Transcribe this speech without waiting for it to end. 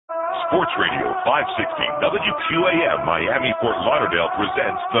Sports Radio 560 WQAM Miami Fort Lauderdale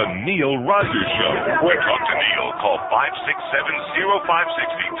presents The Neil Rogers Show. To talk to Neil, call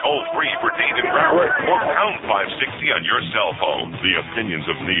 567-0560, toll free for Dade and Broward, or pound 560 on your cell phone. The opinions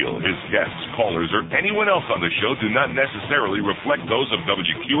of Neil, his guests, callers, or anyone else on the show do not necessarily reflect those of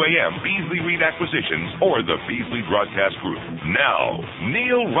WQAM, Beasley Reed Acquisitions, or the Beasley Broadcast Group. Now,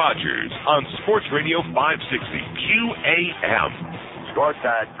 Neil Rogers on Sports Radio 560 QAM. Score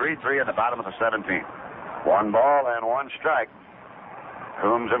tied 3-3 at the bottom of the 17th. 1 ball and 1 strike.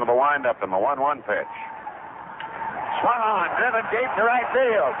 Coombs into the windup in the 1-1 pitch. Swung on, driven deep to right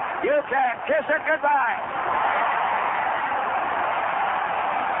field. You can kiss it goodbye.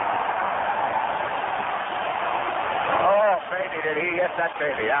 Oh, baby, did he get that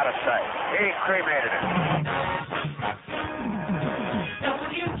baby out of sight. He cremated it.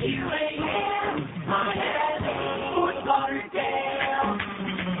 WQAM, Miami, Fort Lauderdale.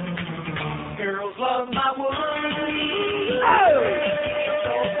 Girls love my wood. Oh!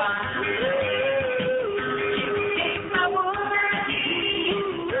 So fine. You dig my wood.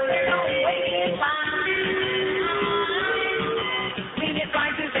 Don't wait in line. When it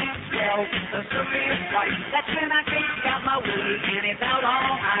rises and swells, the surface is white. That's when I take out my wood and it's out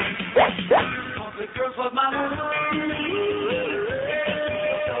all night. Cause the girls love my wood.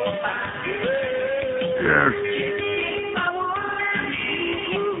 So fine. Yes.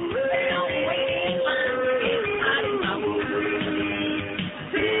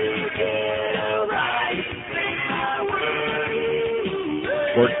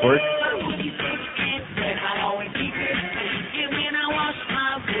 Work.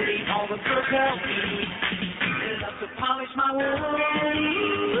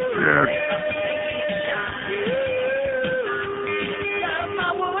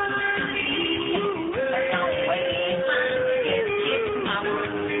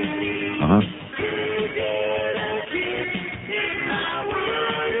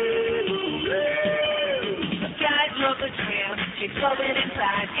 Loving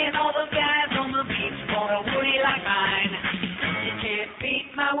inside, and all the guys on the beach want a Woody like mine. You can't beat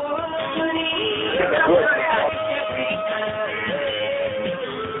my Woody. You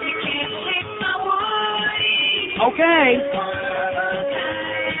can't beat my Woody. Okay.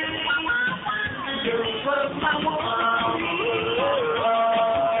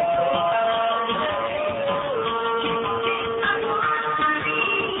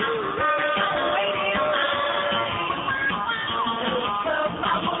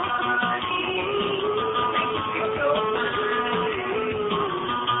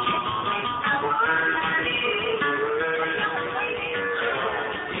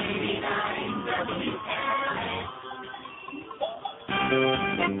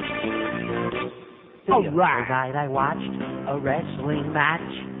 The other night I watched a wrestling match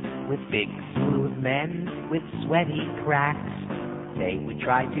with big smooth men with sweaty cracks. They would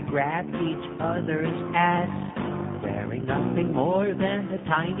try to grab each other's ass, wearing nothing more than a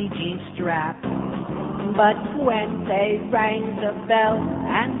tiny jean strap. But when they rang the bell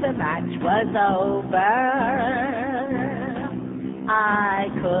and the match was over, I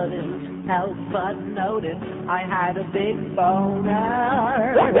couldn't help but notice I had a big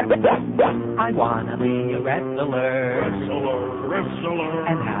boner. I wanna be a wrestler,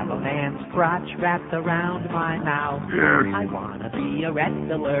 and have a man's crotch wrapped around my mouth. I wanna be a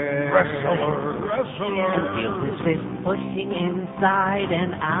wrestler, and feel his fist pushing inside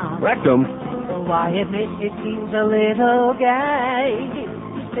and out. Rectum. So I admit it seems a little gay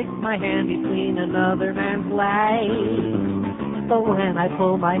to stick my hand between another man's legs. But when I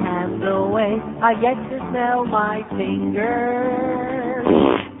pull my hands away, I get to smell my fingers.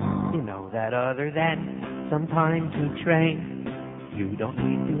 You know that other than some time to train, you don't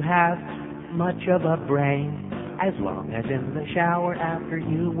need to have much of a brain. As long as in the shower after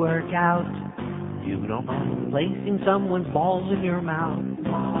you work out, you don't mind placing someone's balls in your mouth.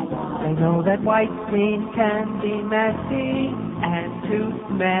 They know that white meat can be messy and too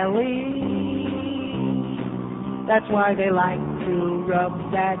smelly. That's why they like to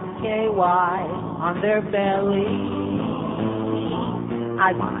rub that KY on their belly.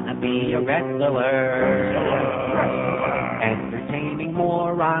 I wanna be a wrestler, entertaining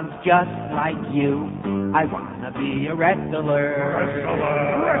morons just like you. I wanna be a wrestler,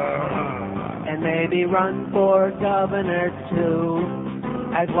 and maybe run for governor too.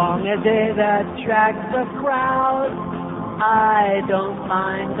 As long as it attracts a crowd, I don't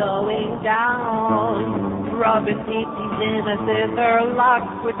mind going down. Rubbing peepees in a scissor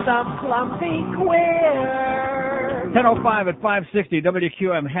lock with some clumpy queer. 10:05 at 560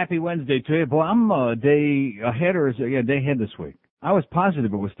 WQM. Happy Wednesday to you. Boy, I'm a day ahead, or is it, day ahead this week? I was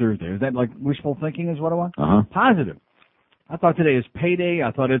positive it was Thursday. Is that like wishful thinking is what it was? Uh-huh. Positive. I thought today is payday.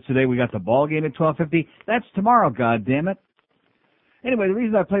 I thought it's today we got the ball game at 12:50. That's tomorrow, God damn it. Anyway, the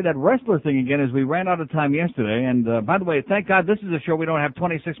reason I played that wrestler thing again is we ran out of time yesterday. And, by the way, thank God this is a show we don't have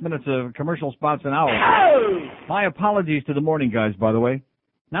 26 minutes of commercial spots an hour. Oh! My apologies to the morning guys, by the way.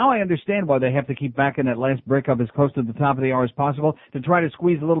 Now I understand why they have to keep backing that last breakup as close to the top of the hour as possible to try to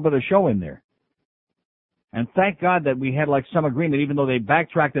squeeze a little bit of show in there. And thank God that we had like some agreement, even though they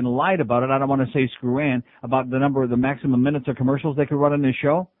backtracked and lied about it. I don't want to say screw Ann about the maximum minutes of commercials they could run in this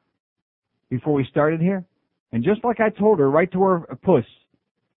show before we started here. And just like I told her right to her puss,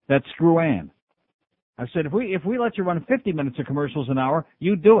 that screw Ann. I said, if we let you run 50 minutes of commercials an hour,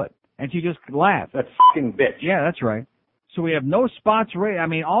 you do it. And she just laughed. That fucking bitch. Yeah, that's right. So we have no spots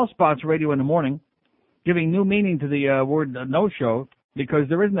all spots radio in the morning, giving new meaning to the word no show because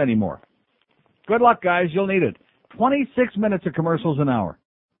there isn't any more. Good luck, guys. You'll need it. 26 minutes of commercials an hour,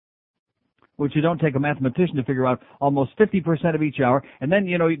 which you don't take a mathematician to figure out almost 50% of each hour. And then,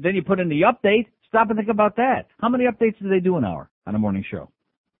 then you put in the update. Stop and think about that. How many updates do they do an hour on a morning show?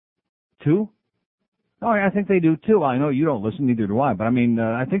 2? Oh, I think they do 2. I know you don't listen, neither do I, but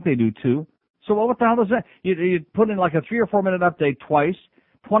I think they do 2. So what the hell is that? You put in like a 3 or 4 minute update twice.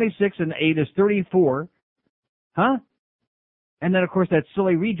 26 and 8 is 34. Huh? And then, of course, that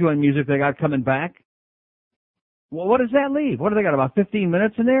silly rejoin music they got coming back. Well, what does that leave? What do they got, about 15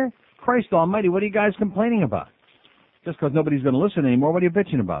 minutes in there? Christ almighty, what are you guys complaining about? Just because nobody's going to listen anymore, what are you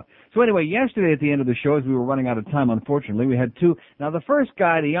bitching about? So anyway, yesterday at the end of the show, as we were running out of time, unfortunately, we had 2. Now, the first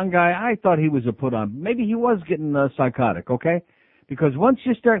guy, the young guy, I thought he was a put-on. Maybe he was getting psychotic, okay? Because once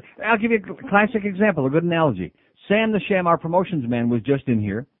you start, I'll give you a classic example, a good analogy. Sam the Sham, our promotions man, was just in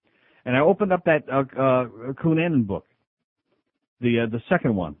here, and I opened up that Coon Annan book. The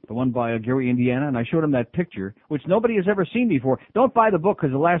second one, the one by Gary, Indiana, and I showed him that picture, which nobody has ever seen before. Don't buy the book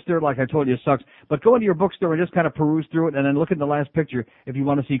because the last third, like I told you, sucks. But go into your bookstore and just kind of peruse through it and then look at the last picture if you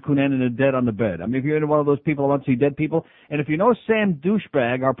want to see Cunanan dead on the bed. I mean, if you're into one of those people who want to see dead people, and if you know Sam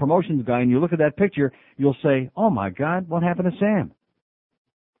Douchebag, our promotions guy, and you look at that picture, you'll say, oh my God, what happened to Sam?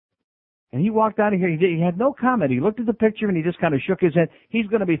 And he walked out of here. He had no comment. He looked at the picture and he just kind of shook his head. He's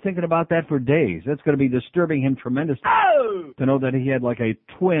going to be thinking about that for days. That's going to be disturbing him tremendously to know that he had like a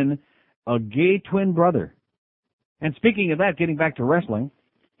gay twin brother. And speaking of that, getting back to wrestling.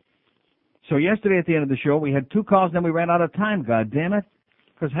 So yesterday at the end of the show, we had 2 calls and then we ran out of time, God damn it,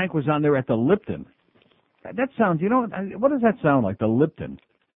 because Hank was on there at the Lipton. That sounds, what does that sound like, the Lipton?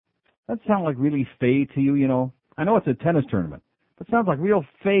 That sound like really fey to you, I know it's a tennis tournament. It sounds like real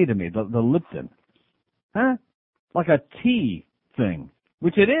fey to me, the Lipton. Huh? Like a tea thing.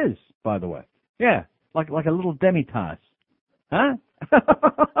 Which it is, by the way. Yeah, like a little demi-tasse. Huh?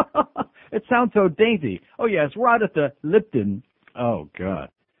 It sounds so dainty. Oh, yes, we're out at the Lipton. Oh, God.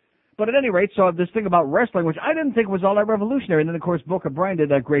 But at any rate, so this thing about wrestling, which I didn't think was all that revolutionary. And then, of course, Booker Bryan did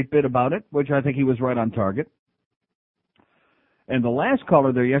that great bit about it, which I think he was right on target. And the last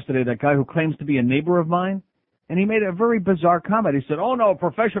caller there yesterday, that guy who claims to be a neighbor of mine, and he made a very bizarre comment. He said, oh, no,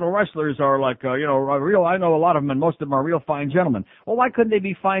 professional wrestlers are like, real. I know a lot of them, and most of them are real fine gentlemen. Well, why couldn't they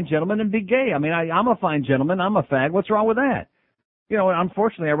be fine gentlemen and be gay? I mean, I'm a fine gentleman. I'm a fag. What's wrong with that?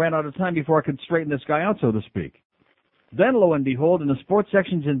 Unfortunately, I ran out of time before I could straighten this guy out, so to speak. Then, lo and behold, in the sports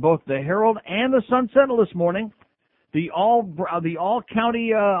sections in both the Herald and the Sun Sentinel this morning, the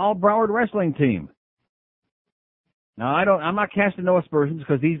all-county, all-Broward wrestling team. Now, I'm not casting no aspersions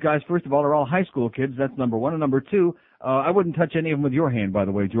because these guys, first of all, are all high school kids. That's number 1. And number 2, I wouldn't touch any of them with your hand, by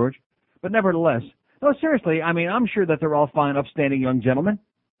the way, George. But nevertheless, no, seriously, I'm sure that they're all fine, upstanding young gentlemen.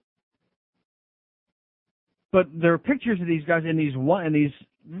 But there are pictures of these guys in these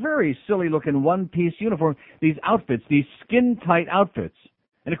very silly-looking one-piece uniforms, these outfits, these skin-tight outfits.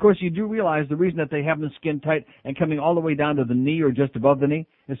 And, of course, you do realize the reason that they have them skin-tight and coming all the way down to the knee or just above the knee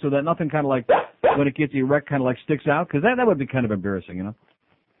is so that nothing kind of like, when it gets erect, kind of like sticks out. Because that would be kind of embarrassing,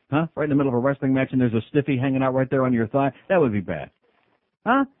 Huh? Right in the middle of a wrestling match and there's a stiffy hanging out right there on your thigh. That would be bad.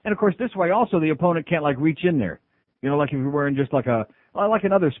 Huh? And, of course, this way also the opponent can't, like, reach in there. Like if you're wearing just like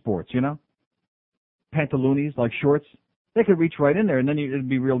in other sports, Pantaloonies, like shorts. They could reach right in there and then it'd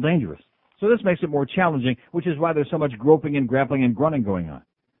be real dangerous. So this makes it more challenging, which is why there's so much groping and grappling and grunting going on.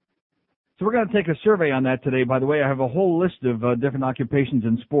 So we're going to take a survey on that today. By the way, I have a whole list of different occupations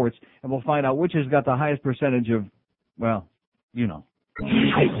in sports, and we'll find out which has got the highest percentage of, well, Radio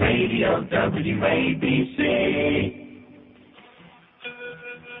WABC.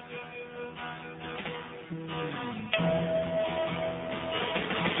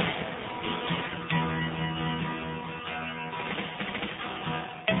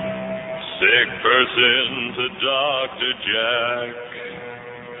 Sick person to Dr. Jack.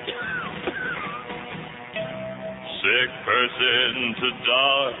 Sick person to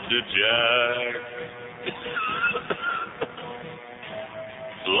Dr. Jack.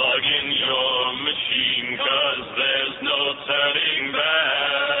 Plug in your machine, 'cause there's no turning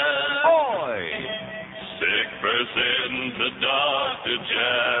back. Boy! Sick person to Dr.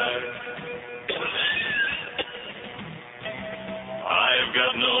 Jack. I've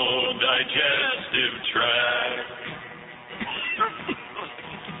got no digestive tract.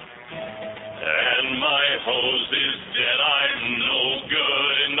 And my hose is dead, I'm no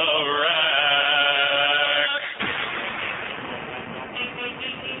good in the rack.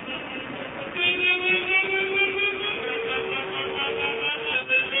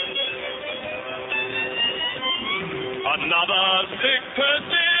 Another sick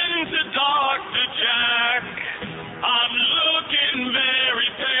person to Dr. Jack. I'm looking very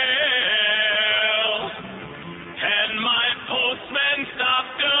pale, and my postman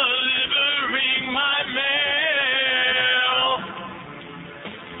stopped delivering my mail.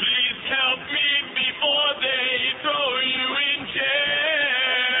 Please help me before they throw you in jail.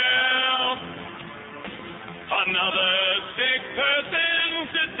 Another sick person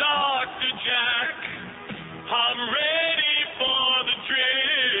to Dr. Jack. I'm ready for the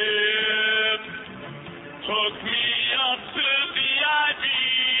trip. Hook me up to the IV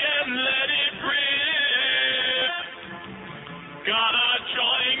and let it rip. Got a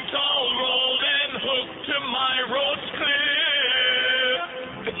joint all rolled and hooked to my roach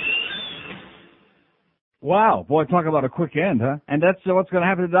clip. Wow, boy, talk about a quick end, huh? And that's what's going to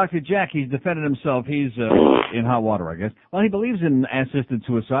happen to Dr. Jack. He's defended himself. He's in hot water, I guess. Well, he believes in assisted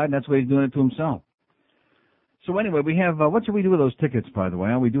suicide, and that's why he's doing it to himself. So anyway, we have, what should we do with those tickets, by the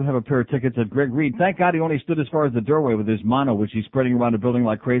way? We do have a pair of tickets at Greg Reed. Thank God he only stood as far as the doorway with his mono, which he's spreading around the building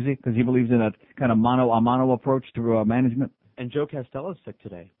like crazy, because he believes in that kind of mono approach to management. And Joe Costello's sick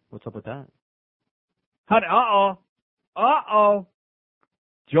today. What's up with that? Uh-oh.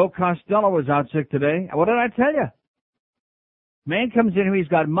 Joe Costello was out sick today. What did I tell you? Man comes in here, he's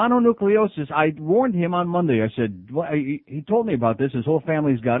got mononucleosis. I warned him on Monday. I said, well, he told me about this. His whole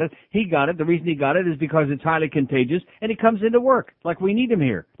family's got it. He got it. The reason he got it is because it's highly contagious, and he comes into work like we need him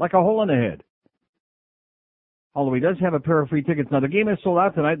here, like a hole in the head. Although he does have a pair of free tickets. Now, the game is sold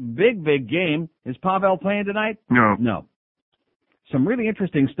out tonight. Big game. Is Pavel playing tonight? No. Some really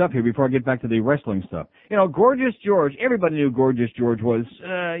interesting stuff here before I get back to the wrestling stuff. You know, Gorgeous George, everybody knew Gorgeous George was,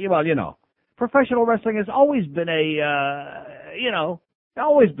 professional wrestling has always been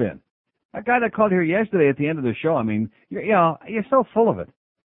always been. That guy that called here yesterday at the end of the show, I mean, you're so full of it.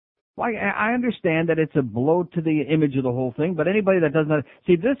 Why? I understand that it's a blow to the image of the whole thing, but anybody that does not,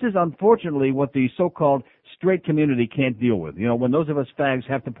 see, this is unfortunately what the so-called straight community can't deal with. You know, when those of us fags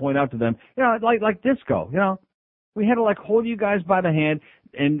have to point out to them, like disco, we had to hold you guys by the hand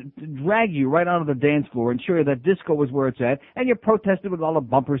and drag you right onto the dance floor and show you that disco was where it's at, and you protested with all the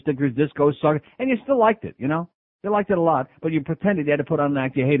bumper stickers, disco sucked, and you still liked it, You liked it a lot, but you pretended you had to put on an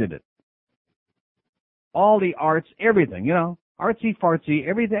act you hated it. All the arts, everything, artsy fartsy,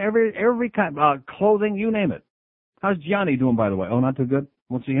 everything, every kind, clothing, you name it. How's Gianni doing, by the way? Oh, not too good?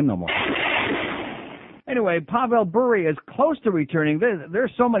 Won't see him no more. Anyway, Pavel Bure is close to returning.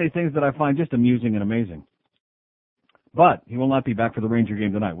 There's so many things that I find just amusing and amazing. But he will not be back for the Ranger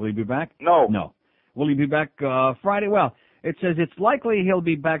game tonight. Will he be back? No. Will he be back Friday? Well, it says it's likely he'll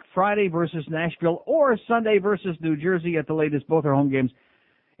be back Friday versus Nashville or Sunday versus New Jersey at the latest. Both are home games.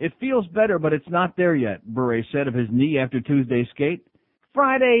 It feels better, but it's not there yet, Bure said of his knee after Tuesday's skate.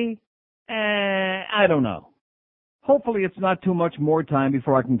 Friday, I don't know. Hopefully it's not too much more time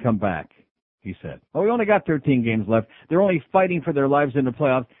before I can come back, he said. Well, we only got 13 games left. They're only fighting for their lives in the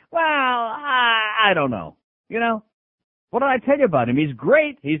playoffs. Well, I don't know. What did I tell you about him? He's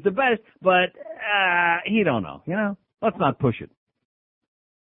great. He's the best, but he don't know. Let's not push it.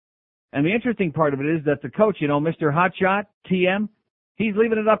 And the interesting part of it is that the coach, Mr. Hotshot, TM, he's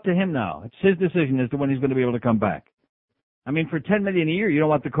leaving it up to him now. It's his decision as to when he's going to be able to come back. I mean, for $10 million a year, you don't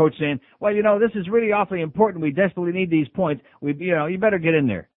want the coach saying, well, this is really awfully important. We desperately need these points. You better get in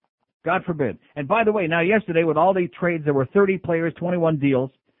there. God forbid. And by the way, now yesterday with all the trades, there were 30 players, 21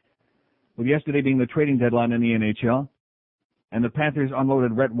 deals, with yesterday being the trading deadline in the NHL. And the Panthers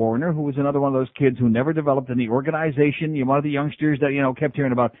unloaded Rhett Warner, who was another one of those kids who never developed in the organization. One of the youngsters that, kept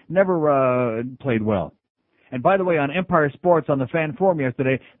hearing about, never played well. And by the way, on Empire Sports, on the fan forum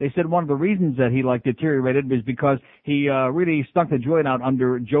yesterday, they said one of the reasons that he deteriorated was because he really stunk the joint out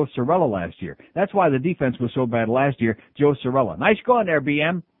under Joe Cirella last year. That's why the defense was so bad last year, Joe Cirella. Nice going there,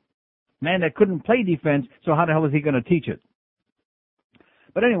 BM. Man that couldn't play defense, so how the hell is he going to teach it?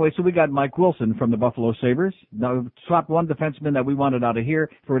 But anyway, so we got Mike Wilson from the Buffalo Sabres. Now, swapped one defenseman that we wanted out of here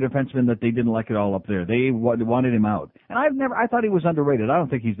for a defenseman that they didn't like it all up there. They wanted him out. And I thought he was underrated. I don't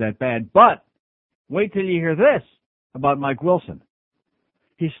think he's that bad. But wait till you hear this about Mike Wilson.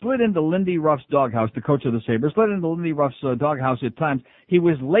 He slid into Lindy Ruff's doghouse, the coach of the Sabres, slid into Lindy Ruff's doghouse at times. He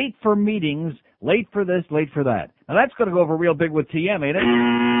was late for meetings, late for this, late for that. Now that's going to go over real big with TM, ain't it?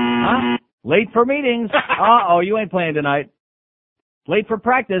 Huh? Late for meetings. Uh-oh, you ain't playing tonight. Late for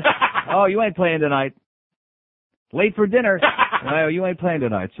practice. Oh, you ain't playing tonight. Late for dinner. Oh, you ain't playing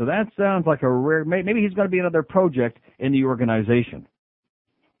tonight. So that sounds like a rare, maybe he's going to be another project in the organization.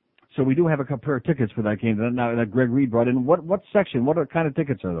 So we do have a pair of tickets for that game now that Greg Reed brought in. What section? What kind of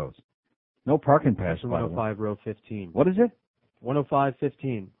tickets are those? No parking pass. 105 row 15. What is it?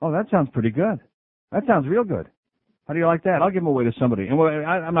 105-15. Oh, that sounds pretty good. That sounds real good. How do you like that? I'll give them away to somebody. And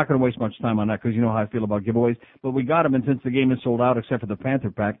I'm not going to waste much time on that because you know how I feel about giveaways. But we got them, and since the game is sold out except for the Panther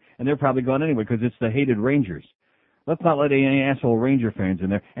Pack, and they're probably gone anyway because it's the hated Rangers. Let's not let any asshole Ranger fans in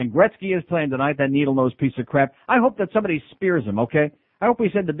there. And Gretzky is playing tonight, that needle-nosed piece of crap. I hope that somebody spears him, okay? I hope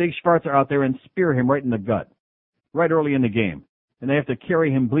we send the big Schwarzer out there and spear him right in the gut, right early in the game. And they have to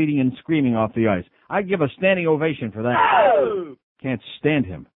carry him bleeding and screaming off the ice. I'd give a standing ovation for that. Oh! Can't stand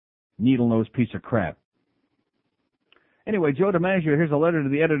him. Needle-nosed piece of crap. Anyway, Joe DiMaggio, here's a letter to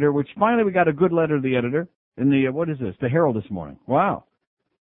the editor, which finally we got a good letter to the editor in the, what is this, the Herald this morning. Wow.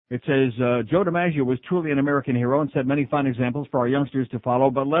 It says, Joe DiMaggio was truly an American hero and set many fine examples for our youngsters to follow,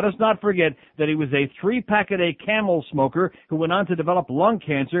 but let us not forget that he was a 3-pack-a-day Camel smoker who went on to develop lung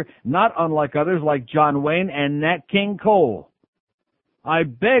cancer, not unlike others like John Wayne and Nat King Cole. I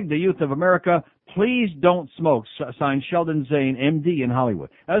beg the youth of America, please don't smoke, signed Sheldon Zane, M.D. in Hollywood.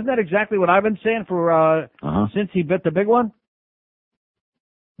 Now, isn't that exactly what I've been saying for since he bit the big one?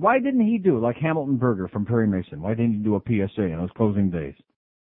 Why didn't he do like Hamilton Berger from Perry Mason? Why didn't he do a PSA in those closing days?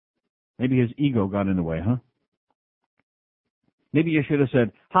 Maybe his ego got in the way, huh? Maybe you should have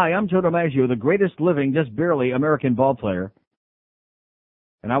said, hi, I'm Joe DiMaggio, the greatest living, just barely American ball player.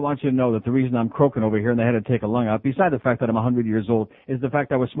 And I want you to know that the reason I'm croaking over here and they had to take a lung out, beside the fact that I'm 100 years old, is the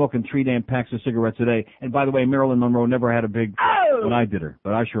fact I was smoking 3 damn packs of cigarettes a day. And by the way, Marilyn Monroe never had a big when I did her,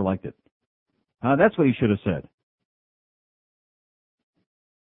 but I sure liked it. That's what he should have said.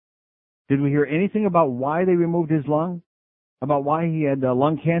 Did we hear anything about why they removed his lung? About why he had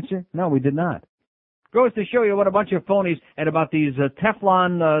lung cancer? No, we did not. Goes to show you what a bunch of phonies and about these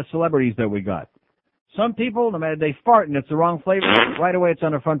Teflon celebrities that we got. Some people, no matter they fart and it's the wrong flavor, right away it's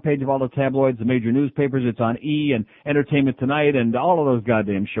on the front page of all the tabloids, the major newspapers, it's on E! And Entertainment Tonight and all of those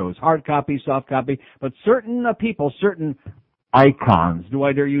goddamn shows. Hard copy, soft copy. But certain people, certain icons, do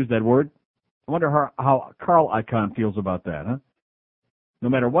I dare use that word? I wonder how Carl Icahn feels about that, huh? No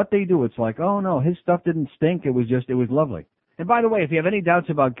matter what they do, it's like, oh no, his stuff didn't stink, it was lovely. And by the way, if you have any doubts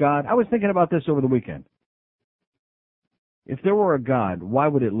about God, I was thinking about this over the weekend. If there were a God, why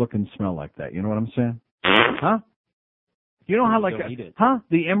would it look and smell like that? You know what I'm saying? Huh? You know how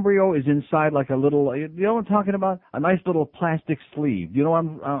the embryo is inside like a little, you know what I'm talking about? A nice little plastic sleeve. You know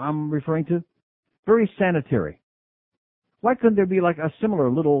what I'm referring to? Very sanitary. Why couldn't there be like a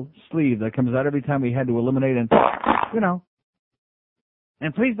similar little sleeve that comes out every time we had to eliminate and, you know.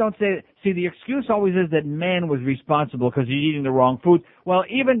 And please don't say, see, the excuse always is that man was responsible because he's eating the wrong food. Well,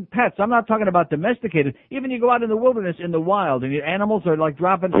 even pets, I'm not talking about domesticated. Even you go out in the wilderness, in the wild, and your animals are like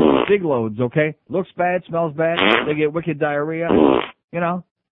dropping big loads, okay? Looks bad, smells bad, they get wicked diarrhea. You know,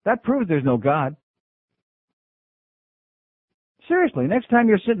 that proves there's no God. Seriously, next time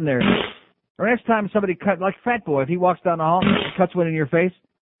you're sitting there, or next time somebody like Fat Boy, if he walks down the hall and cuts one in your face,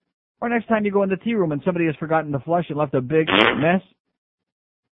 or next time you go in the tea room and somebody has forgotten to flush and left a big mess,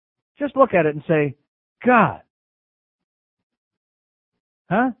 just look at it and say, God.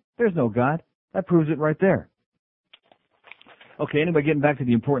 Huh? There's no God. That proves it right there. Okay, anyway, getting back to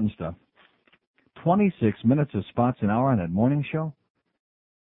the important stuff. 26 minutes of spots an hour on that morning show.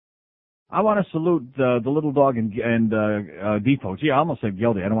 I want to salute the little dog and D folks. Yeah, I almost said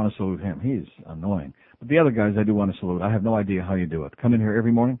Geldy. I don't want to salute him. He's annoying. But the other guys I do want to salute. I have no idea how you do it. Come in here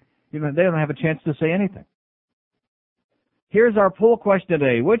every morning. They don't have a chance to say anything. Here's our poll question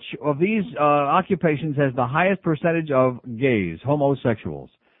today. Which of these occupations has the highest percentage of gays, homosexuals?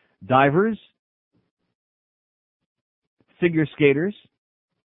 Divers, figure skaters,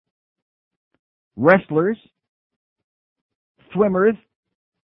 wrestlers, swimmers,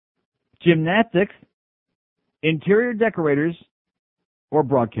 gymnastics, interior decorators, or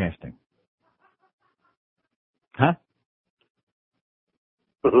broadcasting? Huh?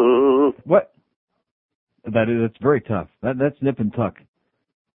 What? That's very tough. That's nip and tuck.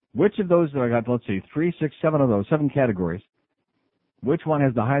 Which of those, I got, let's see, 3, 6, 7 of those, 7 categories. Which one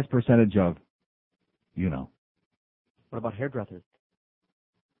has the highest percentage of, you know? What about hairdressers?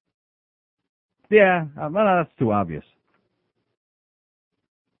 Yeah, well, that's too obvious.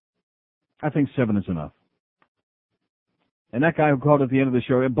 I think 7 is enough. And that guy who called at the end of the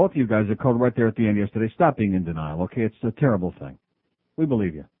show, and both of you guys that called right there at the end yesterday, stop being in denial, okay? It's a terrible thing. We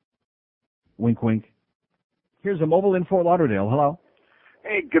believe you. Wink, wink. Here's a mobile in Fort Lauderdale. Hello?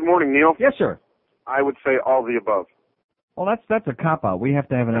 Hey, good morning, Neil. Yes, sir. I would say all the above. Well, that's a cop-out. We have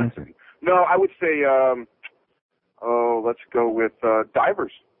to have an answer. No, I would say, let's go with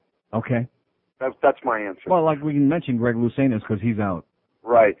divers. Okay. That's my answer. Well, like we can mention Greg Lousanis because he's out.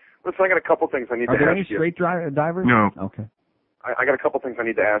 Right. Listen, I got a couple things I need to Are there ask any you. straight divers? No. Okay. I got a couple things I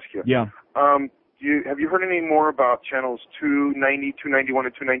need to ask you. Yeah. Have you heard any more about channels 290, 291,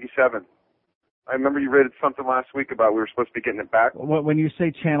 and 297? I remember you read something last week about we were supposed to be getting it back. When you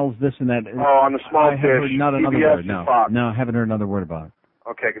say channels this and that, on the small I haven't dish, heard not another PBS word. No, and Fox. no, I haven't heard another word about it.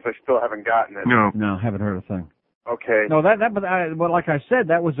 Okay, because I still haven't gotten it. No, haven't heard a thing. Okay. No, but like I said,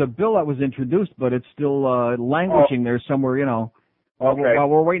 that was a bill that was introduced, but it's still languishing there somewhere, you know. Okay. While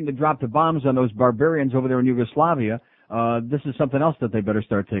we're waiting to drop the bombs on those barbarians over there in Yugoslavia, this is something else that they better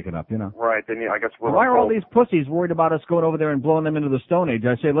start taking up, you know. Right, then I guess we're... Why are all these pussies worried about us going over there and blowing them into the Stone Age?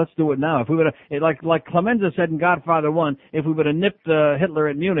 I say, let's do it now. If we would have, like Clemenza said in Godfather 1, if we would have nipped Hitler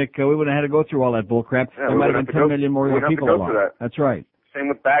at Munich, we wouldn't have had to go through all that bull crap. Yeah, there might have been 10 million more people alive. That's right. Same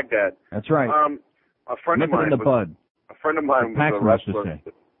with Baghdad. That's right. A friend of mine in the bud. A friend of mine was a wrestler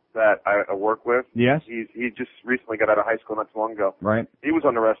that I work with. Yes. He just recently got out of high school not too long ago. Right. He was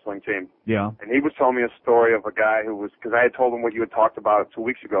on the wrestling team. Yeah. And he was telling me a story of a guy who was, because I had told him what you had talked about 2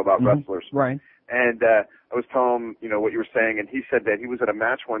 weeks ago about wrestlers. Right. And I was telling him, what you were saying, and he said that he was at a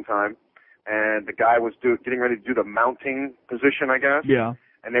match one time, and the guy was getting ready to do the mounting position, I guess. Yeah.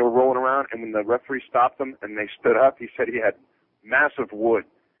 And they were rolling around, and when the referee stopped them and they stood up, he said he had massive wood.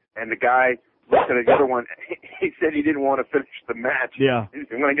 And the guy looked at the other one. He said he didn't want to finish the match. Yeah. He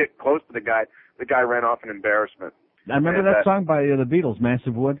didn't want to get close to the guy ran off in embarrassment. I remember that song by the Beatles,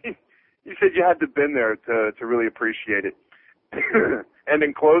 Massive Wood. He said you had to have been there to really appreciate it. And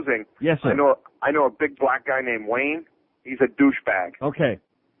in closing, yes, sir. I know a big black guy named Wayne. He's a douchebag. Okay.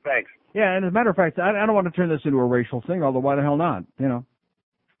 Thanks. Yeah, and as a matter of fact, I don't want to turn this into a racial thing, although why the hell not, you know.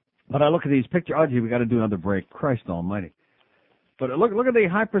 But I look at these pictures. Oh, gee, we got to do another break. Christ almighty. But look at the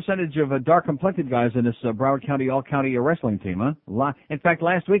high percentage of dark-complected guys in this Broward County all-county wrestling team, huh? In fact,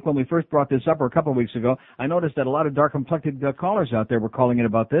 last week when we first brought this up, or a couple of weeks ago, I noticed that a lot of dark-complected callers out there were calling in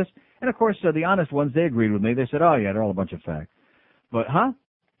about this. And, of course, the honest ones, they agreed with me. They said, oh, yeah, they're all a bunch of facts. But,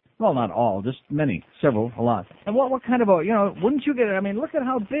 well, not all, just many, several, a lot. And what kind of a, wouldn't you get it? I mean, look at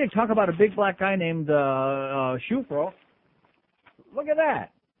how big. Talk about a big black guy named Shufro. Look at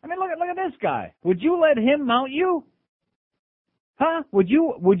that. I mean, look at this guy. Would you let him mount you? Huh? Would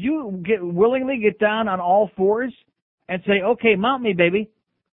you willingly get down on all fours and say, okay, mount me, baby?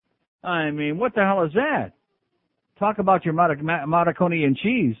 I mean, what the hell is that? Talk about your Marconi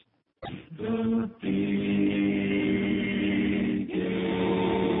cheese.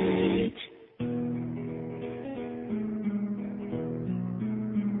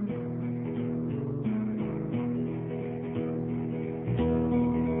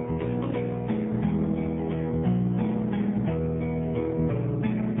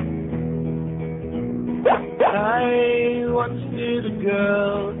 I once knew a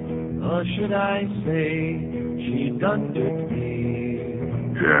girl, or should I say, she done it me.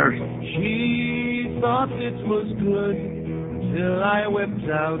 Yes. She thought it was good till I whipped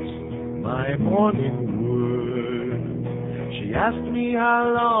out my morning wood. She asked me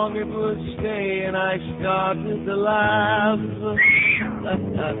how long it would stay, and I started to laugh.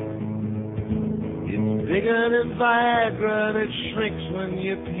 It's bigger than Viagra, and it shrinks when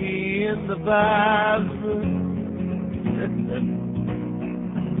you pee in the bath.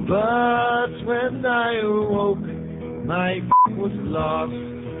 But when I awoke, my was lost.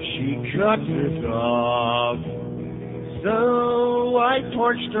 She cut it off. So I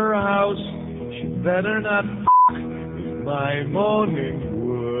torched her house. She better not with my morning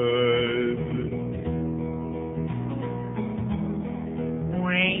wood.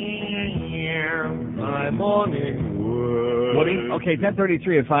 My morning wood. Woody? Okay,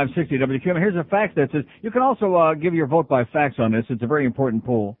 1033 at 560 WQM. Here's a fax that says, you can also give your vote by fax on this. It's a very important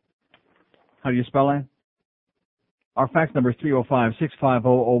poll. How do you spell that? Our fax number is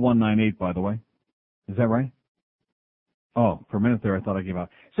 305-650-0198, by the way. Is that right? Oh, for a minute there, I thought I gave out.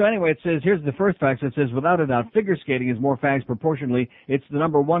 So anyway, it says, here's the first fax. It says, without a doubt, figure skating is more fags proportionally. It's the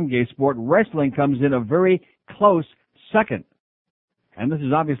number one gay sport. Wrestling comes in a very close second. And this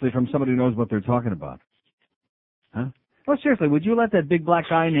is obviously from somebody who knows what they're talking about. Huh? Oh, seriously, would you let that big black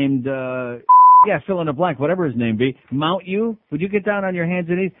guy named, fill in a blank, whatever his name be, mount you? Would you get down on your hands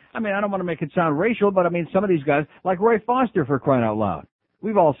and knees? I mean, I don't want to make it sound racial, but I mean, some of these guys, like Roy Foster, for crying out loud.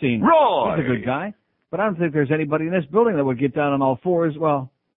 We've all seen Roy! He's a good guy. But I don't think there's anybody in this building that would get down on all fours.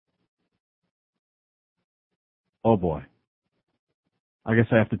 Well, oh boy. I guess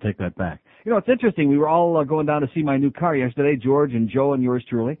I have to take that back. You know, it's interesting. We were all going down to see my new car yesterday, George and Joe and yours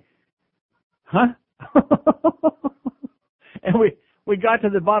truly. Huh? And we got to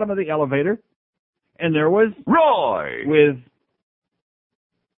the bottom of the elevator, and there was Roy with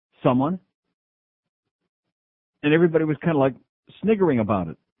someone, and everybody was kind of like sniggering about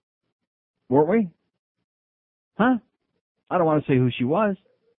it. Weren't we? Huh? I don't want to say who she was.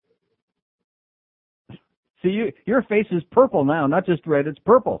 See, your face is purple now, not just red, it's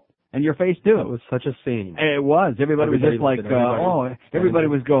purple. And your face, too. That was such a scene. It was. Everybody was just like, everybody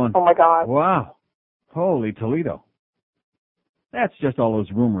was going, Oh, my God. wow, holy Toledo. That's just all those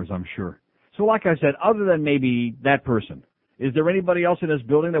rumors, I'm sure. So like I said, other than maybe that person, is there anybody else in this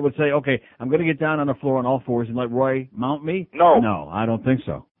building that would say, okay, I'm going to get down on the floor on all fours and let Roy mount me? No. No, I don't think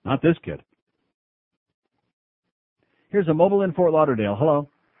so. Not this kid. Here's a mobile in Fort Lauderdale. Hello.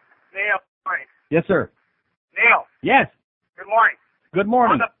 Neil, morning. Yes, sir. Neil, Yes. good morning. Good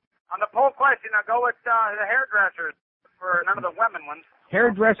morning. On the poll question, I'll go with the hairdressers for none of the women ones.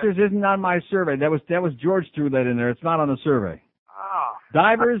 Hairdressers isn't on my survey. That was George threw that in there. It's not on the survey. Oh.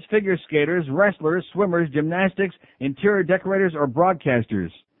 Divers, figure skaters, wrestlers, swimmers, gymnastics, interior decorators, or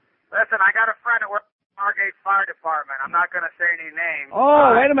broadcasters. Listen, I got a friend that works at the Margate Fire Department. I'm not going to say any names.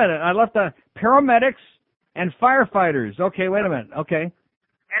 Oh, wait a minute. I left the paramedics and firefighters. Okay, wait a minute. Okay.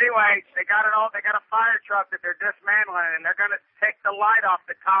 Anyway, they got it all. They got a fire truck that they're dismantling, and they're going to take the light off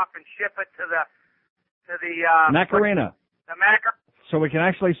the top and ship it to the Macarena. The Macarena. So we can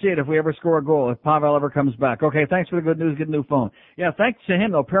actually see it if we ever score a goal, if Pavel ever comes back. Okay, thanks for the good news. Get a new phone. Yeah, thanks to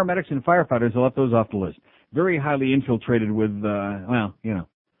him, though, paramedics and firefighters, I left those off the list. Very highly infiltrated with, We're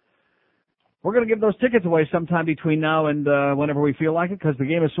going to give those tickets away sometime between now and whenever we feel like it, because the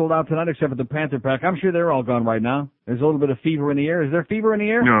game is sold out tonight except for the Panther Pack. I'm sure they're all gone right now. There's a little bit of fever in the air. Is there fever in the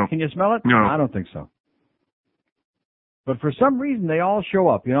air? No. Can you smell it? No. I don't think so. But for some reason, they all show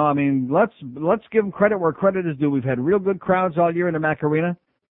up. You know, I mean, let's give them credit where credit is due. We've had real good crowds all year in the Macarena.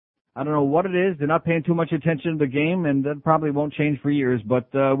 I don't know what it is. They're not paying too much attention to the game, and that probably won't change for years.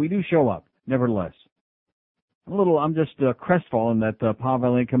 But we do show up, nevertheless. I'm just crestfallen that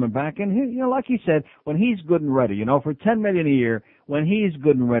Pavel ain't coming back. And he, like he said, when he's good and ready, for $10 million a year, when he's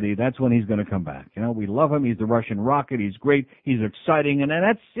good and ready, that's when he's going to come back. We love him. He's the Russian Rocket. He's great. He's exciting, and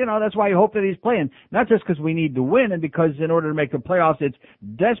that's why you hope that he's playing. Not just because we need to win, and because in order to make the playoffs, it's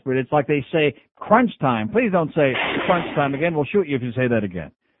desperate. It's like they say, crunch time. Please don't say crunch time again. We'll shoot you if you say that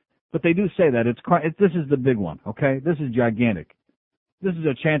again. But they do say that. This is the big one. Okay, this is gigantic. This is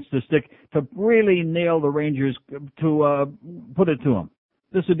a chance to really nail the Rangers, to put it to them.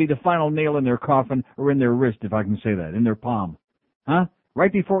 This would be the final nail in their coffin, or in their wrist, if I can say that, in their palm. Huh?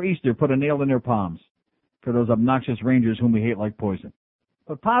 Right before Easter, put a nail in their palms for those obnoxious Rangers whom we hate like poison.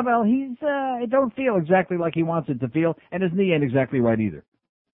 But Pavel, it don't feel exactly like he wants it to feel, and his knee ain't exactly right either.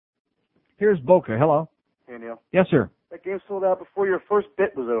 Here's Boca. Hello. Hey, Neil. Yes, sir. That game sold out before your first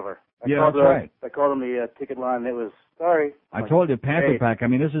bit was over. That's right. I called on the ticket line, and it was, sorry. I told you, Panther Pack. I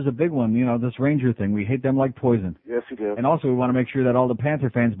mean, this is a big one, this Ranger thing. We hate them like poison. Yes, you do. And also, we want to make sure that all the Panther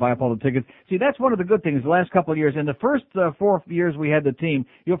fans buy up all the tickets. See, that's one of the good things the last couple of years. In the first 4 years we had the team,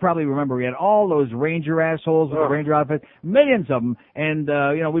 you'll probably remember, we had all those Ranger assholes with the Ranger outfits, millions of them. And,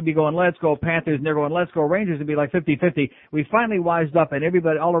 we'd be going, let's go Panthers, and they're going, let's go Rangers. It'd be like 50-50. We finally wised up, and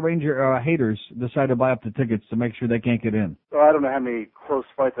everybody, all the Ranger haters decided to buy up the tickets to make sure they can't get in. Well, I don't know how many close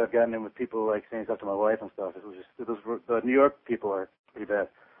fights I've gotten in with people like saying stuff to my wife and stuff. The New York people are pretty bad.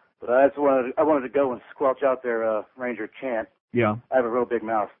 But I wanted to go and squelch out their Ranger chant. Yeah. I have a real big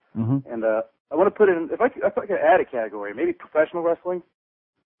mouth. Mm-hmm. And I want to put in, if I could add a category, maybe professional wrestling.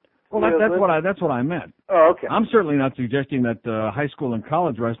 Well, that's what I meant. Oh, okay. I'm certainly not suggesting that high school and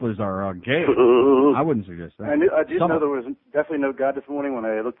college wrestlers are gay. I wouldn't suggest that. I did know there was definitely no God this morning when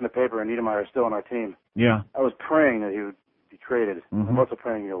I looked in the paper and Niedermeyer is still on our team. Yeah. I was praying that he would be traded. Mm-hmm. I'm also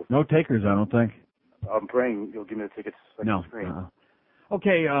praying no takers, I don't think. I'm praying you'll give me the tickets. No. Screen.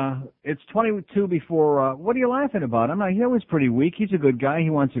 Okay, it's 22 before. What are you laughing about? He was pretty weak. He's a good guy. He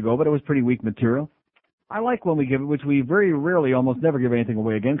wants to go, but it was pretty weak material. I like when we give it, which we very rarely, almost never give anything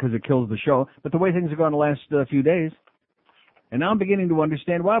away again because it kills the show. But the way things have gone the last few days, and now I'm beginning to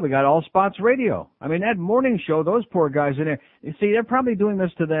understand why we got All Spots Radio. I mean, that morning show, those poor guys in there. You see, they're probably doing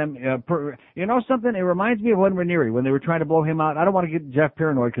this to them. You know something? It reminds me of Len Ranieri when they were trying to blow him out. I don't want to get Jeff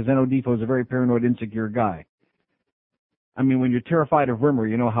paranoid because I know Defoe's a very paranoid, insecure guy. I mean, when you're terrified of Rimmer,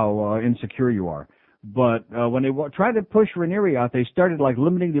 you know how insecure you are. But when they tried to push Ranieri out, they started like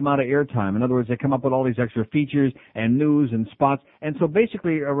limiting the amount of airtime. In other words, they come up with all these extra features and news and spots. And so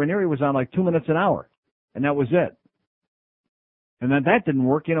basically, Ranieri was on like 2 minutes an hour, and that was it. And then that didn't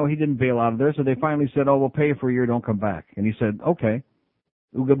work. You know, he didn't bail out of there, so they finally said, oh, we'll pay you for a year, don't come back. And he said, okay,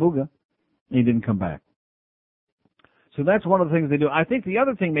 ooga booga. And he didn't come back. So that's one of the things they do. I think the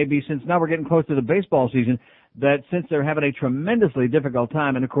other thing may be, since now we're getting close to the baseball season, that since they're having a tremendously difficult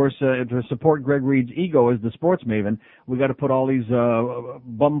time, and of course to support Greg Reed's ego as the sports maven, we got to put all these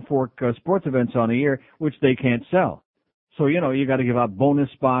bumfork sports events on the air, which they can't sell. So, you know, you got to give out bonus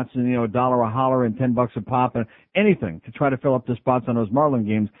spots and, you know, $1 a holler and $10 a pop and anything to try to fill up the spots on those Marlin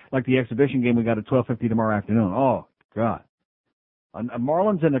games, like the exhibition game we got at 12:50 tomorrow afternoon. Oh, God.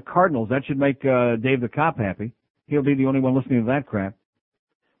 Marlins and the Cardinals, that should make Dave the Cop happy. He'll be the only one listening to that crap.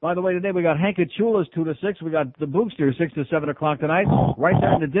 By the way, today we got Hank Chula's 2 to 6. We got the Bookster 6 to 7 o'clock tonight. Right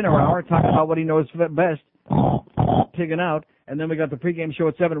there in the dinner hour, talking about what he knows best, pigging out. And then we got the pregame show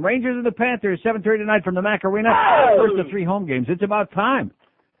at 7. Rangers and the Panthers, 7:30 tonight from the Mac Arena. First of 3 home games. It's about time.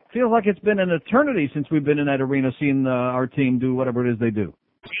 Feels like it's been an eternity since we've been in that arena seeing our team do whatever it is they do.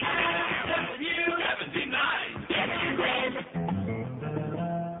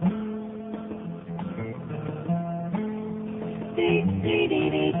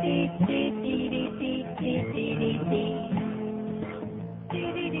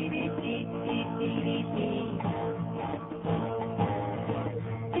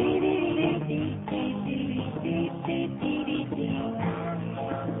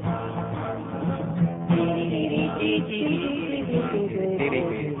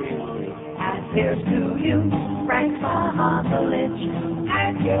 And here's to you, Frank Mahamelich,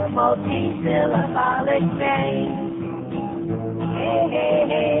 and your multi-syllabic name. Hey, hey,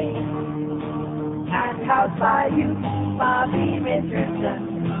 hey. And how's by you, Bobby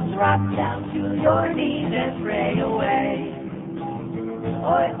Richardson? Drop down to your knees and pray away.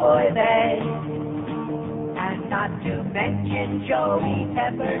 Oi, oi, they. And not to mention Joey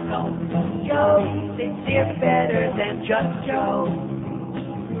Pepperstone. Joey thinks you're better than just Joe.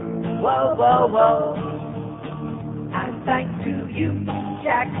 Whoa, whoa, whoa. And thanks to you,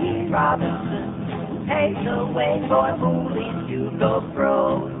 Jackie Robinson. Pave the way for Mooley's to go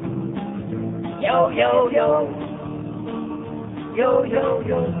pro. Yo, yo, yo. Yo, yo,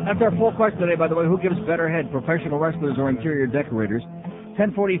 yo. That's our full question today, by the way. Who gives better head, professional wrestlers or interior decorators?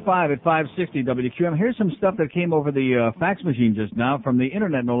 10:45 at 560 WQM. Here's some stuff that came over the fax machine just now from the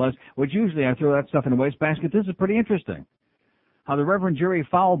internet, no less, which usually I throw that stuff in the wastebasket. This is pretty interesting. How the Reverend Jerry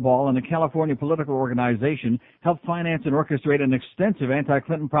Foulball and the California Political Organization helped finance and orchestrate an extensive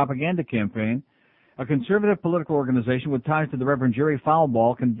anti-Clinton propaganda campaign. A conservative political organization with ties to the Reverend Jerry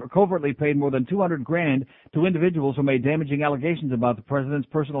Foulball covertly paid more than $200,000 to individuals who made damaging allegations about the president's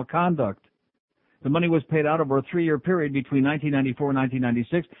personal conduct. The money was paid out over a 3-year period between 1994 and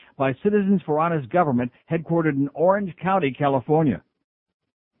 1996 by Citizens for Honest Government, headquartered in Orange County, California,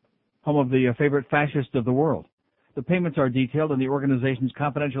 home of the favorite fascist of the world. The payments are detailed in the organization's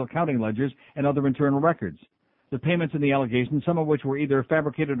confidential accounting ledgers and other internal records. The payments and the allegations, some of which were either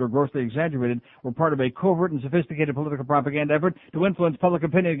fabricated or grossly exaggerated, were part of a covert and sophisticated political propaganda effort to influence public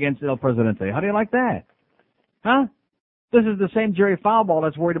opinion against El Presidente. How do you like that? Huh? This is the same Jerry Foulball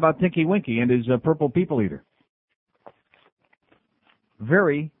that's worried about Tinky Winky and his purple people eater.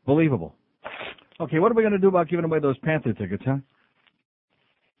 Very believable. Okay, what are we going to do about giving away those Panther tickets, huh?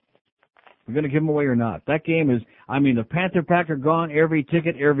 We're going to give them away or not? That game is, I mean, the Panther Pack are gone. Every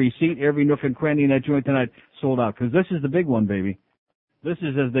ticket, every seat, every nook and cranny in that joint tonight sold out. Because this is the big one, baby. This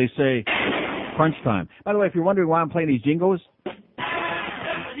is, as they say, crunch time. By the way, if you're wondering why I'm playing these jingles,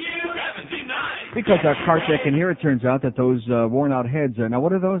 because our cart deck in here, it turns out that those worn-out heads are, now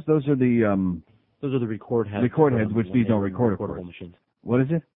what are those? Those are the record heads. Record heads, which these don't record, of course. Machines. What is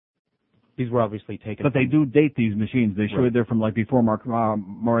it? These were obviously taken. But they do date these machines. They show they're from like before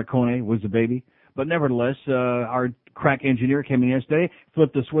Morricone was the baby. But nevertheless, our crack engineer came in yesterday,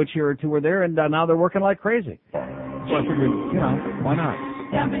 flipped a switch here or two or there, and now they're working like crazy. So I figured, you know, why not?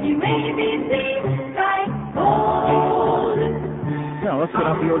 No, let's get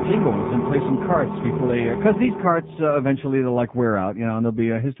out the old jingles and play some carts before they, because these carts eventually they'll like wear out, you know, and there'll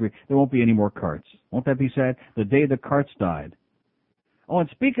be a history. There won't be any more carts. Won't that be sad? The day the carts died. Oh, and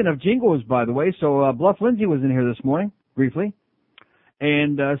speaking of jingles, by the way, so Bluff Lindsay was in here this morning, briefly,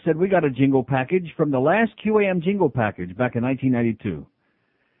 and said we got a jingle package from the last QAM jingle package back in 1992.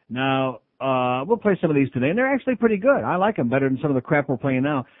 Now, we'll play some of these today, and they're actually pretty good. I like them better than some of the crap we're playing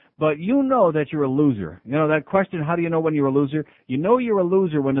now. But you know that you're a loser. You know that question, how do you know when you're a loser? You know you're a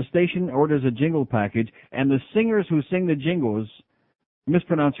loser when the station orders a jingle package and the singers who sing the jingles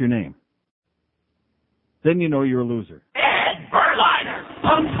mispronounce your name. Then you know you're a loser. Ed Berliner,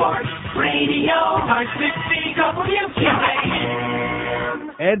 on Sports Radio, 560 WQAM.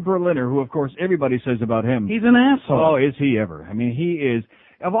 Ed Berliner, who of course everybody says about him. He's an asshole. Oh, is he ever? I mean, he is.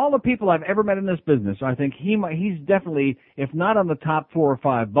 Of all the people I've ever met in this business, I think he's definitely, if not on the top 4 or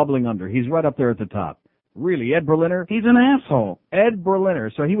 5, bubbling under. He's right up there at the top. Really, Ed Berliner? He's an asshole. Ed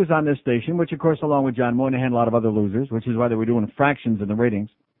Berliner. So he was on this station, which of course, along with John Moynihan and a lot of other losers, which is why they were doing fractions in the ratings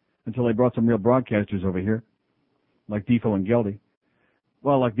until they brought some real broadcasters over here, like Defoe and Geldy.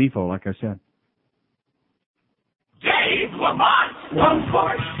 Well, like Defoe, like I said. Dave Lamont, on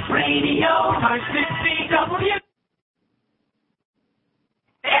Sports Radio, 560 W.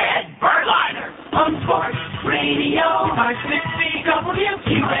 Ed Berliner, on Sports Radio, 560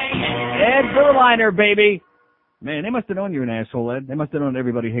 WQAM. Ed Berliner, baby. Man, they must have known you're an asshole, Ed. They must have known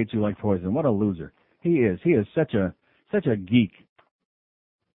everybody hates you like poison. What a loser. He is. He is such a geek.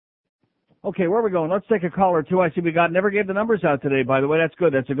 Okay, where are we going? Let's take a call or two. I see we never gave the numbers out today, by the way. That's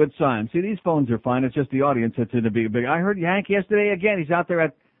good. That's a good sign. See, these phones are fine. It's just the audience that's in a big. I heard Yank yesterday again. He's out there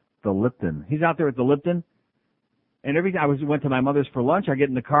at the Lipton. He's out there at the Lipton. And every time I went to my mother's for lunch, I get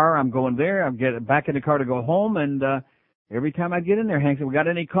in the car, I'm going there, I'm getting back in the car to go home, and every time I get in there, Hank said, we got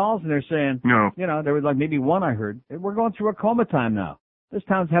any calls? And they're saying, no. You know, there was like maybe one I heard. We're going through a coma time now. This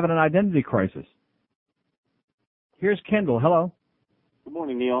town's having an identity crisis. Here's Kendall. Hello. Good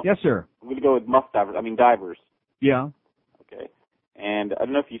morning, Neil. Yes, sir. I'm going to go with divers. Yeah. Okay. And I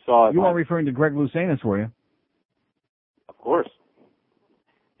don't know if you saw it. You weren't referring to Greg Lousanis, were you? Of course.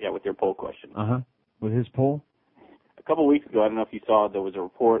 Yeah, with your poll question. Uh-huh. With his poll? A couple of weeks ago, I don't know if you saw, there was a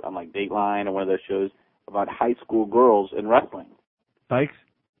report on like Dateline or one of those shows about high school girls in wrestling. Thanks.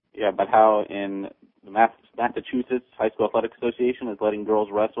 Yeah, about how in the Massachusetts High School Athletic Association is letting girls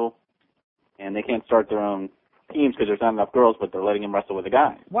wrestle, and they can't start their own teams because there's not enough girls, but they're letting them wrestle with the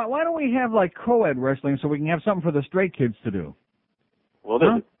guys. Why don't we have like co-ed wrestling so we can have something for the straight kids to do? Well,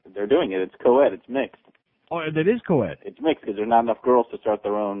 they're doing it. It's co-ed. It's mixed. Oh, it is co-ed. It's mixed because there's not enough girls to start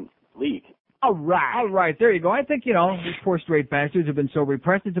their own league. All right, there you go. I think, these poor straight bastards have been so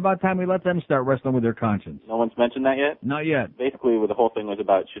repressed, it's about time we let them start wrestling with their conscience. No one's mentioned that yet? Not yet. Basically, the whole thing was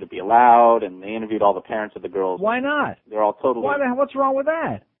about should it be allowed, and they interviewed all the parents of the girls. Why not? They're all totally... What's wrong with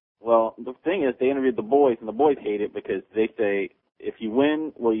that? Well, the thing is, they interviewed the boys, and the boys hate it because they say, if you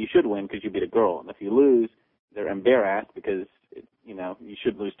win, well, you should win because you beat a girl. And if you lose, they're embarrassed because, you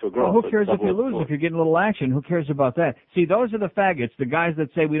should lose to a girl. Well, who cares if you lose? If you're getting a little action, who cares about that? See, those are the faggots, the guys that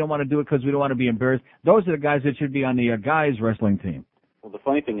say we don't want to do it because we don't want to be embarrassed. Those are the guys that should be on the guys wrestling team. Well, the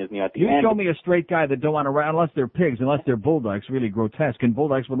funny thing is, at the you end... show me a straight guy that don't want to, unless they're pigs, unless they're bulldykes, really grotesque, and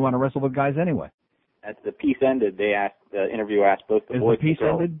bulldykes wouldn't want to wrestle with guys anyway. As the piece ended, the interviewer asked both the boys and the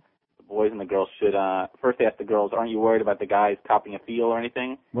girls. Ended? The boys and the girls should, first they asked the girls, aren't you worried about the guys copying a feel or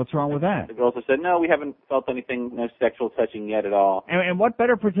anything? What's wrong with that? The girls have said, no, we haven't felt anything, no sexual touching yet at all. And what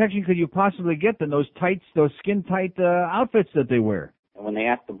better protection could you possibly get than those skin-tight outfits that they wear? And when they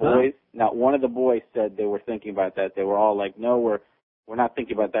asked the boys, not one of the boys said they were thinking about that. They were all like, no, we're not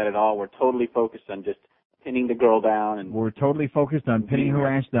thinking about that at all. We're totally focused on just pinning the girl down. And we're totally focused on pinning her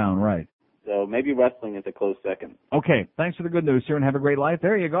ass down, right. So maybe wrestling is a close second. Okay, thanks for the good news, sir, and have a great life.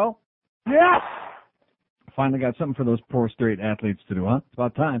 There you go. Yes! Finally got something for those poor straight athletes to do, huh? It's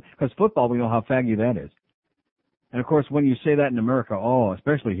about time. Because football, we know how faggy that is. And, of course, when you say that in America,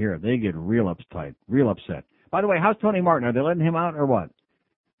 especially here, they get real upset. By the way, how's Tony Martin? Are they letting him out or what?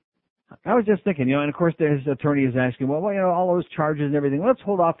 I was just thinking, and, of course, his attorney is asking, well, all those charges and everything, let's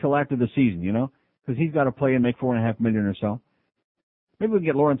hold off till after the season, because he's got to play and make $4.5 million or so. Maybe we can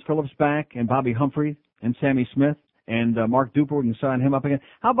get Lawrence Phillips back and Bobby Humphrey and Sammy Smith. And Mark Duper, we can sign him up again.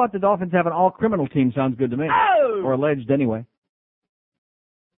 How about the Dolphins have an all-criminal team? Sounds good to me. Oh! Or alleged, anyway.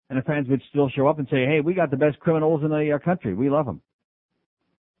 And the fans would still show up and say, hey, we got the best criminals in the country. We love them.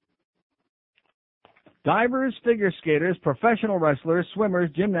 Divers, figure skaters, professional wrestlers, swimmers,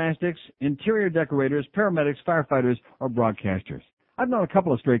 gymnastics, interior decorators, paramedics, firefighters, or broadcasters. I've known a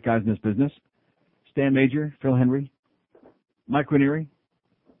couple of straight guys in this business. Stan Major, Phil Henry, Mike Ranieri.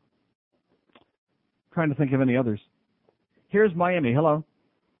 Trying to think of any others. Here's Miami. Hello.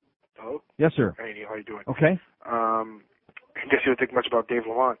 Hello? Yes, sir. Hey, Neil, how you doing? Okay. I guess you don't think much about Dave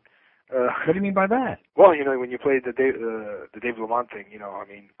Lamont. What do you mean by that? Well, when you played the Dave Lamont thing,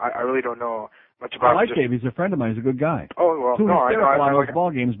 I really don't know much about. I like Dave. He's a friend of mine. He's a good guy. Oh well, Too hysterical on I those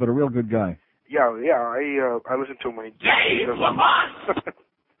ball games, but a real good guy. Yeah. I listened to him when he. Dave Lamont.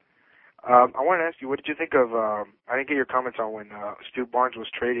 I wanted to ask you, what did you think of? I didn't get your comments on when Stu Barnes was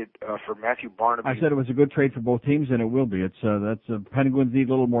traded for Matthew Barnaby. I said it was a good trade for both teams, and it will be. Penguins need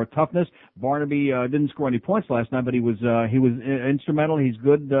a little more toughness. Barnaby didn't score any points last night, but he was instrumental. He's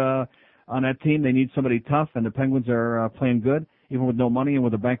good on that team. They need somebody tough, and the Penguins are playing good, even with no money and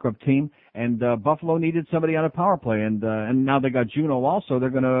with a bankrupt team. And Buffalo needed somebody on a power play, and now they got Juneau also.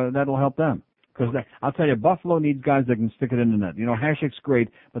 That'll help them. Because I'll tell you, Buffalo needs guys that can stick it in the net. You know, Hasek's great,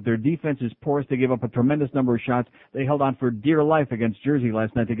 but their defense is porous. They give up a tremendous number of shots. They held on for dear life against Jersey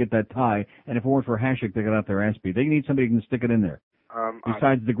last night to get that tie, and if it weren't for Hasek, they got out their ass beat. They need somebody who can stick it in there.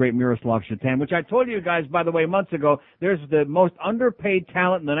 Besides the great Miroslav Shatan, which I told you guys, by the way, months ago, there's the most underpaid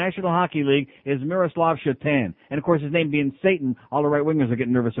talent in the National Hockey League is Miroslav Shatan. And, of course, his name being Satan, all the right-wingers are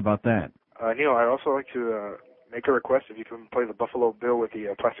getting nervous about that. Neil, I'd also like to make a request if you can play the Buffalo Bill with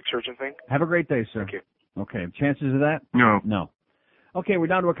the plastic surgeon thing. Have a great day, sir. Thank you. Okay. Chances of that? No. Okay, we're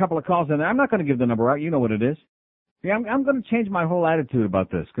down to a couple of calls in there. I'm not going to give the number out. You know what it is. Yeah, I'm going to change my whole attitude about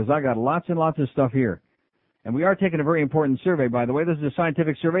this because I got lots and lots of stuff here. And we are taking a very important survey, by the way. This is a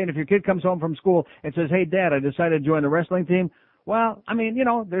scientific survey, and if your kid comes home from school and says, hey, Dad, I decided to join the wrestling team, well, I mean, you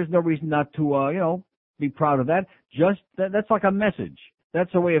know, there's no reason not to, be proud of that. That's like a message. That's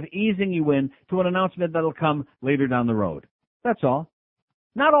a way of easing you in to an announcement that'll come later down the road. That's all.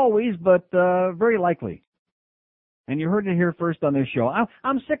 Not always, but very likely. And you heard it here first on this show.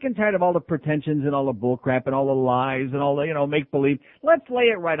 I'm sick and tired of all the pretensions and all the bullcrap and all the lies and all the, make-believe. Let's lay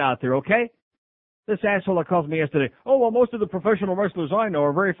it right out there, okay? This asshole that calls me yesterday, oh, well, most of the professional wrestlers I know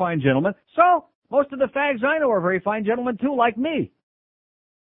are very fine gentlemen. So, most of the fags I know are very fine gentlemen, too, like me.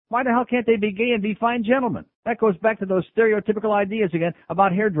 Why the hell can't they be gay and be fine gentlemen? That goes back to those stereotypical ideas again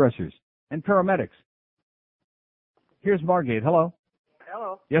about hairdressers and paramedics. Here's Margate. Hello.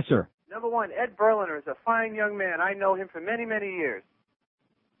 Hello. Yes, sir. Number one, Ed Berliner is a fine young man. I know him for many, many years.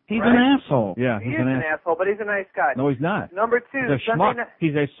 He's an asshole. Yeah, He is an asshole, but he's a nice guy. No, he's not. Number two, He's a Sunday schmuck. night.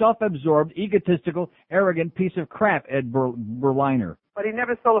 He's a self-absorbed, egotistical, arrogant piece of crap, Ed Berliner. But he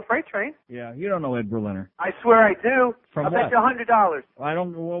never stole a freight train. Yeah, you don't know Ed Berliner. I swear I do. From I'll what? bet you $100. I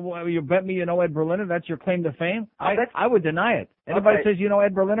don't. Well, you bet me you know Ed Berliner? That's your claim to fame? I'll bet I would deny it. Anybody Okay. says you know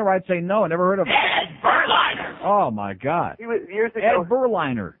Ed Berliner, I'd say no. I never heard of him. Ed Berliner. Oh my God. He was years ago. Ed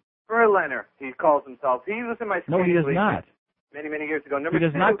Berliner. Berliner, he calls himself. He was in my No, he skating does league not. Many, many years ago. He Number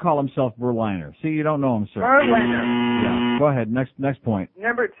does two, not call himself Berliner. See, you don't know him, sir. Berliner. Yeah. Go ahead. Next point.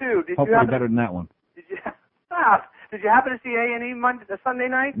 Number two, did you Hopefully happen better than that one. Did you stop? Did you happen to see A&E Sunday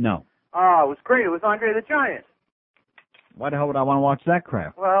night? No. Oh, it was great. It was Andre the Giant. Why the hell would I want to watch that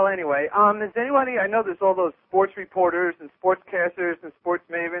crap? Well, anyway, is anybody? I know there's all those sports reporters and sportscasters and sports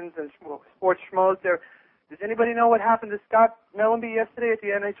mavens and sports schmoes there. Does anybody know what happened to Scott Mellenby yesterday at the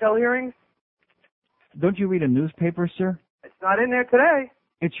NHL hearings? Don't you read a newspaper, sir? It's not in there today.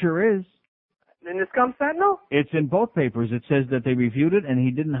 It sure is. In the Scum Sentinel? It's in both papers. It says that they reviewed it and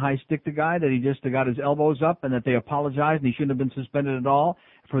he didn't high stick the guy, that he just got his elbows up and that they apologized and he shouldn't have been suspended at all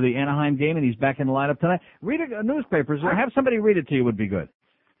for the Anaheim game and he's back in the lineup tonight. Read a newspapers or have somebody read it to you would be good.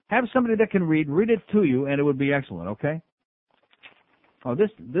 Have somebody that can read it to you and it would be excellent, okay? Oh, this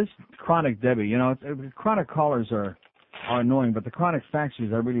chronic Debbie, chronic callers are annoying, but the chronic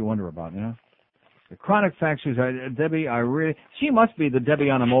faxers I really wonder about, The chronic faxers, Debbie, she must be the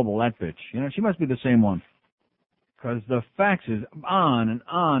Debbie on a mobile, that bitch. She must be the same one. Because the faxes on,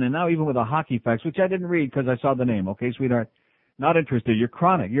 and now even with a hockey fax, which I didn't read because I saw the name, okay, sweetheart? Not interested. You're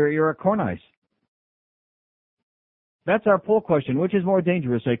chronic. You're a corn ice. That's our poll question. Which is more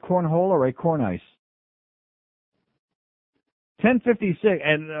dangerous, a cornhole or a corn ice? 10:56,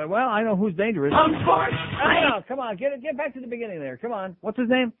 and, I know who's dangerous. Unfortunately. Come on, get back to the beginning there. Come on. What's his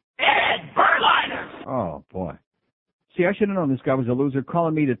name? Ed Berliner. Oh, boy. See, I should have known this guy was a loser,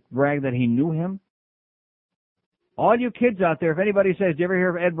 calling me to brag that he knew him. All you kids out there, if anybody says, do you ever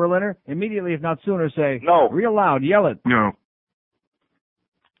hear of Ed Berliner? Immediately, if not sooner, say, no. Real loud, yell it. No.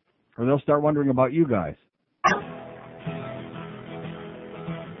 Or they'll start wondering about you guys.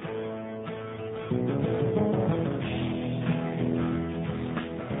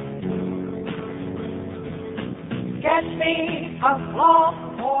 Get me a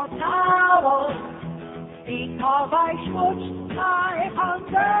cloth or towel, because I schmutzed my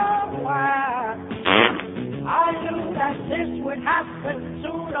underwear. I knew that this would happen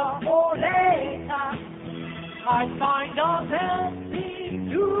sooner or later. I kind of helped to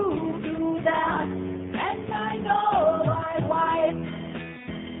do that, and I know my wife.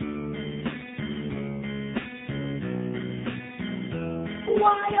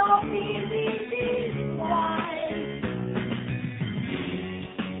 Why are we why?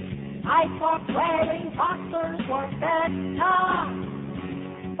 I thought wearing boxers were better,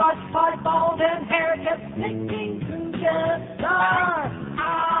 but my golden hair kept sticking together.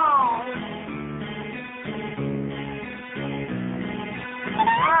 Ow!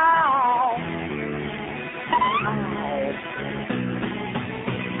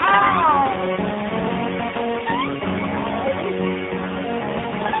 Ow!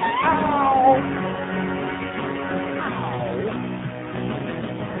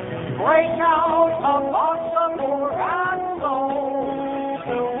 Break out a awesome Morando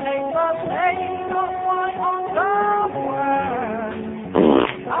to take the pain of my underwear.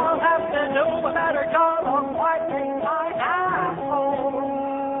 I'll have to do a better job of wiping my asshole.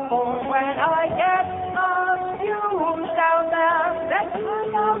 For when I get the fumes down there, next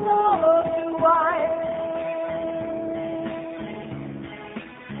time I'll know to wipe.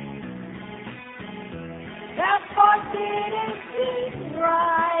 That part didn't seem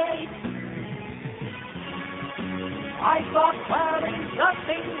right. I thought wearing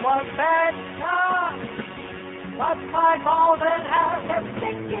nothing was better, but my golden hair kept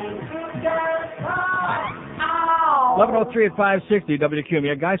sticking together. Ow! 11:03 at 560 WQAM.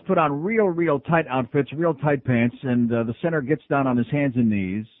 Yeah, guys put on real tight outfits, real tight pants, and the center gets down on his hands and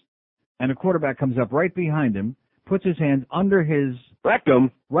knees, and the quarterback comes up right behind him, puts his hands under his rectum,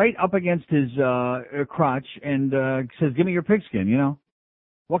 right up against his crotch, and says, "Give me your pigskin." You know,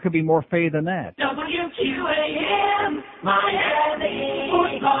 what could be more fey than that? WQAM, Miami,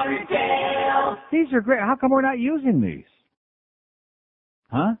 Fort Lauderdale. These are great. How come we're not using these?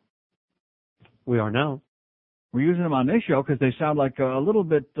 Huh? We are now. We're using them on this show because they sound like a little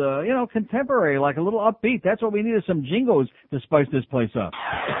bit, contemporary, like a little upbeat. That's what we need, is some jingles to spice this place up.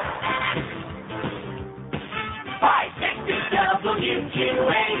 560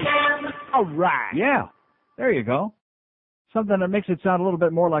 WQAM. All right. Yeah. There you go. Something that makes it sound a little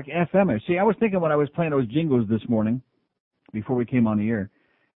bit more like FM. See, I was thinking when I was playing those jingles this morning, before we came on the air,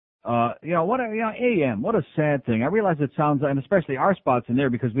 AM, what a sad thing. I realize it sounds, and especially our spots in there,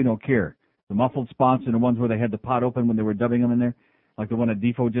 because we don't care. The muffled spots and the ones where they had the pot open when they were dubbing them in there, like the one that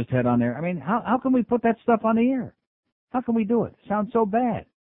Defo just had on there. I mean, how can we put that stuff on the air? How can we do it? It sounds so bad.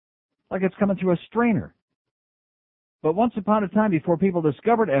 Like it's coming through a strainer. But once upon a time, before people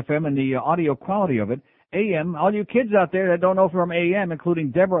discovered FM and the audio quality of it, AM, all you kids out there that don't know from AM,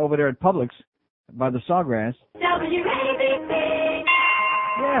 including Deborah over there at Publix by the Sawgrass. WABC.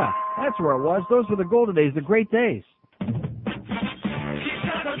 Yeah, that's where it was. Those were the golden days, the great days.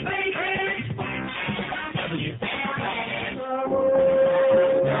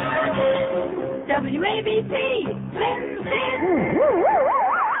 WABC.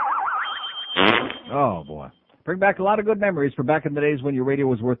 Oh, boy. Bring back a lot of good memories for back in the days when your radio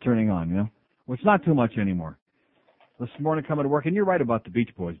was worth turning on, you know? Well, it's not too much anymore. This morning coming to work, and you're right about the Beach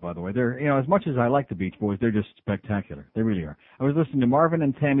Boys, by the way. They're, as much as I like the Beach Boys, they're just spectacular. They really are. I was listening to Marvin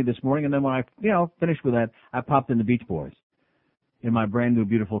and Tammy this morning, and then when I, finished with that, I popped in the Beach Boys in my brand new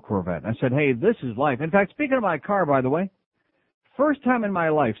beautiful Corvette. I said, hey, this is life. In fact, speaking of my car, by the way, first time in my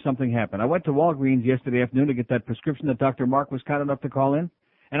life something happened. I went to Walgreens yesterday afternoon to get that prescription that Dr. Mark was kind enough to call in.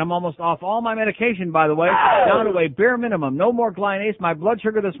 And I'm almost off all my medication, by the way, down to a bare minimum. No more Glynace. My blood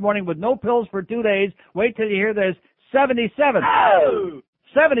sugar this morning with no pills for 2 days. Wait till you hear this. 77. Oh!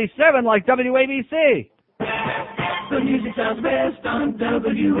 77 like WABC. The music sounds best on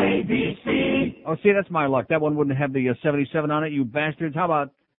WABC. Oh, see, that's my luck. That one wouldn't have the 77 on it, you bastards. How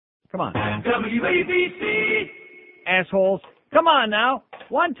about, come on. WABC. Assholes. Come on now.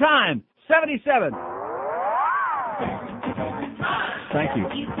 One time. 77. Thank you.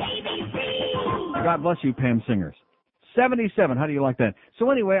 God bless you, Pam Singers. 77. How do you like that? So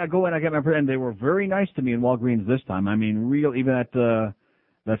anyway, I go in, I get my, and they were very nice to me in Walgreens this time. I mean, real, even at,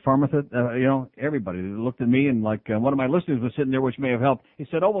 that pharmacist, everybody looked at me, and like one of my listeners was sitting there, which may have helped. He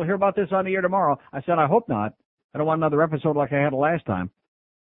said, oh, we'll hear about this on the air tomorrow. I said, I hope not. I don't want another episode like I had last time.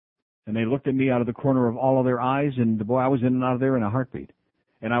 And they looked at me out of the corner of all of their eyes, and boy, I was in and out of there in a heartbeat.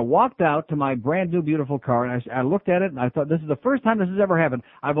 And I walked out to my brand new beautiful car, and I looked at it, and I thought, this is the first time this has ever happened.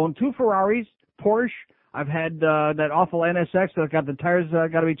 I've owned 2 Ferraris, Porsche. I've had that awful NSX that got the tires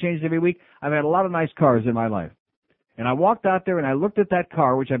got to be changed every week. I've had a lot of nice cars in my life. And I walked out there, and I looked at that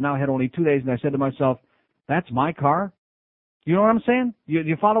car, which I've now had only 2 days, and I said to myself, that's my car? You know what I'm saying?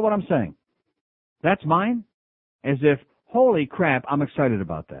 You follow what I'm saying? That's mine? As if, holy crap, I'm excited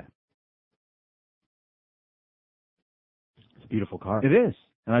about that. It's a beautiful car. It is.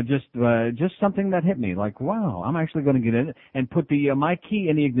 And I just something that hit me, like, wow, I'm actually going to get in it and put the my key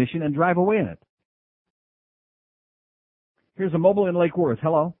in the ignition and drive away in it. Here's a mobile in Lake Worth.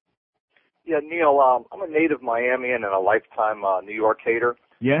 Hello. Yeah, Neil, I'm a native Miamian and a lifetime New York hater.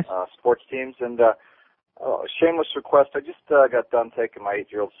 Yes. Sports teams, and Oh, shameless request. I just got done taking my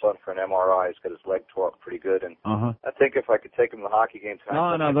 8-year-old son for an MRI. He's got his leg tore up pretty good, and I think if I could take him to the hockey game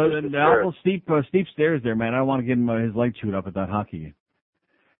tonight. No, the awful steep stairs there, man. I don't want to get him his leg chewed up at that hockey game.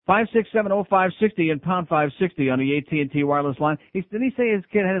 5670560 and pound 560 on the AT&T wireless line. Didn't he say his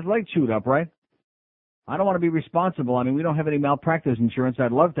kid had his leg chewed up, right? I don't want to be responsible. I mean, we don't have any malpractice insurance.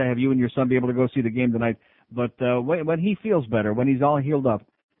 I'd love to have you and your son be able to go see the game tonight. But when he feels better, when he's all healed up,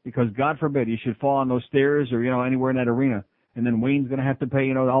 because God forbid he should fall on those stairs or, anywhere in that arena, and then Wayne's going to have to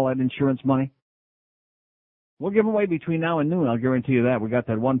pay, all that insurance money. We'll give away between now and noon. I'll guarantee you that. We got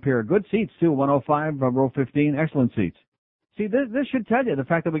that one pair of good seats, too, 105, row 15, excellent seats. See, this should tell you the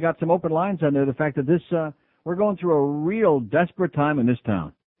fact that we got some open lines on there, the fact that we're going through a real desperate time in this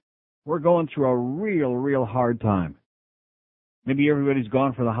town. We're going through a real hard time. Maybe everybody's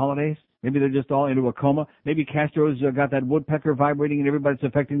gone for the holidays. Maybe they're just all into a coma. Maybe Castro's got that woodpecker vibrating and everybody's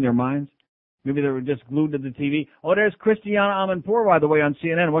affecting their minds. Maybe they were just glued to the TV. Oh, there's Christiana Amanpour, by the way, on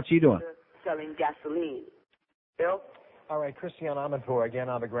CNN. What's she doing? Selling gasoline. Bill? All right, Christiana Amanpour again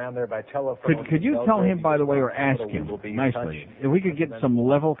on the ground there by telephone. Could you tell him, by the way, or ask him nicely, if we could get some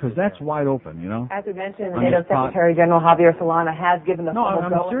level, because that's wide open, As we mentioned, NATO Secretary General Javier Solana has given the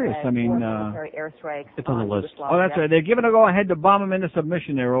I'm serious. I mean, military airstrikes. It's on the list. Oh, that's right. They're giving a go-ahead to bomb him into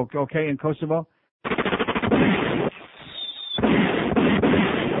submission there, okay, in Kosovo?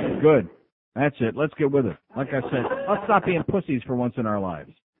 Good. That's it. Let's get with it. Like I said, let's stop being pussies for once in our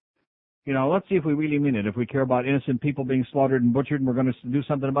lives. Let's see if we really mean it. If we care about innocent people being slaughtered and butchered and we're going to do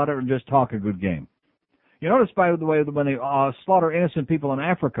something about it or just talk a good game. You notice, by the way, when they slaughter innocent people in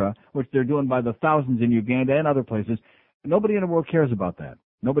Africa, which they're doing by the thousands in Uganda and other places, nobody in the world cares about that.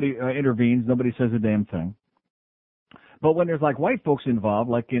 Nobody intervenes. Nobody says a damn thing. But when there's like white folks involved,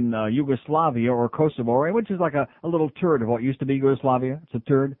 like in Yugoslavia or Kosovo, which is like a little turd of what used to be Yugoslavia, it's a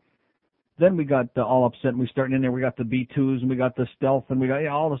turd. Then we got all upset and we starting in there. We got the B-2s and we got the stealth and we got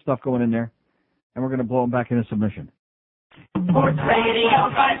all the stuff going in there. And we're going to blow them back into submission. Sports Radio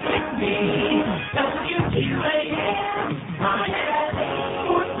 560, WQAM, Miami,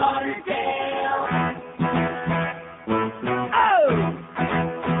 Fort Lauderdale. Oh!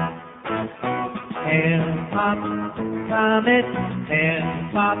 And pop, comet,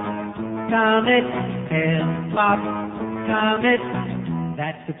 and pop, comet, and pop, comet.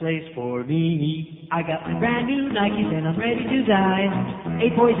 That's the place for me. I got my brand new Nikes and I'm ready to dive.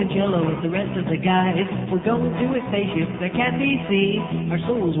 8 boys and Jello with the rest of the guys. We're going to a spaceship that can't be seen. Our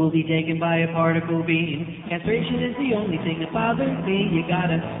souls will be taken by a particle beam. Castration is the only thing that bothers me. You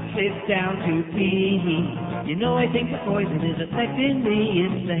gotta sit down to pee. I think the poison is affecting me.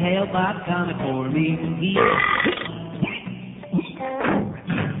 It's the Hale-Bopp comet for me.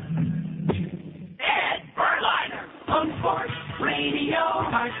 Ed Berliner on Sports Radio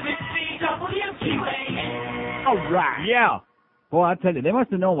 560 WQAM. All right. Yeah. Boy, I tell you, they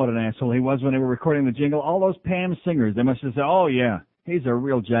must have known what an asshole he was when they were recording the jingle. All those Pam singers, they must have said, oh, yeah, he's a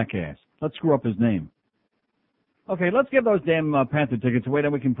real jackass. Let's screw up his name. Okay, let's give those damn Panther tickets away,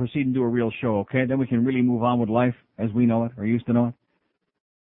 then we can proceed and do a real show, okay? Then we can really move on with life as we know it, or used to know it.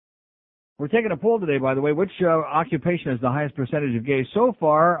 We're taking a poll today, by the way. Which occupation has the highest percentage of gays? So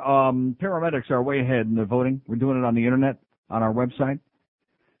far, paramedics are way ahead in the voting. We're doing it on the Internet, on our website.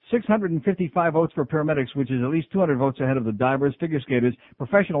 655 votes for paramedics, which is at least 200 votes ahead of the divers, figure skaters.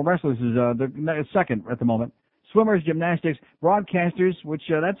 Professional wrestlers is the second at the moment. Swimmers, gymnastics, broadcasters, which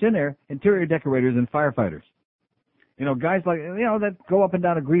that's in there, interior decorators, and firefighters. Guys like, that go up and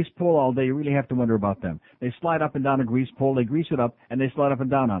down a grease pole all day, you really have to wonder about them. They slide up and down a grease pole, they grease it up, and they slide up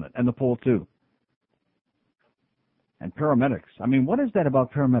and down on it, and the pole too. And paramedics. I mean, what is that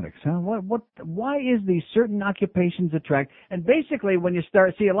about paramedics, huh? Why is these certain occupations attract? And basically, when you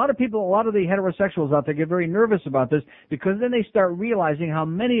start, a lot of the heterosexuals out there get very nervous about this because then they start realizing how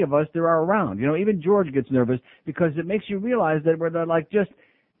many of us there are around. Even George gets nervous because it makes you realize that we're like just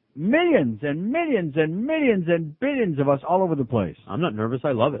millions and millions and millions and billions of us all over the place. I'm not nervous.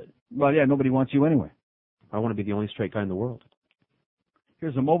 I love it. Well, yeah, nobody wants you anyway. I want to be the only straight guy in the world.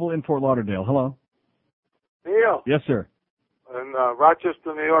 Here's a mobile in Fort Lauderdale. Hello. Neil. Yes, sir. In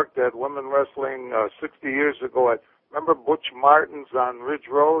Rochester, New York, they had women wrestling 60 years ago. Remember Butch Martin's on Ridge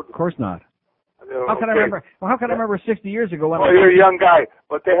Road? Of course not. How can I remember? Well, how can I remember 60 years ago? You're a young guy,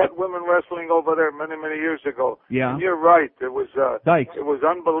 but they had women wrestling over there many, many years ago. Yeah. And you're right. It was Dykes. It was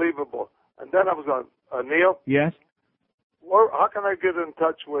unbelievable. And then I was on Neil. Yes. How can I get in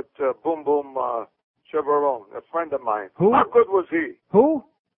touch with Boom Boom Chevron, a friend of mine? Who? How good was he? Who?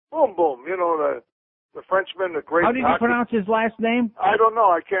 Boom Boom. The Frenchman, the great. How did you pronounce his last name? I don't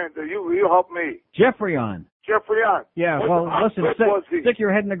know. I can't. You help me. Jeffrion. Jeffrey on. Yeah, well, listen, stick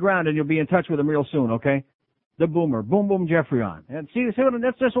your head in the ground and you'll be in touch with him real soon, okay? The boomer. Boom, boom, Jeffrey on. And see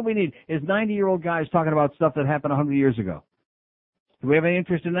that's just what we need, is 90-year-old guys talking about stuff that happened 100 years ago. Do we have any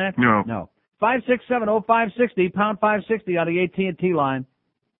interest in that? No. No. 567-0560, pound 560 on the AT&T line.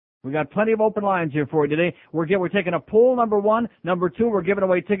 We got plenty of open lines here for you today. We're taking a poll, number one. Number two, we're giving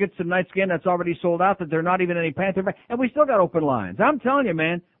away tickets to tonight's game that's already sold out, that they're not even any Panther fans, and we still got open lines. I'm telling you,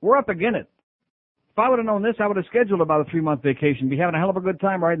 man, we're up against it. If I would have known this, I would have scheduled about a 3-month vacation. Be having a hell of a good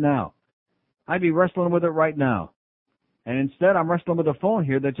time right now. I'd be wrestling with it right now. And instead, I'm wrestling with a phone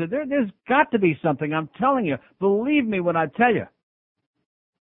here that says, there's got to be something. I'm telling you. Believe me when I tell you.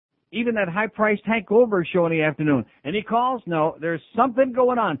 Even that high-priced Hank Goldberg show in the afternoon. Any calls? No. There's something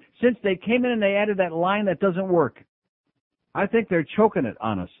going on. Since they came in and they added that line that doesn't work. I think they're choking it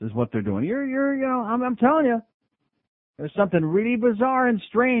on us, is what they're doing. I'm telling you. There's something really bizarre and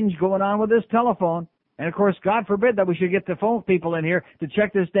strange going on with this telephone. And, of course, God forbid that we should get the phone people in here to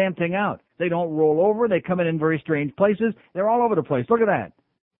check this damn thing out. They don't roll over. They come in very strange places. They're all over the place. Look at that.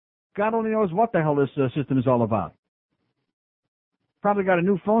 God only knows what the hell this system is all about. Probably got a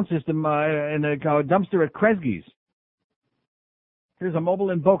new phone system in a dumpster at Kresge's. Here's a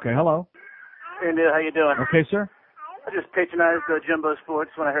mobile in Boca. Hello. Hey, Neil, how you doing? Okay, sir. I just patronized Jimbo Sports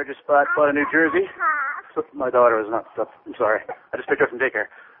when I heard your spot. Bought a New Jersey. So my daughter was not stuff. I'm sorry. I just picked her up from daycare.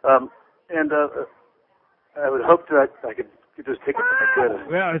 I would hope that I could get those tickets if I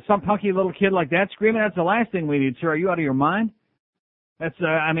could. Well, some punky little kid like that screaming, that's the last thing we need, sir. Are you out of your mind? That's,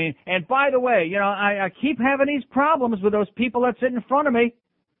 and by the way, I keep having these problems with those people that sit in front of me.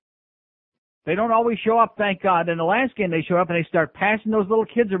 They don't always show up, thank God. In the last game, they show up and they start passing those little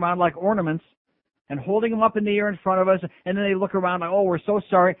kids around like ornaments and holding them up in the air in front of us. And then they look around like, oh, we're so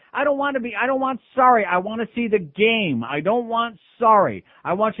sorry. I don't want sorry. I want to see the game. I don't want sorry.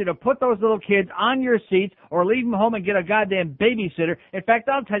 I want you to put those little kids on your seats or leave them home and get a goddamn babysitter. In fact,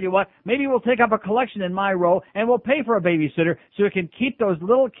 I'll tell you what, maybe we'll take up a collection in my row and we'll pay for a babysitter so we can keep those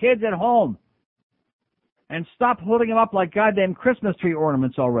little kids at home. And stop holding them up like goddamn Christmas tree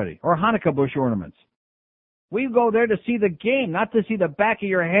ornaments already, or Hanukkah bush ornaments. We go there to see the game, not to see the back of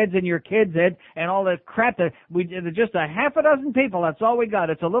your heads and your kids' heads and all that crap that there's just a half a dozen people. That's all we got.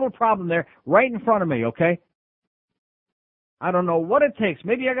 It's a little problem there right in front of me, okay? I don't know what it takes.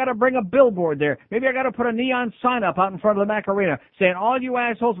 Maybe I got to bring a billboard there. Maybe I got to put a neon sign up out in front of the Mac Arena saying, all you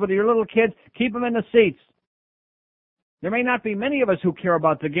assholes with your little kids, keep them in the seats. There may not be many of us who care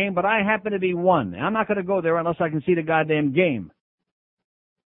about the game, but I happen to be one. I'm not going to go there unless I can see the goddamn game.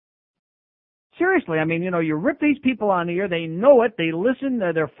 Seriously, you rip these people on the air. They know it. They listen.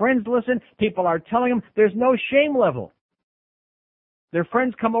 Their friends listen. People are telling them there's no shame level. Their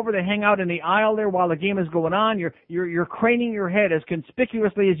friends come over. They hang out in the aisle there while the game is going on. You're craning your head as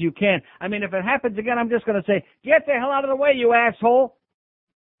conspicuously as you can. If it happens again, I'm just going to say, get the hell out of the way, you asshole.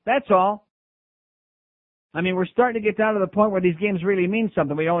 That's all. We're starting to get down to the point where these games really mean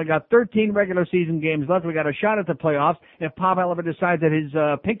something. We only got 13 regular season games left. We got a shot at the playoffs. If Pavel ever decides that his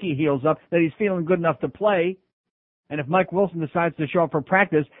pinky heals up, that he's feeling good enough to play, and if Mike Wilson decides to show up for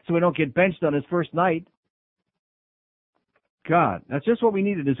practice so we don't get benched on his first night. God, that's just what we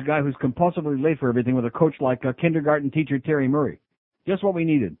needed, is a guy who's compulsively late for everything with a coach like kindergarten teacher Terry Murray. Just what we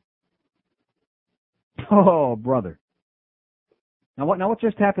needed. Oh, brother. Now what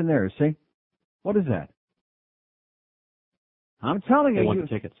just happened there, see? What is that? I'm telling you. They want the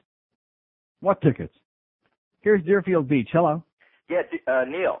tickets. What tickets? Here's Deerfield Beach. Hello. Yeah,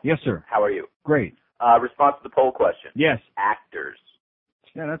 Neil. Yes, sir. How are you? Great. Response to the poll question. Yes. Actors.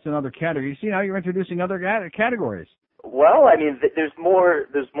 Yeah, that's another category. You see how you're introducing other categories. Well, there's more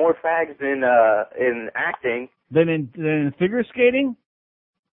fags in acting than in figure skating.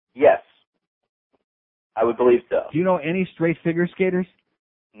 Yes, I would believe so. Do you know any straight figure skaters?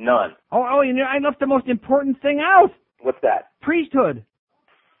 None. Oh, I left the most important thing out. What's that? Priesthood.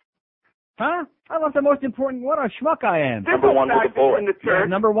 Huh? I left the most important. What a schmuck I am. Number one with a bullet. Yeah,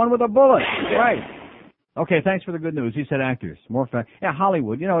 number one with a bullet. Right. Okay, thanks for the good news. He said actors. More fact. Yeah,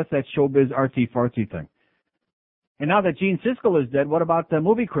 Hollywood. It's that showbiz artsy-fartsy thing. And now that Gene Siskel is dead, what about the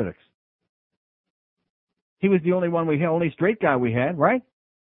movie critics? He was the only straight guy we had, right?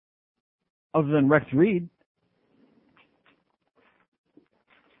 Other than Rex Reed.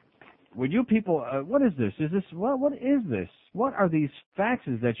 Would you people, what is this? What is this? What are these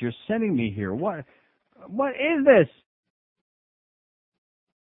faxes that you're sending me here? What is this?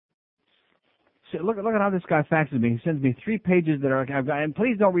 See, look at how this guy faxes me. He sends me 3 pages that I've got, and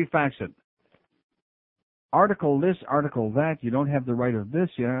please don't refax it. Article this, article that. You don't have the right of this.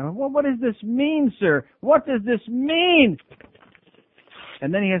 What does this mean, sir? What does this mean?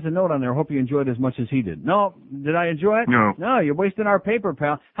 And then he has a note on there, hope you enjoyed it as much as he did. No, did I enjoy it? No. No, you're wasting our paper,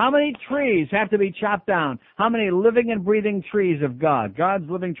 pal. How many trees have to be chopped down? How many living and breathing trees of God, God's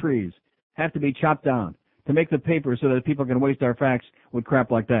living trees, have to be chopped down to make the paper so that people can waste our fax with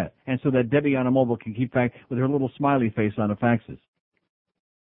crap like that? And so that Debbie on a mobile can keep fax with her little smiley face on the faxes.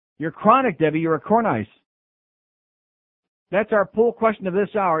 You're chronic, Debbie. You're a corn ice. That's our poll question of this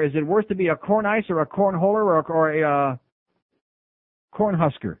hour. Is it worse to be a corn ice or a cornholer or a corn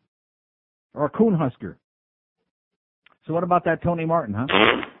husker or a coon husker? So what about that Tony Martin, huh?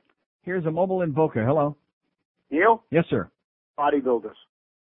 Here's a mobile in Boca. Hello. Neil? Yes, sir. Bodybuilders.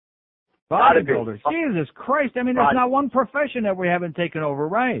 Bodybuilders. Jesus Christ. I mean, there's not one profession that we haven't taken over,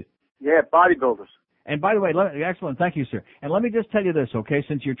 right? Yeah, bodybuilders. And by the way, excellent. Thank you, sir. And let me just tell you this, okay,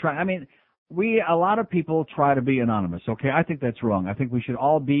 since you're trying, I mean, a lot of people try to be anonymous, okay? I think that's wrong. I think we should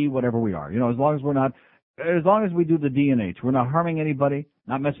all be whatever we are. You know, as long as we do the DNH, we're not harming anybody,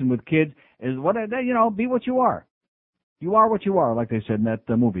 not messing with kids, be what you are. You are what you are, like they said in that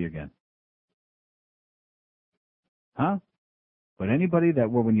movie again. Huh? But anybody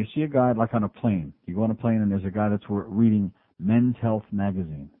when you see a guy like on a plane, you go on a plane and there's a guy that's reading Men's Health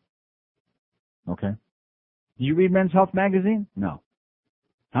magazine. Okay? Do you read Men's Health magazine? No.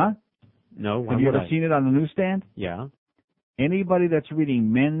 Huh? No. Have you ever seen it on the newsstand? Yeah. Anybody that's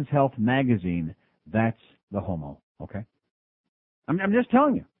reading Men's Health magazine, that's the homo. Okay? I'm just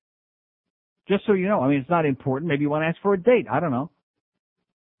telling you. Just so you know. I mean, it's not important. Maybe you want to ask for a date. I don't know.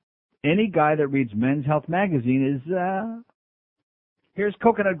 Any guy that reads Men's Health magazine is, here's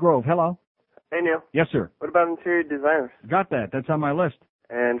Coconut Grove. Hello. Hey, Neil. Yes, sir. What about interior designers? Got that. That's on my list.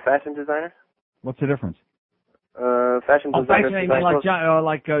 And fashion designers? What's the difference? Fashion designers. Fashion,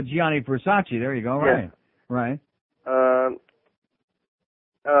 like Gianni Versace. There you go. Right. Yeah. Right.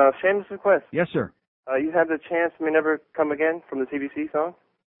 Shameless request. Yes, sir. You have the chance may never come again from the CBC song?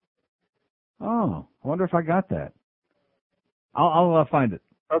 Oh, I wonder if I got that. I'll find it.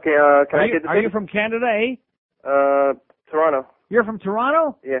 Okay, can I get the Are you from Canada, eh? Toronto. You're from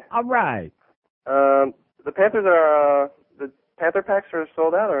Toronto? Yeah. All right. The Panthers are, the Panther packs are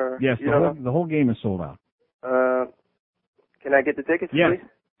sold out, or? Yes, the whole game is sold out. Can I get the tickets, yes. please?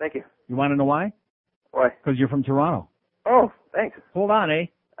 Thank you. You want to know why? Why? Because you're from Toronto. Oh, thanks. Hold on, eh?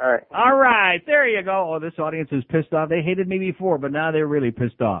 All right. All right, there you go. Oh, this audience is pissed off. They hated me before, but now they're really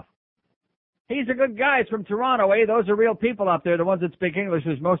pissed off. He's a good guy. He's from Toronto, eh? Those are real people out there. The ones that speak English,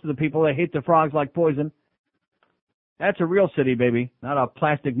 there's most of the people that hate the frogs like poison. That's a real city, baby, not a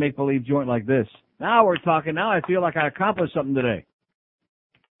plastic make-believe joint like this. Now we're talking. Now I feel like I accomplished something today.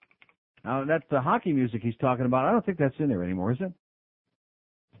 Now, that's the hockey music he's talking about. I don't think that's in there anymore, is it?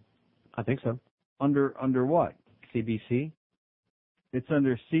 I think so. Under what? CBC? It's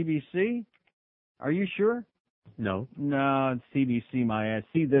under CBC? Are you sure? No. No, it's CBC, my ass.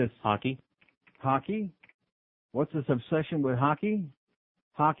 See this. Hockey? Hockey? What's this obsession with hockey?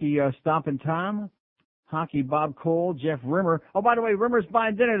 Hockey Stompin' Tom? Hockey Bob Cole, Jeff Rimmer. Oh, by the way, Rimmer's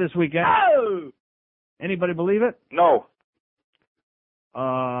buying dinner this weekend. Oh! Anybody believe it? No.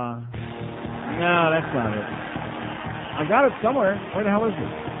 No, that's not it. I got it somewhere. Where the hell is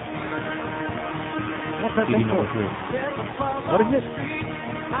it? What's that thing for? What is it?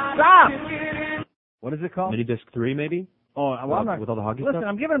 Stop! What is it called? Mini Disc 3, maybe? Oh, well, I'm not. With all the hockey Listen, stuff?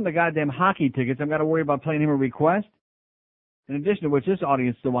 I'm giving him the goddamn hockey tickets. I've got to worry about playing him a request. In addition to which, this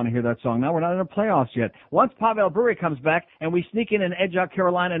audience still want to hear that song. Now, we're not in the playoffs yet. Once Pavel Bure comes back and we sneak in and edge out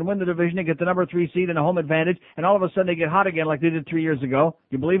Carolina and win the division and get the number 3 seed and a home advantage, and all of a sudden they get hot again like they did 3 years ago,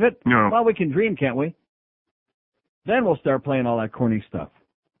 you believe it? No. Well, we can dream, can't we? Then we'll start playing all that corny stuff.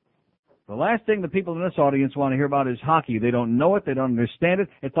 The last thing the people in this audience want to hear about is hockey. They don't know it. They don't understand it.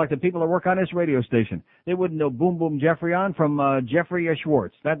 It's like the people that work on this radio station. They wouldn't know Boom Boom Jeffrey on from Jeffrey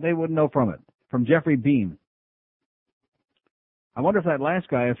Schwartz. That they wouldn't know from it. From Jeffrey Beam. I wonder if that last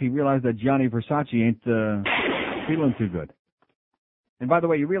guy, if he realized that Gianni Versace ain't feeling too good. And by the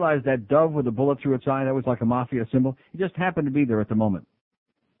way, you realize that dove with a bullet through its eye, that was like a mafia symbol? He just happened to be there at the moment.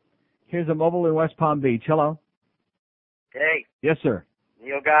 Here's a mobile in West Palm Beach. Hello? Hey, Yes, sir.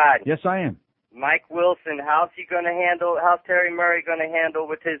 Neil God. Yes, I am. Mike Wilson, how's Terry Murray going to handle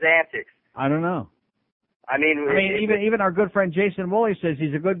with his antics? I don't know. I mean, even our good friend Jason Woolley says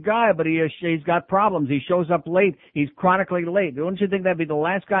he's a good guy, but he's got problems. He shows up late. He's chronically late. Don't you think that'd be the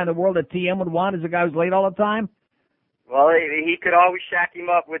last guy in the world that TM would want, is a guy who's late all the time? Well, he could always shack him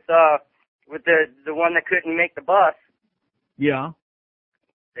up with the one that couldn't make the bus. Yeah.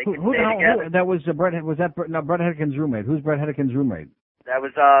 They could Who stay together. that was Brett Hedican's roommate? Who's Brett Hedican's roommate? That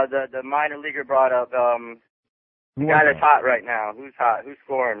was the minor leaguer brought up. The guy that's hot right now. Who's hot? Who's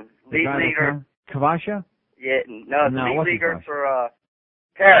scoring? Lead leaguer. Kavasha? Yeah, no, the lead what's his leaguer name? for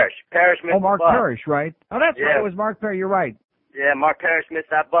Parrish missed Mark the bus. Parrish, right? Oh, that's Yeah. right. It was Mark Parrish. You're right. Yeah, Mark Parrish missed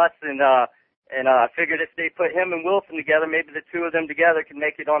that bus, and I figured if they put him and Wilson together, maybe the two of them together can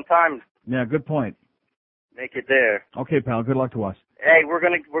make it on time. Yeah, good point. Make it there. Okay, pal. Good luck to us. Hey, we're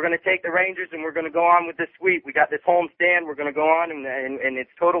gonna take the Rangers, and we're gonna go on with this sweep. We got this home stand. We're gonna go on, and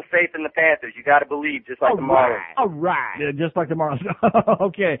it's total faith in the Panthers. You got to believe, just like the Marlins. All right. Yeah, just like the Marlins.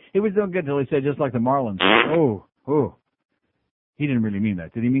 Okay. He was doing good until he said just like the Marlins. Oh. He didn't really mean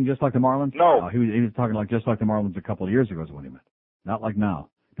that. Did he mean just like the Marlins? No. He was talking like just like the Marlins a couple of years ago is what he meant. Not like now.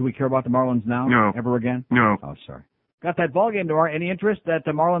 Do we care about the Marlins now? No. Ever again? No. Oh, sorry. Got that ball game tomorrow. Any interest at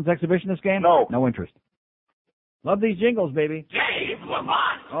the Marlins exhibitionist game? No. No interest. Love these jingles, baby. Dave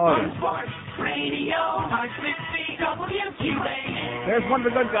Lamont. Oh, on Sports Radio 560 WQAM. There's one of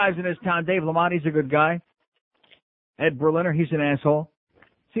the good guys in this town. Dave Lamont, he's a good guy. Ed Berliner, he's an asshole.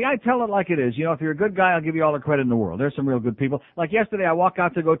 See, I tell it like it is. You know, if you're a good guy, I'll give you all the credit in the world. There's some real good people. Like yesterday, I walk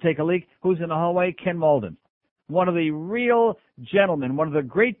out to go take a leak. Who's in the hallway? Ken Malden. One of the real gentlemen, one of the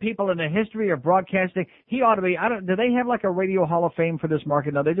great people in the history of broadcasting. He ought to be, do they have like a radio hall of fame for this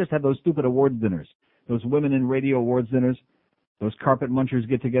market? No, they just have those stupid awards dinners. Those women in radio awards dinners. Those carpet munchers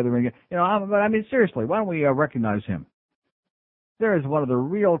get together and but I mean, seriously, why don't we recognize him? There is one of the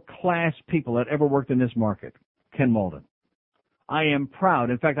real class people that ever worked in this market, Ken Malden. I am proud.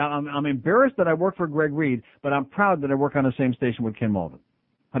 In fact, I'm embarrassed that I work for Greg Reed, but I'm proud that I work on the same station with Ken Malden.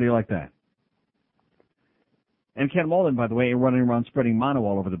 How do you like that? And Ken Malden, by the way, running around spreading mono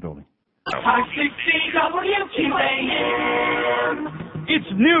all over the building. 560 WQAM.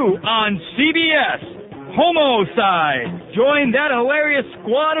 It's new on CBS. Homicide. Join that hilarious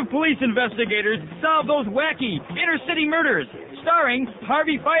squad of police investigators solve those wacky inner-city murders. Starring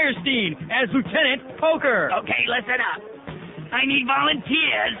Harvey Firestein as Lieutenant Poker. Okay, listen up. I need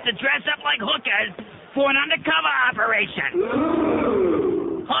volunteers to dress up like hookers for an undercover operation.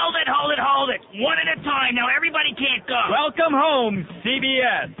 Ooh. Hold it. One at a time. Now everybody can't go. Welcome home,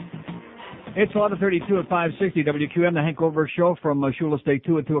 CBS. It's 11:32 at 560 WQM, the Hank Goldberg Show from Shula State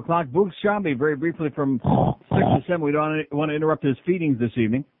 2 at 2 o'clock. Boog Shambi, very briefly from 6 to 7. We don't want to interrupt his feedings this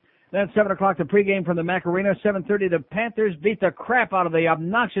evening. Then 7 o'clock, the pregame from the Mac Arena. 7:30, the Panthers beat the crap out of the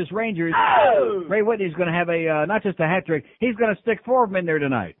obnoxious Rangers. Oh! Ray Whitney's going to have not just a hat trick, he's going to stick 4 of them in there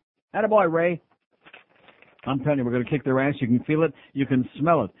tonight. Attaboy, Ray. I'm telling you, we're going to kick their ass. You can feel it. You can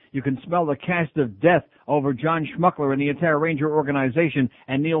smell it. You can smell the cast of death over John Schmuckler and the entire Ranger organization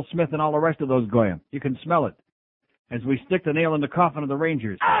and Neil Smith and all the rest of those Goyim. You can smell it as we stick the nail in the coffin of the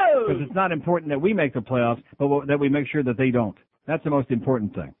Rangers. Because it's not important that we make the playoffs, but that we make sure that they don't. That's the most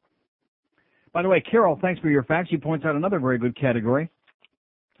important thing. By the way, Carol, thanks for your facts. She points out another very good category.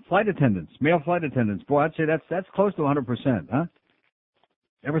 Flight attendants, male flight attendants. Boy, I'd say that's close to 100%, huh?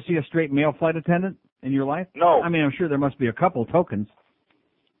 Ever see a straight male flight attendant in your life? No. I mean, I'm sure there must be a couple tokens.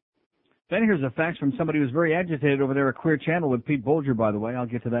 Then here's a fax from somebody who's very agitated over there at Queer Channel with Pete Bolger, by the way. I'll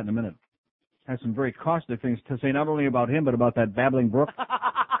get to that in a minute. Has some very caustic things to say, not only about him, but about that babbling brook.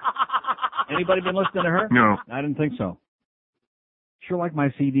 Anybody been listening to her? No. I didn't think so. Sure like my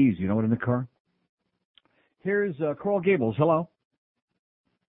CDs, you know what, in the car? Here's Coral Gables. Hello.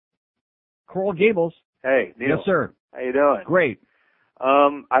 Coral Gables. Hey, Neil. Yes, sir. How you doing? Great.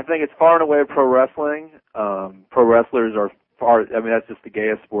 I think it's far and away pro wrestling. Pro wrestlers are that's just the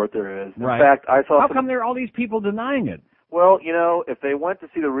gayest sport there is. In fact, I saw How come there are all these people denying it? Well, if they went to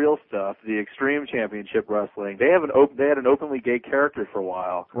see the real stuff, the Extreme Championship Wrestling, they had an openly gay character for a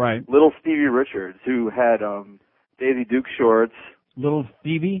while. Right. Little Stevie Richards, who had Daisy Duke shorts. Little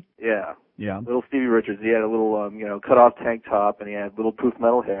Stevie? Yeah. Yeah. Little Stevie Richards. He had a little cut off tank top, and he had little poof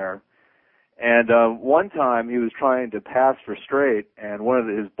metal hair. And one time he was trying to pass for straight, and one of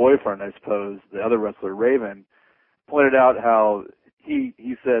his boyfriend, I suppose, the other wrestler, Raven, pointed out how he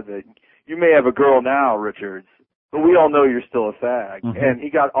said that you may have a girl now, Richards, but we all know you're still a fag. Mm-hmm. And he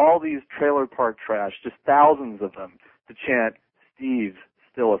got all these trailer park trash, just thousands of them, to chant, Steve's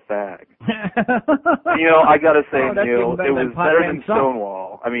still a fag. I got to say, Neil, it was better than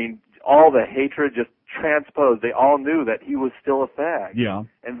Stonewall. I mean, all the hatred just transposed. They all knew that he was still a fag. Yeah.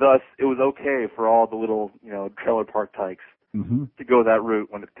 And thus, it was okay for all the little, trailer park tykes to go that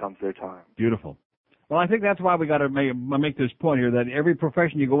route when it comes their time. Beautiful. Well, I think that's why we got to make this point here that every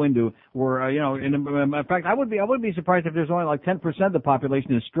profession you go into, in fact, I would be surprised if there's only like 10% of the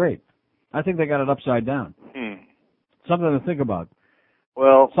population is straight. I think they got it upside down. Something to think about.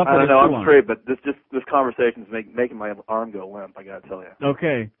 Well, Something I don't know. I'm on. straight, but this conversation's making my arm go limp. I got to tell you.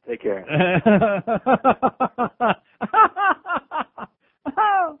 Okay. Take care.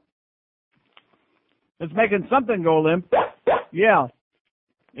 It's making something go limp. Yeah.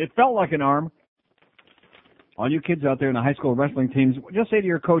 It felt like an arm. All you kids out there in the high school wrestling teams, just say to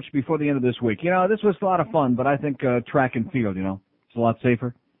your coach before the end of this week, this was a lot of fun, but I think track and field, it's a lot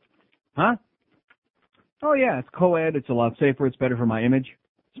safer. Huh? Oh, yeah, it's co-ed. It's a lot safer. It's better for my image,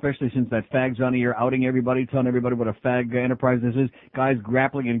 especially since that fag's on the air outing everybody, telling everybody what a fag enterprise this is, guys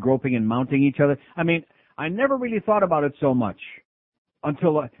grappling and groping and mounting each other. I mean, I never really thought about it so much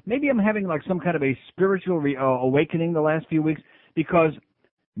until maybe I'm having like some kind of a spiritual awakening the last few weeks, because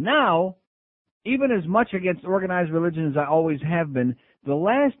now, even as much against organized religion as I always have been, the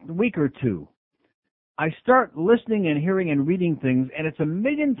last week or two, I start listening and hearing and reading things, and it's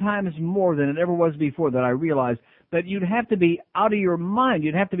 1,000,000 times more than it ever was before that I realized that you'd have to be out of your mind.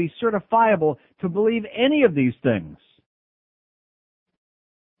 You'd have to be certifiable to believe any of these things.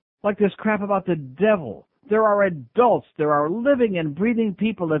 Like this crap about the devil. There are adults, there are living and breathing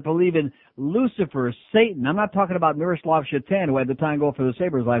people that believe in Lucifer, Satan. I'm not talking about Miroslav Shatan, who had the tango for the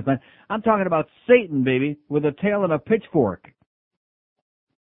Sabres last night. I'm talking about Satan, baby, with a tail and a pitchfork.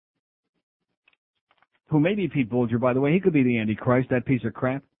 Who may be Pete Bolger, by the way. He could be the Antichrist, that piece of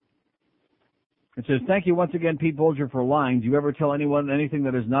crap. It says, thank you once again, Pete Bolger, for lying. Do you ever tell anyone anything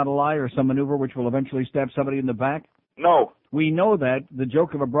that is not a lie or some maneuver which will eventually stab somebody in the back? No. We know that. The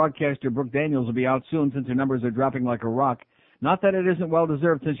joke of a broadcaster, Brooke Daniels, will be out soon since her numbers are dropping like a rock. Not that it isn't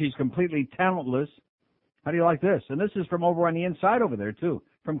well-deserved since she's completely talentless. How do you like this? And this is from over on the inside over there, too,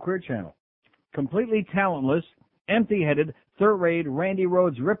 from Queer Channel. Completely talentless, empty-headed, third-rate Randy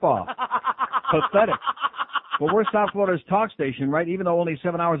Rhoads ripoff. Pathetic. Well, we're South Florida's talk station, right? Even though only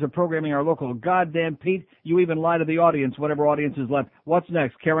 7 hours of programming are local. Goddamn, Pete, you even lie to the audience, whatever audience is left. What's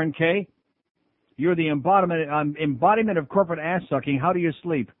next, Karen K? You're the embodiment of corporate ass-sucking. How do you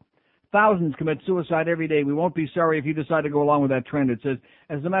sleep? Thousands commit suicide every day. We won't be sorry if you decide to go along with that trend. It says,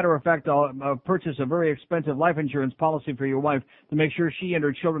 as a matter of fact, I'll purchase a very expensive life insurance policy for your wife to make sure she and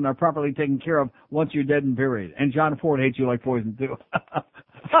her children are properly taken care of once you're dead and buried. And John Ford hates you like poison, too.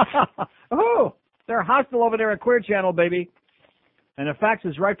 Oh, they're hostile over there at Queer Channel, baby. And the fax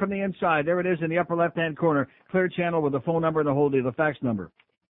is right from the inside. There it is in the upper left-hand corner. Clear Channel with the phone number and the whole deal, the fax number.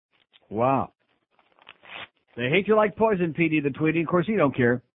 Wow. They hate you like poison, PD the Tweety. Of course, he don't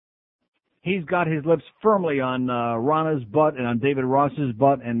care. He's got his lips firmly on Rana's butt and on David Ross's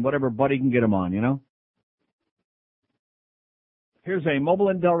butt and whatever butt he can get him on, Here's a mobile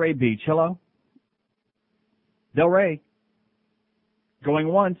in Delray Beach. Hello? Delray. Going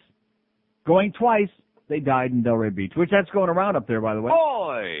once. Going twice. They died in Delray Beach, which that's going around up there, by the way.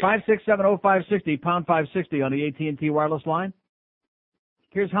 Boy! 5670560, pound 560 on the AT&T wireless line.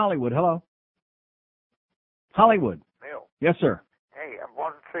 Here's Hollywood. Hello? Hollywood. Neil. Yes, sir. Hey, I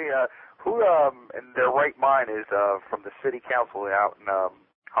wanted to see who in their right mind is from the city council out in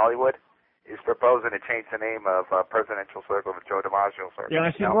Hollywood is proposing to change the name of Presidential Circle to Joe DiMaggio Circle. Yeah,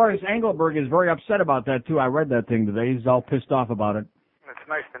 I see Morris Engelberg is very upset about that, too. I read that thing today. He's all pissed off about it. It's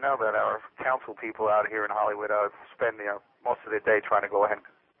nice to know that our council people out here in Hollywood spend most of their day trying to go ahead and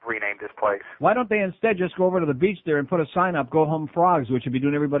rename this place. Why don't they instead just go over to the beach there and put a sign up, Go Home Frogs, which would be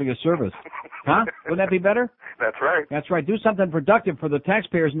doing everybody a service? Huh? Wouldn't that be better? That's right. That's right. Do something productive for the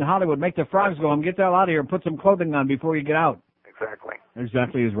taxpayers in Hollywood. Make the frogs go home. Get the hell out of here and put some clothing on before you get out. Exactly.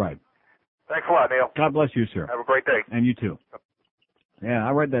 Exactly is right. Thanks a lot, Neil. God bless you, sir. Have a great day. And you too. Yeah,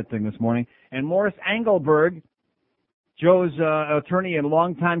 I read that thing this morning. And Morris Engelberg, Joe's attorney and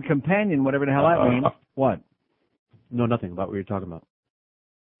longtime companion, whatever the hell that means. What? No, nothing about what you're talking about.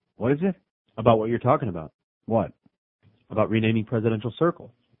 What is it? About what you're talking about. What? About renaming Presidential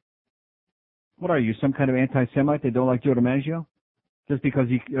Circle. What are you, some kind of anti-Semite that don't like Joe DiMaggio? Just because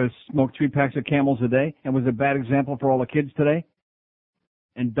he smoked 3 packs of Camels a day and was a bad example for all the kids today?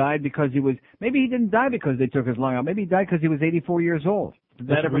 And died because he was... Maybe he didn't die because they took his lung out. Maybe he died because he was 84 years old. Did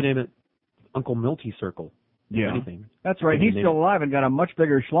that ever rename it Uncle Milty Circle? Yeah. Anything. That's right. He's still alive and got a much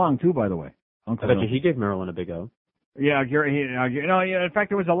bigger schlong, too, by the way. Uncle I bet you he gave Marilyn a big O. Yeah, Gary. In fact,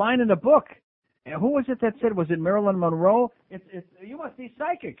 there was a line in the book. Who was it that said? Was it Marilyn Monroe? You must be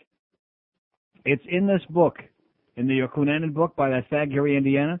psychic. It's in this book, in the Cunanan book by that fag Gary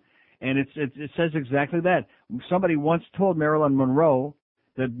Indiana, and it says exactly that. Somebody once told Marilyn Monroe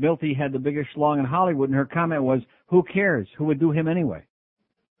that Milty had the biggest schlong in Hollywood, and her comment was, "Who cares? Who would do him anyway?"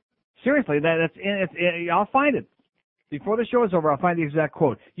 Seriously, that's in it. I'll find it. Before the show is over, I'll find the exact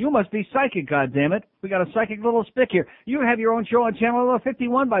quote. You must be psychic, goddammit. We got a psychic little spick here. You have your own show on Channel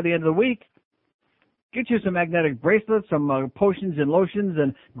 51 by the end of the week. Get you some magnetic bracelets, some potions and lotions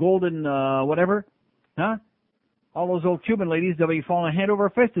and golden whatever. Huh? All those old Cuban ladies, they'll be falling hand over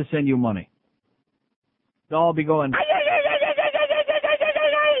fist to send you money. They'll all be going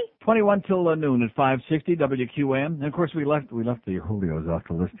 21 till noon at 560 WQAM. And, of course, we left the Julios off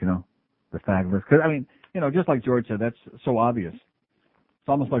the list, the fag list. Because, You know, just like George said, that's so obvious. It's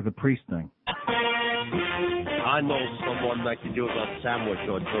almost like the priest thing. I know someone that could use a sandwich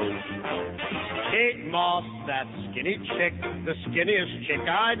or two. Kate Moss, that skinny chick, the skinniest chick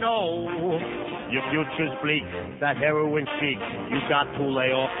I know. Your future's bleak, that heroin chic, you got to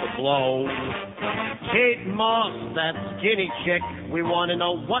lay off the blow. Kate Moss, that skinny chick, we want to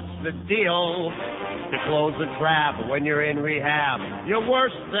know what's the deal. The clothes are drab when you're in rehab. You're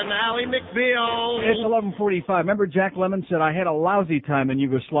worse than Ally McBeal. It's 11:45. Remember Jack Lemmon said, I had a lousy time in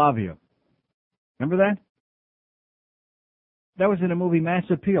Yugoslavia. Remember that? That was in a movie, Mass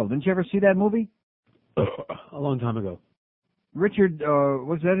Appeal. Didn't you ever see that movie? A long time ago. Richard,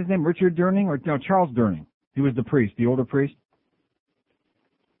 was that his name? Richard Durning? Or no, Charles Durning. He was the priest, the older priest.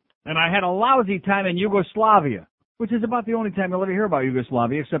 And I had a lousy time in Yugoslavia, which is about the only time you'll ever hear about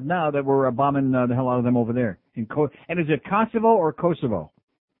Yugoslavia, except now that we're bombing the hell out of them over there. And is it Kosovo or Kosovo?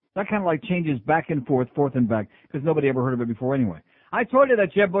 That kind of like changes back and forth and back, because nobody ever heard of it before anyway. I told you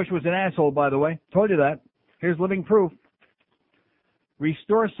that Jeb Bush was an asshole, by the way. Told you that. Here's living proof.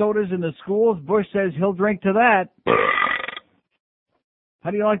 Restore sodas in the schools. Bush says he'll drink to that. How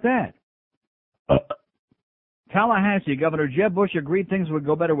do you like that? Tallahassee, Governor Jeb Bush agreed things would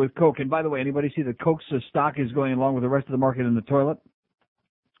go better with Coke. And by the way, anybody see that Coke's stock is going along with the rest of the market in the toilet?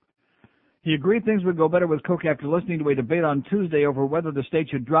 He agreed things would go better with Coke after listening to a debate on Tuesday over whether the state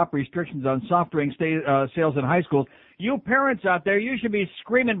should drop restrictions on soft drink sales in high schools. You parents out there, you should be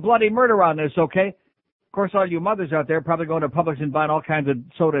screaming bloody murder on this, okay? Of course, all you mothers out there are probably going to Publix and buying all kinds of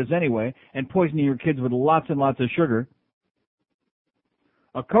sodas anyway and poisoning your kids with lots and lots of sugar.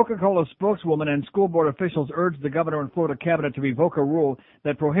 A Coca-Cola spokeswoman and school board officials urged the governor and Florida cabinet to revoke a rule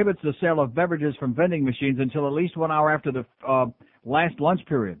that prohibits the sale of beverages from vending machines until at least 1 hour after the last lunch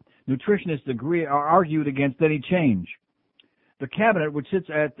period. Nutritionists argued against any change. The cabinet, which sits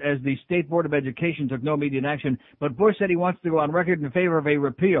as the State Board of Education, took no immediate action, but Bush said he wants to go on record in favor of a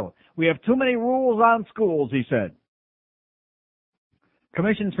repeal. We have too many rules on schools, he said.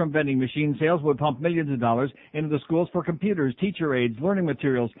 Commissions from vending machine sales would pump millions of dollars into the schools for computers, teacher aids, learning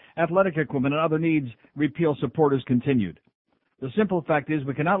materials, athletic equipment, and other needs repeal supporters continued. The simple fact is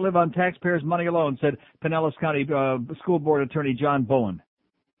we cannot live on taxpayers' money alone, said Pinellas County School Board Attorney John Bowen.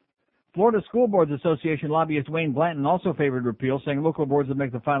 Florida School Boards Association lobbyist Wayne Blanton also favored repeal, saying local boards would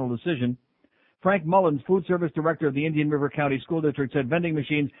make the final decision. Frank Mullins, food service director of the Indian River County School District, said vending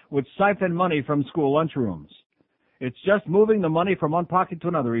machines would siphon money from school lunchrooms. It's just moving the money from one pocket to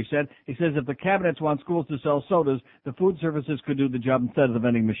another, he said. He says if the cabinets want schools to sell sodas, the food services could do the job instead of the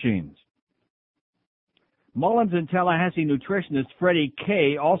vending machines. Mullins and Tallahassee nutritionist Freddie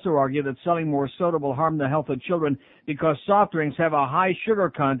Kay also argue that selling more soda will harm the health of children because soft drinks have a high sugar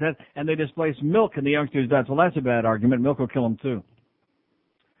content and they displace milk in the youngsters' diets. Well, that's a bad argument. Milk will kill them, too.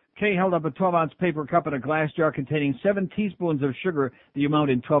 Kay held up a 12-ounce paper cup in a glass jar containing 7 teaspoons of sugar, the amount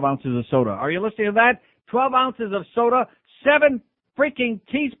in 12 ounces of soda. Are you listening to that? 12 ounces of soda, 7 freaking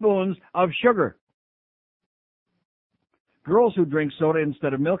teaspoons of sugar. Girls who drink soda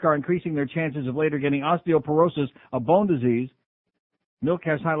instead of milk are increasing their chances of later getting osteoporosis, a bone disease. Milk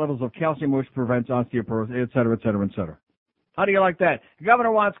has high levels of calcium, which prevents osteoporosis, et cetera, et cetera, et cetera. How do you like that? The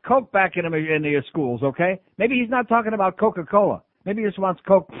governor wants Coke back in the schools, okay? Maybe he's not talking about Coca-Cola. Maybe he just wants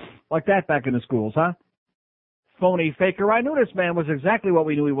Coke like that back in the schools, huh? Phony faker. I knew this man was exactly what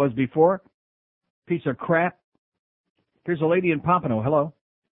we knew he was before. Piece of crap. Here's a lady in Pompano. Hello.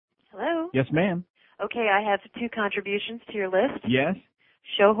 Hello. Yes, ma'am. Okay, I have 2 contributions to your list. Yes.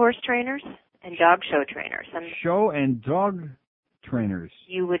 Show horse trainers and dog show trainers. And show and dog trainers.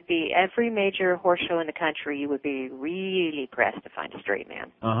 You would be, every major horse show in the country, you would be really pressed to find a straight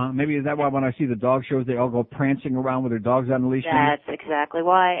man. Uh-huh. Maybe is that why when I see the dog shows, they all go prancing around with their dogs on a leash? That's exactly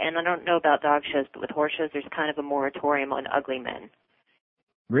why. And I don't know about dog shows, but with horse shows, there's kind of a moratorium on ugly men.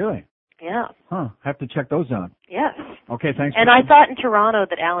 Really? Yeah. Huh. Have to check those out. Yes. Okay, thanks. And I thought in Toronto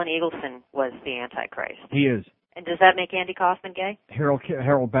that Alan Eagleson was the Antichrist. He is. And does that make Andy Kaufman gay?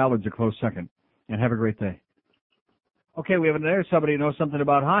 Harold Ballard's a close second. And have a great day. Okay, we have another somebody who knows something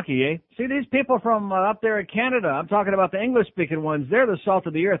about hockey, eh? See, these people from up there in Canada, I'm talking about the English-speaking ones, they're the salt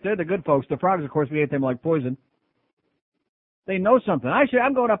of the earth. They're the good folks. The frogs, of course, we hate them like poison. They know something.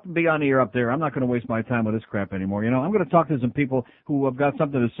 I'm going up and be on the air up there. I'm not going to waste my time with this crap anymore. You know, I'm going to talk to some people who have got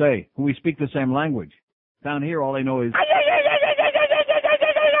something to say, who we speak the same language. Down here, all they know is...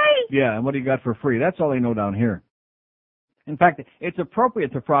 Yeah, and what do you got for free? That's all they know down here. In fact, it's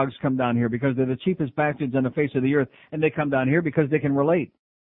appropriate the frogs come down here because they're the cheapest bastards on the face of the earth, and they come down here because they can relate.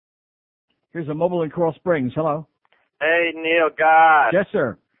 Here's a mobile in Coral Springs. Hello. Hey, Neil, God. Yes,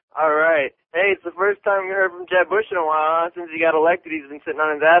 sir. All right. Hey, it's the first time we heard from Jeb Bush in a while. Since he got elected, he's been sitting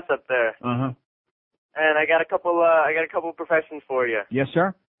on his ass up there. Uh-huh. and I got a couple professions for you. Yes,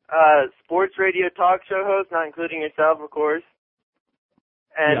 sir. Sports radio talk show host, not including yourself, of course.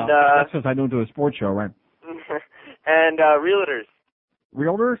 And that's because I don't do a sports show, right? and realtors.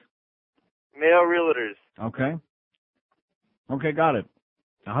 Realtors? Male realtors. Okay. Okay, got it.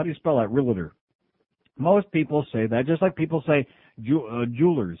 Now, how do you spell that, realtor? Most people say that, just like people say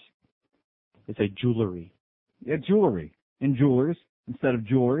jewelers. They say jewelry. Yeah, jewelry. And jewelers instead of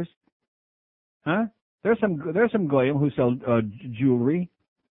jewelers. Huh? There's some goyim who sell jewelry.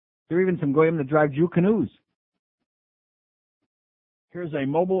 There are even some goyim that drive Jew canoes. Here's a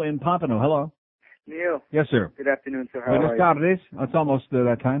mobile in Pompano. Hello. Neil. Yes, sir. Good afternoon, sir. How Buenas are you? tardes. It's almost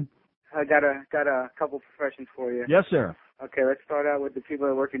that time. I got a couple professions for you. Yes, sir. Okay, let's start out with the people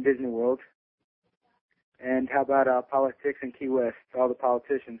that work in Disney World. And how about politics in Key West? All the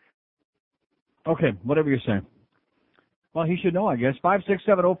politicians. Okay, whatever you say. Well, he should know, I guess.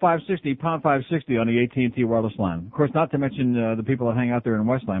 5670560, pound 560 on the AT&T wireless line. Of course, not to mention the people that hang out there in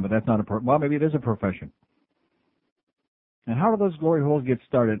Westland, but that's not well, maybe it is a profession. And how do those glory holes get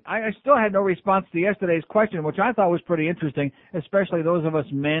started? I still had no response to yesterday's question, which I thought was pretty interesting, especially those of us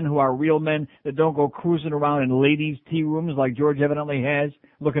men who are real men that don't go cruising around in ladies' tea rooms like George evidently has,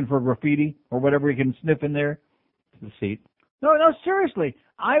 looking for graffiti or whatever he can sniff in there. The seat. No, seriously.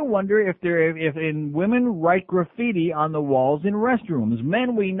 I wonder if women write graffiti on the walls in restrooms.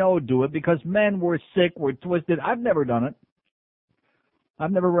 Men we know do it because men were sick, were twisted. I've never done it.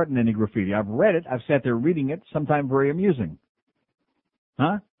 I've never written any graffiti. I've read it. I've sat there reading it, sometimes very amusing.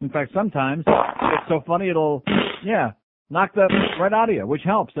 Huh? In fact, sometimes it's so funny it'll, knock the right out of you, which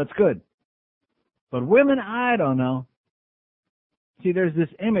helps. That's good. But women, I don't know. See, there's this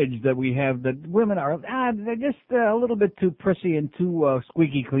image that we have that women are, they're just a little bit too prissy and too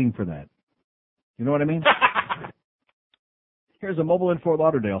squeaky clean for that. You know what I mean? Here's a mobile in Fort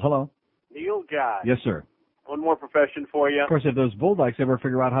Lauderdale. Hello. Neil Guy. Yes, sir. One more profession for you. Of course, if those bulldykes ever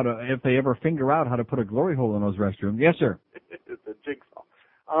figure out if they ever figure out how to put a glory hole in those restrooms. Yes, sir. It's a jigsaw.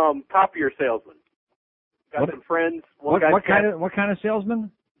 Copier salesman. Got some friends. What kind of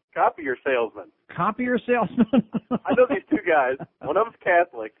salesman? Copier salesman. Copier salesman? I know these two guys. One of them's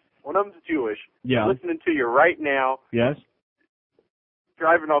Catholic. One of them's Jewish. Yeah. They're listening to you right now. Yes.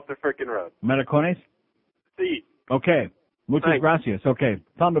 Driving off the frickin' road. Metacones? See. Okay. Muchas Thanks. gracias. Okay.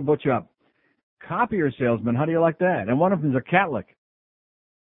 Tell them to butch you up. Copier salesman. How do you like that? And one of them's a Catholic.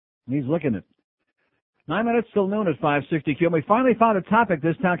 And he's licking it. 9 minutes till noon at 560 QM. We finally found a topic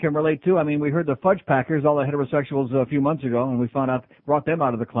this town can relate to. I mean, we heard the Fudge Packers, all the heterosexuals a few months ago, and we brought them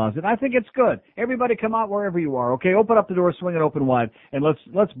out of the closet. I think it's good. Everybody come out wherever you are, okay? Open up the door, swing it open wide, and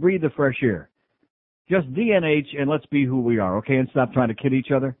let's breathe the fresh air. Just DNH, and let's be who we are, okay? And stop trying to kid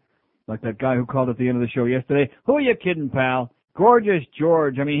each other. Like that guy who called at the end of the show yesterday. Who are you kidding, pal? Gorgeous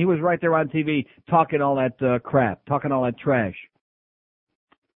George. I mean, he was right there on TV talking all that crap, talking all that trash.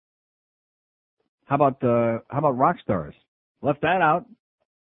 How about rock stars? Left that out.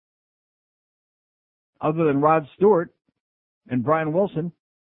 Other than Rod Stewart and Brian Wilson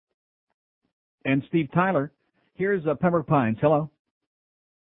and Steve Tyler, here's Pembroke Pines. Hello.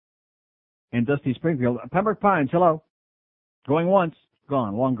 And Dusty Springfield. Pembroke Pines. Hello. Going once,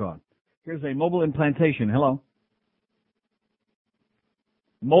 gone, long gone. Here's a mobile implantation. Hello.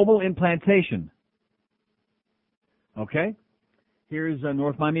 Mobile implantation. Okay. Here's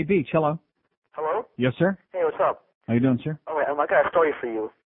North Miami Beach. Hello. Hello? Yes, sir. Hey, what's up? How you doing, sir? All right, I got a story for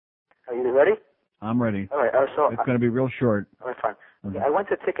you. Are you ready? I'm ready. All right, so... It's going to be real short. All right, fine. Okay. I went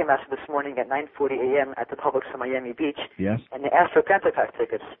to Ticketmaster this morning at 9:40 a.m. at the Publix in Miami Beach. Yes. And they asked for Panther Pack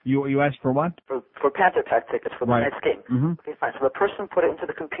tickets. You asked for what? For Panther Pack tickets for the Right. night's game. Mm-hmm. Okay, fine. So the person put it into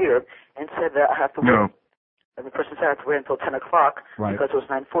the computer and said that I have to wait. And the person said I have to wait until 10 o'clock Right. because it was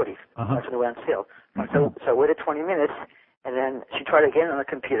 9:40. Uh-huh. That's when it went on sale. So I waited 20 minutes, and then she tried again on the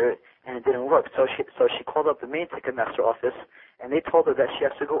computer, and it didn't work. So she called up the main Ticketmaster office, and they told her that she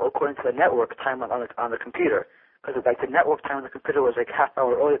has to go according to the network time on the computer, because like the network time on the computer was like half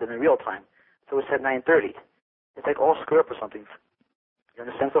hour earlier than the real time. So it said 9:30. It's like all screwed up or something. You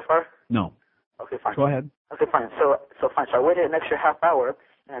understand so far? No. Okay, fine. Go ahead. Okay, fine. So fine. So I waited an extra half hour,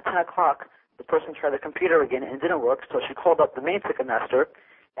 and at 10 o'clock, the person tried the computer again, and it didn't work. So she called up the main Ticketmaster,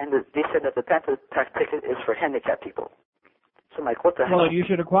 and they said that the Panther Pack ticket is for handicapped people. So I'm like, what the hell? Well, you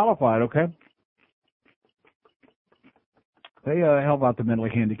should have qualified, okay? They help out the mentally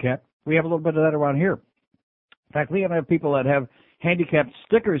handicapped. We have a little bit of that around here. In fact, we even have people that have handicapped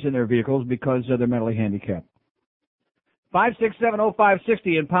stickers in their vehicles because they're mentally handicapped.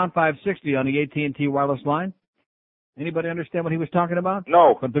 5670560 and pound 560 on the AT&T wireless line. Anybody understand what he was talking about?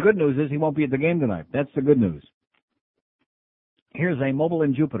 No. But the good news is he won't be at the game tonight. That's the good news. Here's a mobile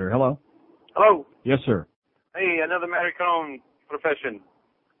in Jupiter. Hello. Hello. Yes, sir. Hey, another American profession.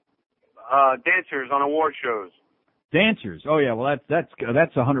 Dancers on award shows. Dancers. Oh yeah, well that's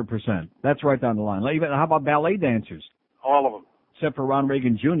 100%. That's right down the line. Even how about ballet dancers? All of them. Except for Ron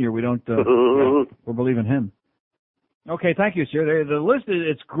Reagan Jr., we don't. We're believing him. Okay, thank you, sir. The list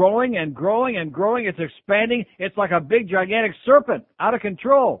it's growing and growing and growing. It's expanding. It's like a big gigantic serpent, out of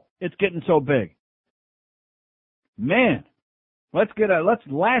control. It's getting so big. Man, let's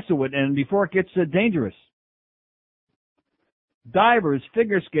lasso it, and before it gets dangerous. Divers,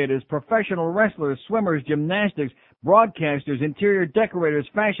 figure skaters, professional wrestlers, swimmers, gymnastics, broadcasters, interior decorators,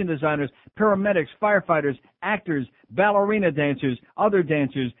 fashion designers, paramedics, firefighters, actors, ballerina dancers, other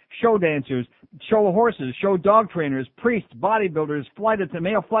dancers, show horses, show dog trainers, priests, bodybuilders,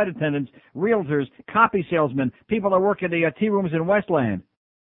 male flight attendants, realtors, copy salesmen, people that work in the tea rooms in Westland.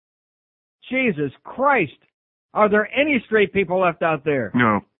 Jesus Christ! Are there any straight people left out there?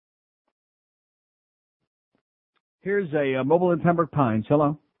 No. Here's a mobile in Pembroke Pines.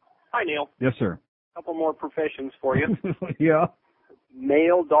 Hello. Hi, Neil. Yes, sir. A couple more professions for you. Yeah.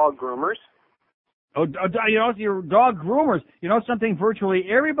 Male dog groomers. Oh, your dog groomers. You know something? Virtually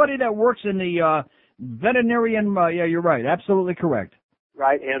everybody that works in the veterinarian. Yeah, you're right. Absolutely correct.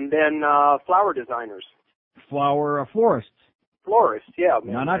 Right, and then flower designers. Florists. Florists, yeah.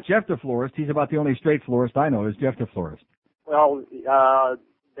 Man. No, not Jeff the florist. He's about the only straight florist I know is Jeff the florist. Well,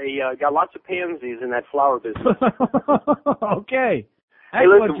 they got lots of pansies in that flower business. Okay. Hey,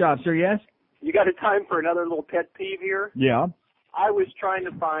 excellent listen, job, sir. Yes? You got a time for another little pet peeve here? Yeah. I was trying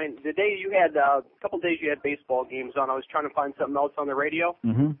to find, the day you had, a couple days you had baseball games on, I was trying to find something else on the radio.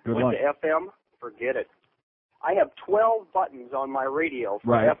 Mm-hmm. Good luck. Went to FM, forget it. I have 12 buttons on my radio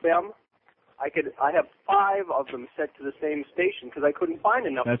for right. FM. I have 5 of them set to the same station because I couldn't find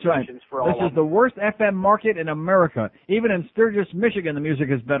enough That's right. stations for all This of is them. the worst FM market in America. Even in Sturgis, Michigan, the music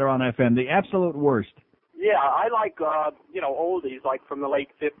is better on FM. The absolute worst. Yeah, I like, oldies, like from the late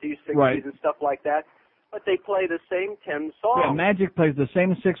 50s, 60s Right. and stuff like that. But they play the same 10 songs. Yeah, Magic plays the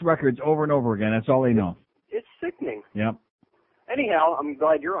same 6 records over and over again. That's all they know. It's sickening. Yep. Anyhow, I'm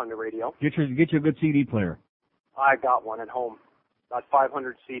glad you're on the radio. Get you a good CD player. I got one at home. About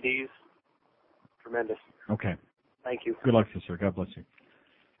 500 CDs. Tremendous. Okay. Thank you. Good luck to you, sir. God bless you.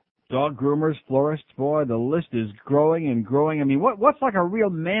 Dog groomers, florists, boy, the list is growing and growing. I mean, what's like a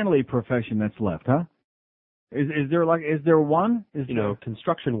real manly profession that's left, huh? Is there one?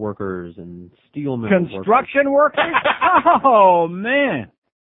 Construction workers and steel mill Construction workers? Oh, man.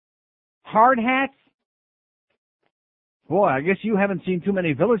 Hard hats? Boy, I guess you haven't seen too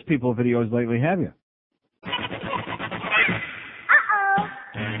many Village People videos lately, have you?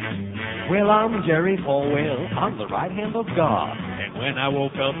 Well, I'm Jerry Falwell, on the right hand of God. And when I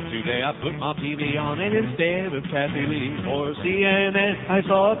woke up today, I put my TV on, and instead of Kathy Lee or CNN, I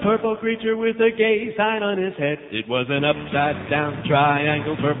saw a purple creature with a gay sign on his head. It was an upside-down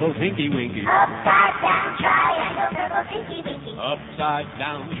triangle, purple pinky winky. Upside-down triangle, purple pinky winky.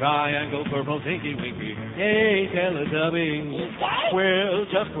 Upside-down triangle, purple pinky winky. Yay, Teletubby. Well,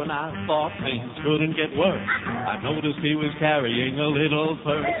 just when I thought things couldn't get worse, I noticed he was carrying a little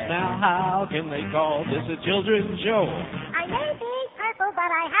purse. Now, how can they call this a children's show? I may be purple, but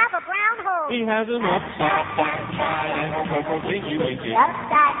I have a brown hole. He has an upside-down triangle, purple pinky winky.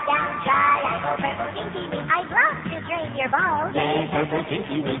 Upside-down triangle, purple pinky winky. I'd love to trade your balls. Yay, purple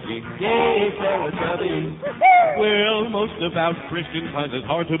pinky winky. Yay, Teletubby. Well, most about Christian Science is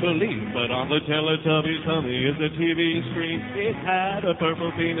hard to believe, but on the Teletubby's tummy is a TV screen. It had a purple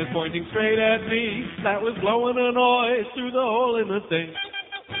penis pointing straight at me that was blowing a noise through the hole in the thing.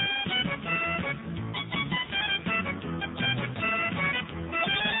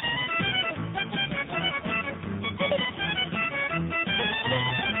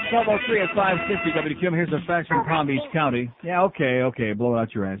 Elbow 3 at 560 WQM. Here's a fax from Palm Beach County. Yeah, okay, blow it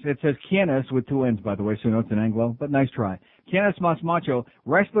out your ass. It says Quienes with 2 N's, by the way, so you know it's an Anglo, but nice try. Quienes más macho,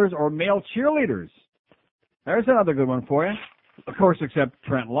 wrestlers or male cheerleaders? There's another good one for you. Of course, except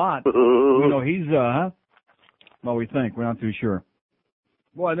Trent Lott. You know, he's, well, we think. We're not too sure.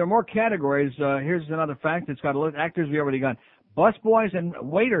 Boy, there are more categories. Here's another fact. It's got a list. Actors we already got. Busboys and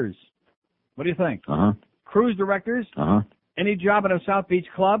waiters. What do you think? Uh-huh. Cruise directors? Uh-huh. Any job at a South Beach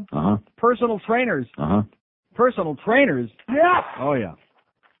club? Uh-huh. Personal trainers? Uh-huh. Personal trainers? Yeah. Oh, yeah.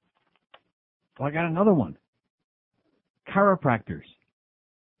 Well, I got another one. Chiropractors.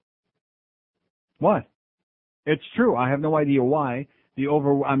 What? It's true. I have no idea why.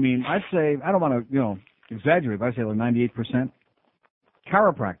 I'd say, I don't want to, exaggerate, but I'd say like 98%.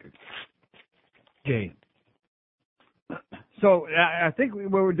 Chiropractors. Okay. So I think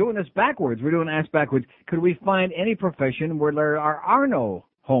we're doing this backwards. We're doing ass backwards. Could we find any profession where there are no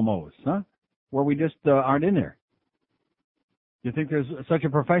homos, huh? where we just aren't in there. You think there's such a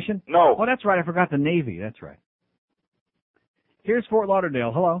profession? No. Oh, that's right. I forgot the Navy. That's right. Here's Fort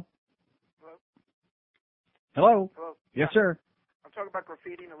Lauderdale. Hello. Hello. Hello. Yes, sir. I'm talking about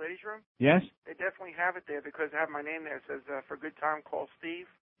graffiti in the ladies' room. Yes. They definitely have it there because I have my name there. It says, for good time, call Steve.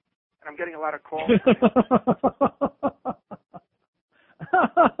 And I'm getting a lot of calls.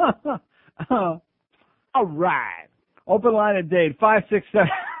 All right. Open line and date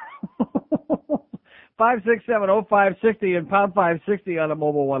 567-0560 and pound 560 on the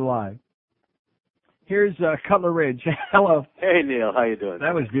Mobile One line. Here's Cutler Ridge. Hello. Hey, Neil. How you doing?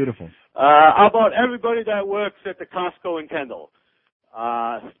 That was beautiful. How about everybody that works at the Costco in Kendall?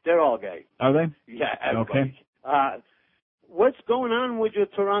 They're all gay. Are they? Yeah, everybody. Okay. What's going on with your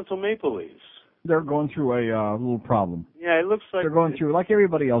Toronto Maple Leafs? They're going through a little problem. Yeah, it looks like they're going through, like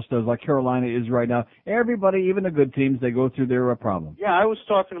everybody else does, like Carolina is right now. Everybody, even the good teams, they go through their problem. Yeah, I was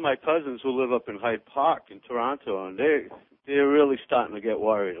talking to my cousins who live up in Hyde Park in Toronto, and they're really starting to get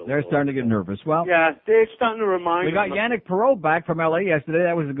worried. They're starting to get nervous. Well, yeah, they're starting to remind. We got Yannick Perreault back from L.A. yesterday.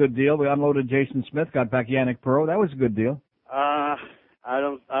 That was a good deal. We unloaded Jason Smith, got back Yannick Perreault. That was a good deal. I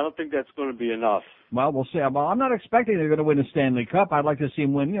don't think that's going to be enough. Well, we'll see. Well, I'm not expecting they're going to win the Stanley Cup. I'd like to see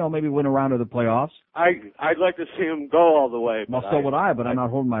them win, maybe win a round of the playoffs. I'd like to see them go all the way. Well, so would I, but I'm not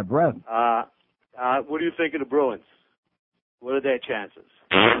holding my breath. What do you think of the Bruins? What are their chances?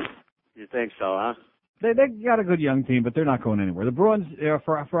 You think so, huh? They got a good young team, but they're not going anywhere. The Bruins,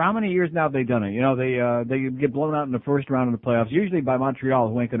 for how many years now have they done it? They get blown out in the first round of the playoffs, usually by Montreal,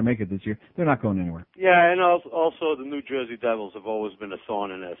 who ain't going to make it this year. They're not going anywhere. Yeah, and also the New Jersey Devils have always been a thorn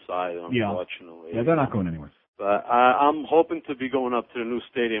in their side, unfortunately. Yeah, they're not going anywhere. But I'm hoping to be going up to the new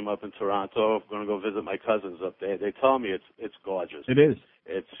stadium up in Toronto. I'm going to go visit my cousins up there. They tell me it's gorgeous. It is.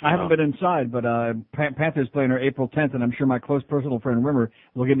 I haven't know. been inside, but Panthers playing are April 10th, and I'm sure my close personal friend Rimmer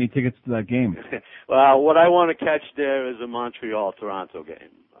will give me tickets to that game. Well, what I want to catch there is a Montreal-Toronto game.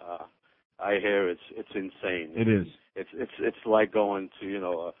 I hear it's insane. It is. It's like going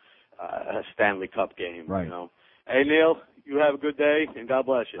to a Stanley Cup game. Right. Hey Neil, you have a good day and God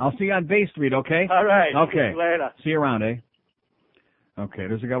bless you. I'll see you on Bay Street, okay? All right. Okay. See you later. See you around, eh? Okay.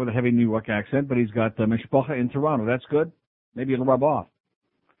 There's a guy with a heavy New York accent, but he's got Mishpocha in Toronto. That's good. Maybe it'll rub off.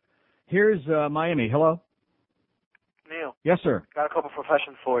 Here's Miami. Hello. Neil. Yes, sir. Got a couple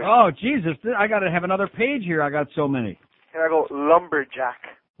professions for you. Oh, Jesus. I got to have another page here. I got so many. Here I go. Lumberjack.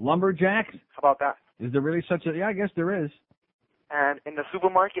 Lumberjack? How about that? Is there really such a... Yeah, I guess there is. And in the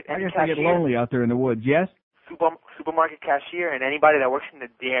supermarket, I any guess I cashier. get lonely out there in the woods. Yes? Supermarket cashier and anybody that works in the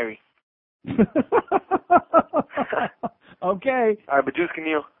dairy. Okay. All right, Bajuska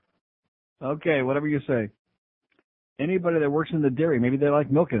Neil. Okay, whatever you say. Anybody that works in the dairy, maybe they like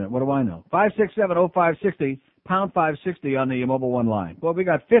milking it. What do I know? 567-0560, pound 560 on the Mobile One line. Well, we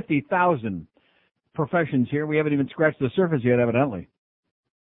got 50,000 professions here. We haven't even scratched the surface yet, evidently.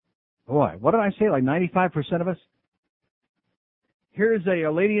 Boy, what did I say? Like 95% of us? Here's a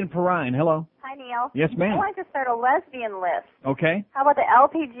lady in Perrine. Hello. Hi, Neil. Yes, ma'am. I wanted to start a lesbian list. Okay. How about the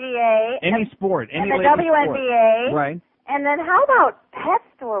LPGA? Any sport. Any and the lady WNBA. Sport. Right. And then how about pet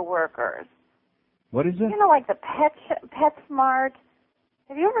store workers? What is it? Like the PetSmart.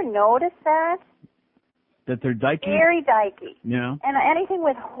 Have you ever noticed that? That they're dykey? Very dykey. Yeah. And anything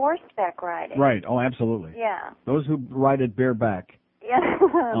with horseback riding. Right. Oh, absolutely. Yeah. Those who ride it bareback. Yeah.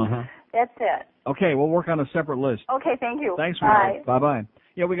 Uh-huh. That's it. Okay, we'll work on a separate list. Okay, thank you. Thanks, Bye. Bye-bye.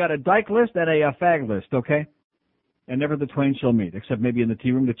 Yeah, we got a dyke list and a fag list, okay? And never the twain shall meet, except maybe in the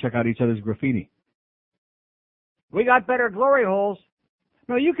tea room to check out each other's graffiti. We got better glory holes.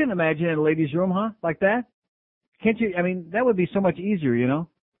 No, you can imagine in a ladies' room, huh? Like that? Can't you? I mean, that would be so much easier,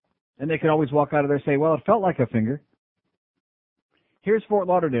 And they could always walk out of there and say, well, it felt like a finger. Here's Fort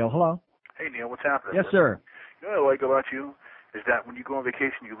Lauderdale. Hello. Hey, Neil, what's happening? Yes, sir. You know what I like about you is that when you go on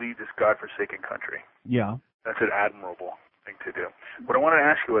vacation, you leave this godforsaken country. Yeah. That's an admirable thing to do. What I wanted to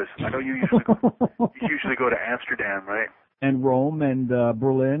ask you was, I know you usually go to Amsterdam, right? And Rome and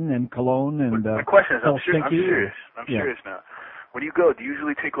Berlin and Cologne and My question is, I'm Helsinki. serious. I'm serious now. When you go, do you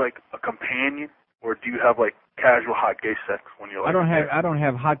usually take like a companion, or do you have like casual hot gay sex when you're like? I don't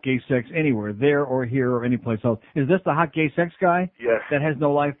have hot gay sex anywhere, there or here or anyplace else. Is this the hot gay sex guy? Yes. That has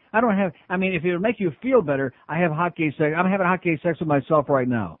no life. I don't have. I mean, if it would make you feel better, I have hot gay sex. I'm having hot gay sex with myself right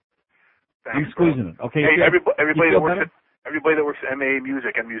now. Thanks, I'm squeezing it. Okay. Hey, everybody that works at MA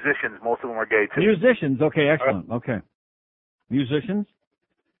Music and musicians, most of them are gay too. Musicians. Okay, excellent. Okay. Musicians.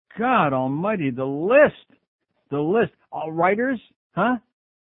 God Almighty, the list. Writers, huh?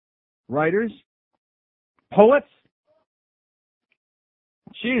 Writers. Poets?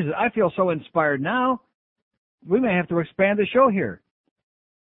 Jesus, I feel so inspired now. We may have to expand the show here.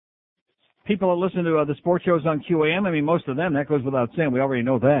 People that listen to the sports shows on QAM, I mean, most of them, that goes without saying. We already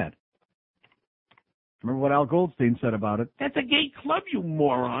know that. Remember what Al Goldstein said about it? That's a gay club, you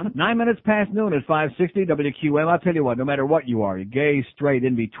moron. 9 minutes past noon at 560 WQM. I'll tell you what, no matter what you are, you're gay, straight,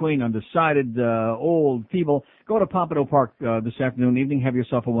 in between, undecided, old, feeble, go to Pompano Park this afternoon, evening. Have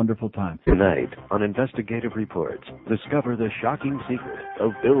yourself a wonderful time. Tonight, on Investigative Reports, discover the shocking secret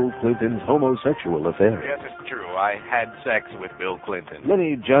of Bill Clinton's homosexual affair. Yes, it's true. I had sex with Bill Clinton.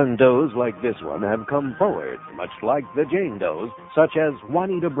 Many John Does like this one have come forward, much like the Jane Does, such as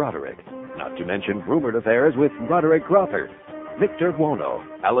Juanita Broderick. Not to mention rumored affairs with Broderick Crawford, Victor Buono,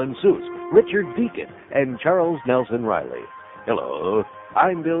 Alan Seuss, Richard Deacon, and Charles Nelson Riley. Hello,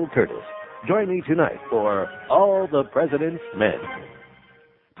 I'm Bill Curtis. Join me tonight for All the President's Men.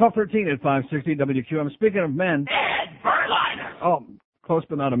 12:13 at 560 WQM. Speaking of men. Ed Berliner. Oh, close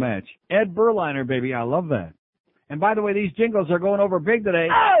but not a match. Ed Berliner, baby. I love that. And by the way, these jingles are going over big today.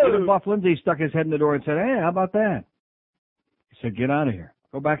 Oh! Even Buff Lindsay stuck his head in the door and said, hey, how about that? He said, get out of here.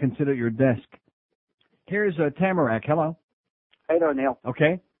 Go back and sit at your desk. Here's Tamarack. Hello. How you doing, Neil?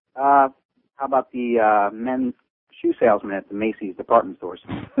 Okay. How about the men's shoe salesman at the Macy's department stores?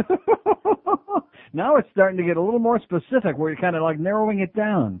 Now it's starting to get a little more specific where you're kind of like narrowing it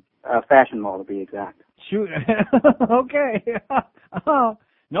down. Fashion Mall, to be exact. Shoot. Okay.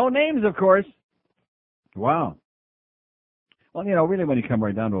 No names, of course. Wow. Well, you know, really when you come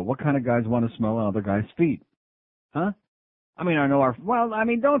right down to it, what kind of guys want to smell other guys' feet? Huh? I mean, I know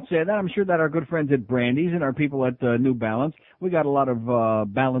don't say that. I'm sure that our good friends at Brandy's and our people at New Balance, we got a lot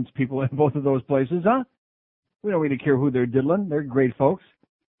of Balance people in both of those places, huh? We don't really care who they're diddling. They're great folks.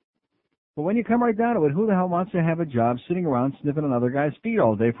 But when you come right down to it, who the hell wants to have a job sitting around sniffing another guy's feet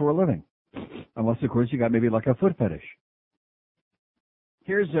all day for a living? Unless, of course, you got maybe like a foot fetish.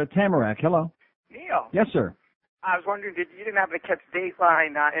 Here's Tamarack. Hello. Neil. Yes, sir. I was wondering, you didn't happen to catch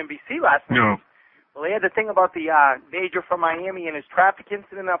Dateline NBC last night? No. Well, they had the thing about the major from Miami and his traffic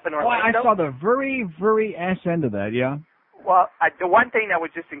incident up in Oh, Orlando. I saw the very, very ass end of that, yeah. Well, the one thing that was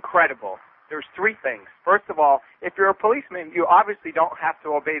just incredible, there's three things. First of all, if you're a policeman, you obviously don't have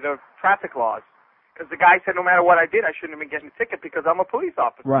to obey the traffic laws. Because the guy said no matter what I did, I shouldn't have been getting a ticket because I'm a police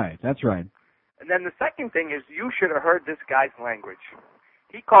officer. Right, that's right. And then the second thing is you should have heard this guy's language.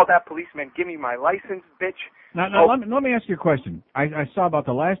 He called that policeman, give me my license, bitch. Now let me ask you a question. I saw about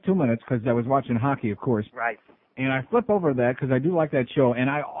the last 2 minutes because I was watching hockey, of course. Right. And I flip over that because I do like that show. And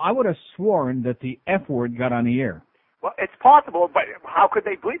I would have sworn that the F word got on the air. Well, it's possible, but how could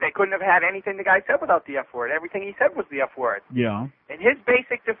they believe? They couldn't have had anything the guy said without the F word. Everything he said was the F word. Yeah. And his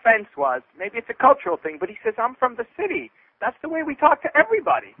basic defense was, maybe it's a cultural thing, but he says, I'm from the city. That's the way we talk to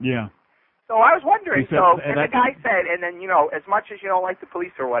everybody. Yeah. So I was wondering, Said, and the guy said, and then, as much as you don't like the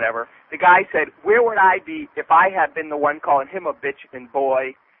police or whatever, the guy said, where would I be if I had been the one calling him a bitch and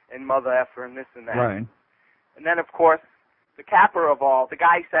boy and mother effer and this and that? Right. And then, of course, the capper of all, the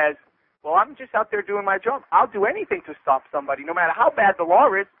guy says, well, I'm just out there doing my job. I'll do anything to stop somebody. No matter how bad the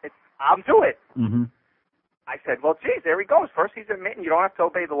law is, I'll do it. Mm-hmm. I said, well, geez, there he goes. First, he's admitting you don't have to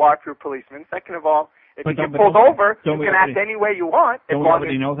obey the law if you're a policeman. Second of all, if you get pulled over, you can act any way you want. Don't we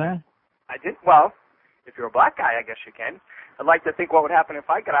already know that? I did. Well, if you're a black guy, I guess you can. I'd like to think what would happen if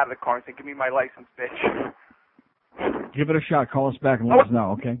I got out of the car and said, give me my license, bitch. Give it a shot. Call us back and let us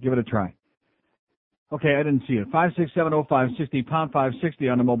know, okay? Give it a try. Okay, I didn't see it. 5670560, pound 560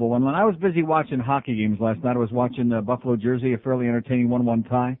 on the mobile one line. I was busy watching hockey games last night. I was watching Buffalo Jersey, a fairly entertaining 1-1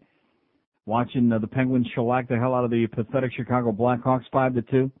 tie. Watching the Penguins shellac the hell out of the pathetic Chicago Blackhawks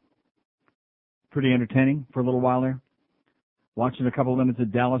 5-2. Pretty entertaining for a little while there. Watching a couple of minutes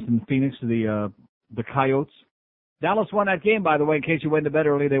of Dallas and Phoenix, the Coyotes. Dallas won that game, by the way, in case you went to bed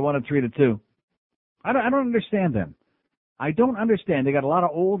early. They won it 3-2. I don't understand them. I don't understand. They got a lot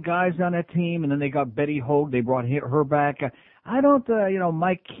of old guys on that team, and then they got Betty Hogue. They brought her back. I don't,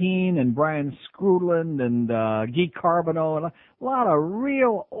 Mike Keane and Brian Scrudland and Guy Carbonneau, and a lot of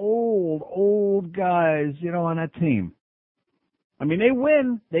real old guys, on that team. I mean, they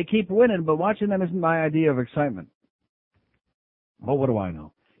win. They keep winning, but watching them isn't my idea of excitement. Well, what do I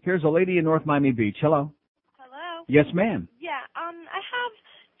know? Here's a lady in North Miami Beach. Hello. Hello. Yes, ma'am. Yeah, I have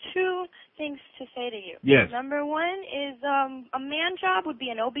two things to say to you. Yes. Number one is a man job would be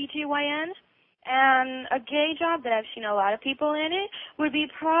an OBGYN, and a gay job that I've seen a lot of people in it would be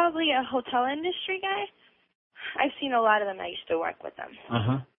probably a hotel industry guy. I've seen a lot of them. I used to work with them.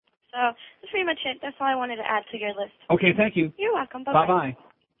 Uh-huh. So that's pretty much it. That's all I wanted to add to your list. Okay, thank you. You're welcome. Bye-bye. Bye-bye.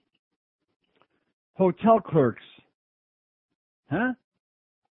 Hotel clerks. Huh?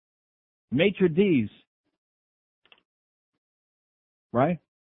 Maitre d's. Right?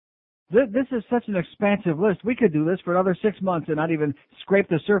 This is such an expansive list. We could do this for another 6 months and not even scrape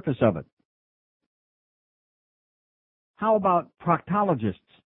the surface of it. How about proctologists?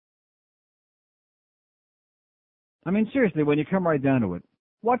 I mean, seriously, when you come right down to it,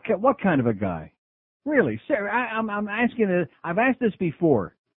 what kind of a guy? Really, sir, I'm asking this. I've asked this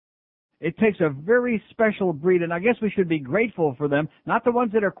before. It takes a very special breed, and I guess we should be grateful for them, not the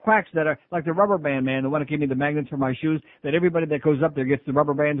ones that are quacks that are like the rubber band man, the one that gave me the magnets for my shoes, that everybody that goes up there gets the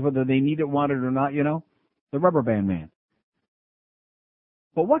rubber bands whether they need it, want it, or not, you know? The rubber band man.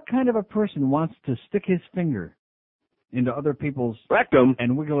 But what kind of a person wants to stick his finger into other people's rectum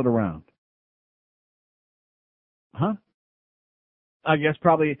and wiggle it around? Huh? I guess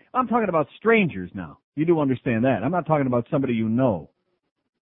probably, I'm talking about strangers now. You do understand that. I'm not talking about somebody you know.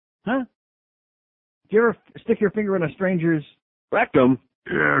 Huh? Do you ever stick your finger in a stranger's rectum?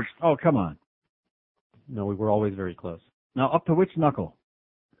 Yes. Oh, come on. No, we were always very close. Now, up to which knuckle?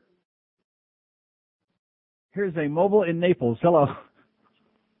 Here's a mobile in Naples. Hello.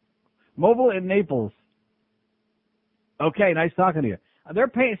 Mobile in Naples. Okay, nice talking to you. They're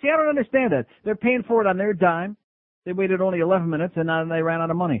paying, see, I don't understand that. They're paying for it on their dime. They waited only 11 minutes, and now they ran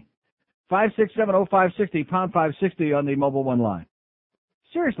out of money. 5670560, pound 560 on the mobile one line.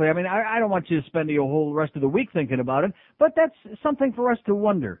 Seriously, I mean, I don't want you to spend the whole rest of the week thinking about it, but that's something for us to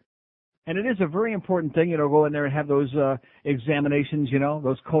wonder. And it is a very important thing, you know, go in there and have those examinations, you know,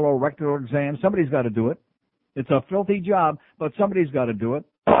 those colorectal exams. Somebody's got to do it. It's a filthy job, but somebody's got to do it.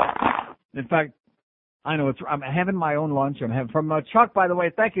 In fact, I know I'm having my own lunch. I'm having from Chuck, by the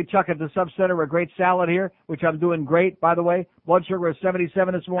way. Thank you, Chuck, at the Sub Center. A great salad here, which I'm doing great, by the way. Blood sugar is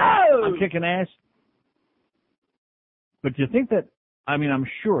 77 this morning. Oh! I'm kicking ass. But do you think that, I mean, I'm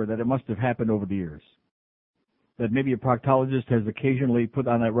sure that it must have happened over the years, that maybe a proctologist has occasionally put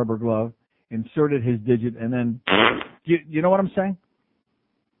on that rubber glove, inserted his digit, and then, you know what I'm saying?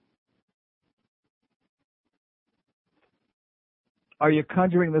 Are you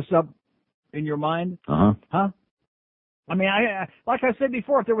conjuring this up in your mind? Uh-huh. Huh? I mean, I like I said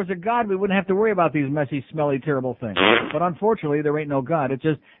before, if there was a God, we wouldn't have to worry about these messy, smelly, terrible things. But unfortunately, there ain't no God. It's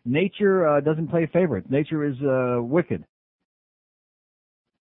just nature doesn't play favorites. Nature is wicked.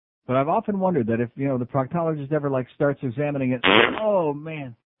 But I've often wondered that if, you know, the proctologist ever, like, starts examining it, oh,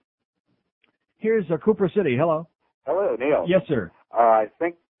 man. Here's Cooper City. Hello. Hello, Neil. Yes, sir. I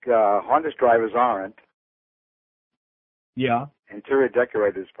think harness drivers aren't. Yeah. Interior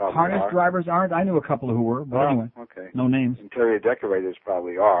decorators probably Harness are. drivers aren't? I knew a couple who were, but anyway. Okay. No names. Interior decorators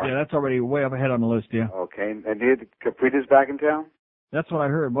probably are. Yeah, that's already way up ahead on the list, yeah. Okay. And Caprita's back in town? That's what I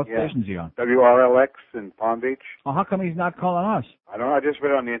heard. What Yeah. station's he on? WRLX in Palm Beach? Oh, how come he's not calling us? I don't know. I just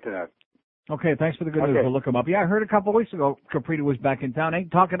read it on the Internet. Okay, thanks for the good news. Okay. We'll look him up. Yeah, I heard a couple of weeks ago Caprita was back in town.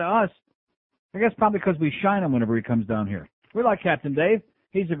 Ain't talking to us. I guess probably because we shine him whenever he comes down here. We like Captain Dave.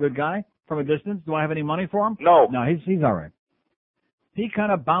 He's a good guy from a distance. Do I have any money for him? No. No, he's all right. He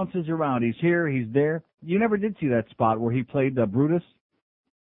kind of bounces around. He's here, he's there. You never did see that spot where he played Brutus?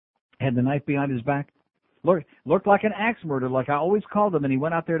 Had the knife behind his back? Looked like an axe murderer, like I always called him, and he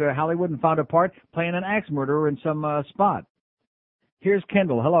went out there to Hollywood and found a part playing an axe murderer in some spot. Here's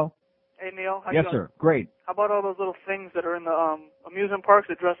Kendall. Hello. Hey, Neil. How Yes, you doing? sir. Great. How about all those little things that are in the amusement parks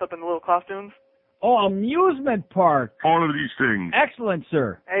that dress up in the little costumes? Oh, amusement park. All of these things. Excellent,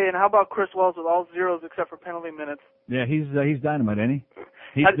 sir. Hey, and how about Chris Wells with all zeros except for penalty minutes? Yeah, he's dynamite, ain't he?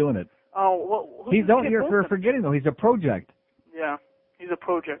 He's doing it. Oh, well, He's don't hear for forgetting though. He's a project. Yeah, he's a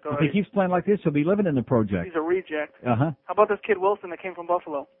project, all If right. he keeps playing like this, he'll be living in the project. He's a reject. Uh-huh. How about this kid Wilson that came from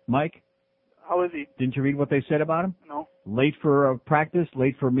Buffalo? Mike, How is he? didn't you read what they said about him? No. Late for practice,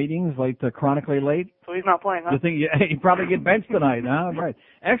 late for meetings, chronically late. So he's not playing, huh? You think he probably get benched tonight, huh? Right.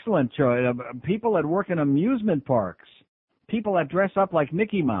 Excellent, Troy. People that work in amusement parks, people that dress up like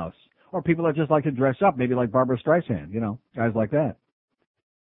Mickey Mouse, or people that just like to dress up, maybe like Barbara Streisand, you know, guys like that.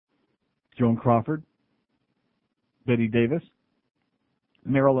 Joan Crawford, Betty Davis,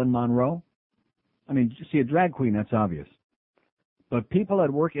 Marilyn Monroe. I mean, you see a drag queen, that's obvious. But people that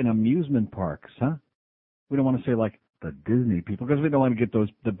work in amusement parks, huh? We don't want to say like the Disney people, because we don't want to get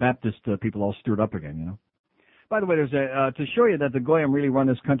the Baptist people all stirred up again, you know. By the way, there's to show you that the Goyim really run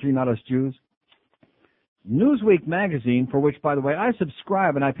this country, not us Jews. Newsweek magazine, for which, by the way, I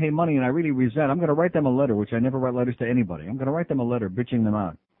subscribe and I pay money and I really resent. I'm going to write them a letter, which I never write letters to anybody. I'm going to write them a letter bitching them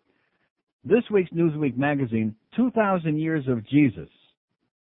out. This week's Newsweek magazine, 2,000 Years of Jesus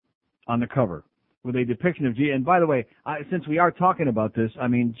on the cover with a depiction of Jesus. And by the way, since we are talking about this, I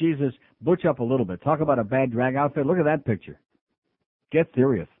mean, Jesus, butch up a little bit. Talk about a bad drag outfit. Look at that picture. Get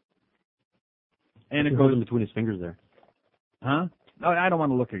serious. And it goes in between his fingers there. Huh? No, I don't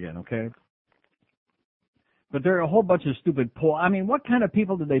want to look again, okay? But there are a whole bunch of stupid poll. I mean, what kind of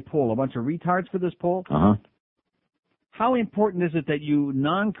people did they poll? A bunch of retards for this poll? Uh-huh. How important is it that you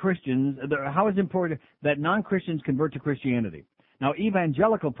non-Christians, how is it important that non-Christians convert to Christianity? Now,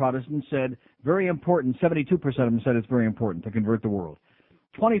 evangelical Protestants said very important, 72% of them said it's very important to convert the world.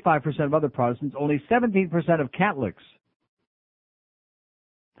 25% of other Protestants, only 17% of Catholics.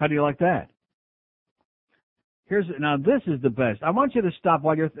 How do you like that? Now this is the best. I want you to stop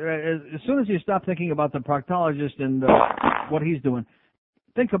while you're, as soon as you stop thinking about the proctologist and what he's doing,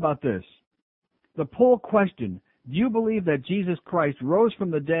 think about this. The poll question, do you believe that Jesus Christ rose from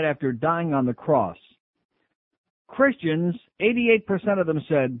the dead after dying on the cross? Christians, 88% of them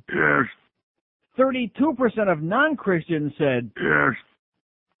said yes. 32% of non-Christians said yes,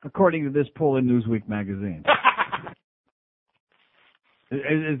 according to this poll in Newsweek magazine.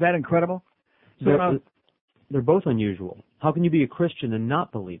 Is that incredible? So they're both unusual. How can you be a Christian and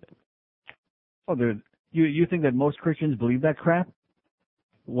not believe it? Oh, you think that most Christians believe that crap?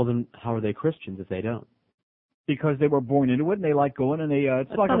 Well, then how are they Christians if they don't? Because they were born into it and they like going and it's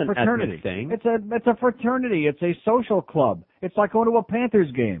That's like not a an fraternity ethnic thing. It's a fraternity. It's a social club. It's like going to a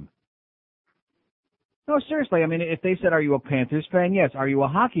Panthers game. No, seriously. I mean, if they said, "Are you a Panthers fan?" Yes. Are you a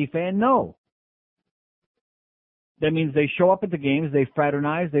hockey fan? No. That means they show up at the games, they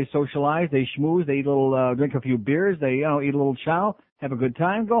fraternize, they socialize, they schmooze, they eat drink a few beers, they eat a little chow, have a good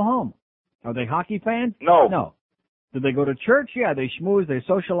time, go home. Are they hockey fans? No. No. Did they go to church? Yeah, they schmooze, they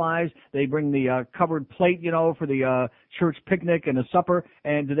socialize, they bring the covered plate, for the church picnic and a supper,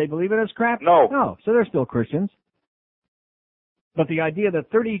 and do they believe in this crap? No. No, so they're still Christians. But the idea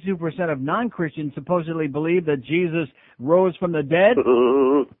that 32% of non-Christians supposedly believe that Jesus rose from the dead,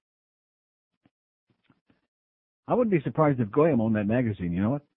 I wouldn't be surprised if Goyam owned that magazine, you know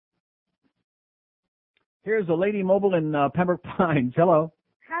what? Here's a lady mobile in Pembroke Pines. Hello.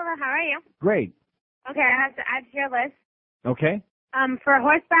 Hello, how are you? Great. Okay, I have to add to your list. Okay. For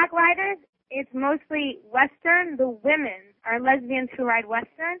horseback riders, it's mostly Western. The women are lesbians who ride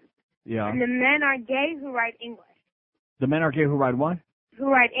Western. Yeah. And the men are gay who ride English. The men are gay who ride what?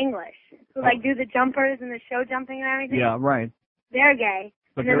 Who ride English. Who, do the jumpers and the show jumping and everything. Yeah, right. They're gay.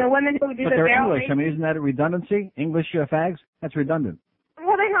 But and then the women who do the they're barrel English. I mean, isn't that a redundancy? English fags? That's redundant.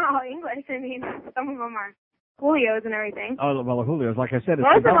 Well, they're not all English. I mean, some of them are Julios and everything. Oh, well, Julio's, like I said, it's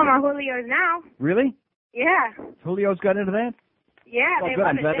Most of them redundant. are Julios now. Really? Yeah. Julio's got into that? Yeah, Well, they good. love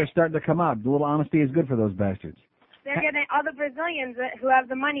I'm it. glad they're starting to come out. A little honesty is good for those bastards. They're getting all the Brazilians who have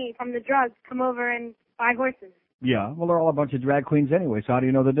the money from the drugs come over and buy horses. Yeah, well, they're all a bunch of drag queens anyway, so how do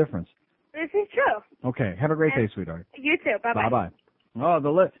you know the difference? This is true. Okay, have a great And day, sweetheart. You too. Bye-bye. Bye-bye. Oh,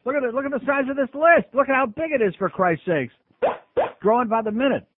 the list. Look at the size of this list. Look at how big it is, for Christ's sakes. Growing by the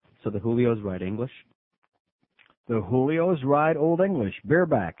minute. So the Julios ride English? The Julios ride Old English,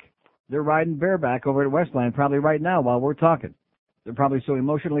 bareback. They're riding bareback over at Westland probably right now while we're talking. They're probably so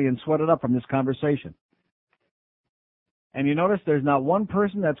emotionally and sweated up from this conversation. And you notice there's not one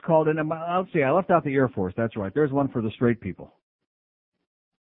person that's called in. Let's see, I left out the Air Force. That's right. There's one for the straight people.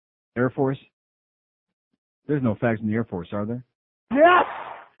 Air Force? There's no fags in the Air Force, are there? Yes!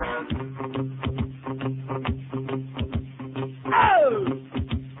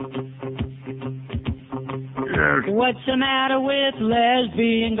 What's the matter with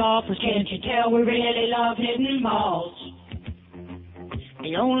lesbian golfers? Can't you tell we really love hitting balls?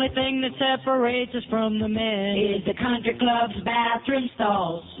 The only thing that separates us from the men is the country club's bathroom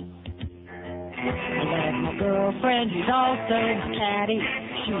stalls. I love my girlfriend, who's also my caddy.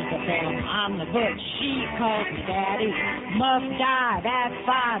 She's the thumb, I'm the butch, she calls me daddy. Muff died at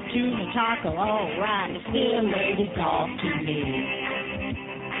 5, tuna taco, alright, it's still ladies golf to me.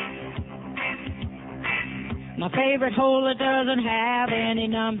 My favorite hole that doesn't have any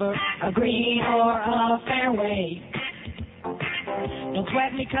number, a green or a fairway. Don't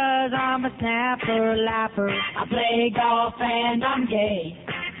sweat me 'cause I'm a snapper, lapper. I play golf and I'm gay.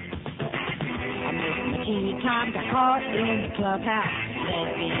 I missed my tea time, got caught in the clubhouse.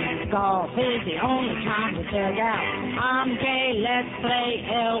 Lesbian golf is the only time we dug out. I'm gay, let's play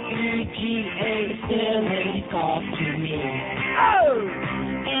LPGA. Still ladies golf to me. Oh!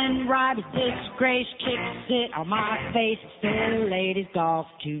 And riders disgrace, chicks sit on my face. Still ladies golf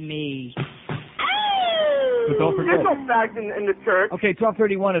to me. But don't forget. There's no fags in the church. Okay,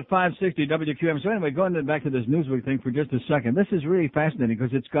 1231 at 560 WQM. So anyway, going back to this Newsweek thing for just a second. This is really fascinating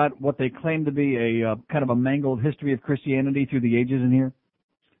because it's got what they claim to be a kind of a mangled history of Christianity through the ages in here.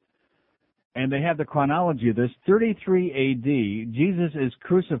 And they have the chronology of this. 33 A.D., Jesus is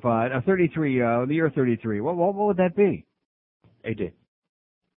crucified. The year 33. What would that be? A.D.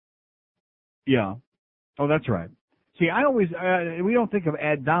 Yeah. Oh, that's right. See, I always, we don't think of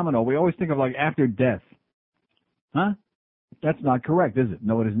ad domino. We always think of like after death. Huh? That's not correct, is it?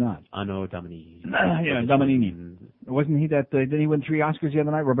 No, it is not. Anno Domini. Yeah, Dominini. Wasn't he that, didn't he win 3 Oscars the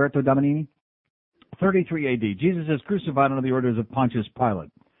other night, Roberto Dominini? 33 AD. Jesus is crucified under the orders of Pontius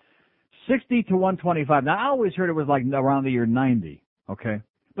Pilate. 60 to 125. Now, I always heard it was like around the year 90, okay?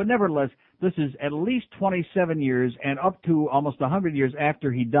 But nevertheless, this is at least 27 years and up to almost 100 years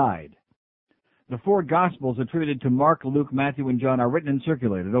after he died. The 4 Gospels attributed to Mark, Luke, Matthew, and John are written and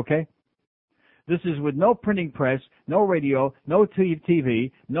circulated, okay? This is with no printing press, no radio, no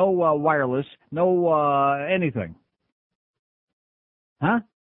TV, no wireless, no anything. Huh?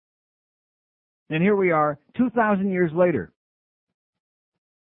 And here we are, 2,000 years later.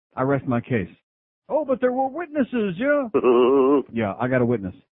 I rest my case. Oh, but there were witnesses, yeah? Yeah, I got a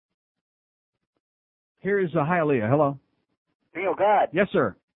witness. Here's Hialeah. Hello. Neil God. Yes,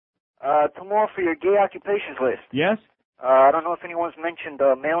 sir. Tomorrow for your gay occupations list. Yes? I don't know if anyone's mentioned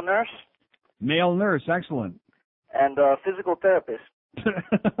male nurse. Male nurse, excellent. And physical therapist.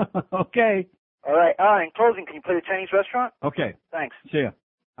 Okay. All right. In closing, can you play the Chinese restaurant? Okay. Thanks. See ya.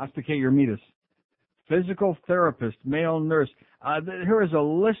 Hasta que Yermitas. Physical therapist, male nurse. Here is a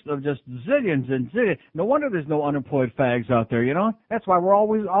list of just zillions and zillions. No wonder there's no unemployed fags out there, you know? That's why we're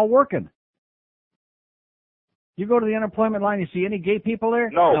always all working. You go to the unemployment line, you see any gay people there?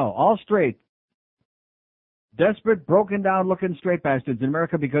 No. No, all straight. Desperate, broken down looking straight bastards in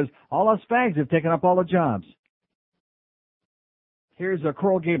America because all us fags have taken up all the jobs. Here's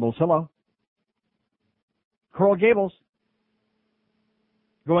Coral Gables. Hello. Coral Gables.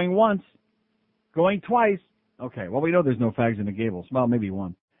 Going once. Going twice. Okay, well, we know there's no fags in the Gables. Well, maybe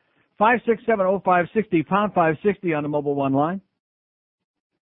one. 5670560, pound 560 on the Mobile One line.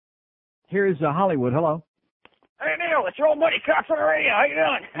 Here's Hollywood. Hello. Hey, Neil, it's your old buddy Cox on the radio. How you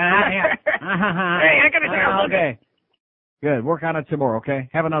doing? Yeah. Hey, I got to say okay. Good. Work on it tomorrow, okay?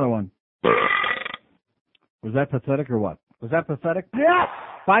 Have another one. Was that pathetic or what? Was that pathetic? Yeah.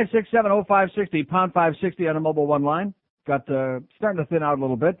 5670560, pound 560 on the Mobile One line. Got starting to thin out a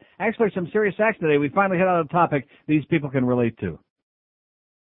little bit. Actually, some serious action today. We finally hit on a topic these people can relate to.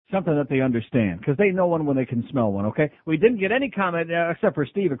 Something that they understand, because they know one when they can smell one, okay? We didn't get any comment, except for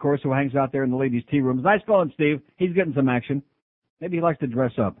Steve, of course, who hangs out there in the ladies' tea rooms. Nice going, Steve. He's getting some action. Maybe he likes to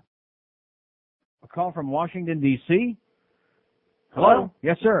dress up. A call from Washington, D.C.? Hello?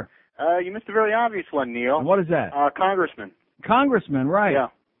 Yes, sir. You missed a very obvious one, Neil. And what is that? Congressman. Congressman, right. Yeah.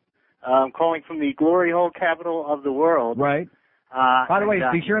 I'm calling from the glory hole capital of the world. Right. By the way,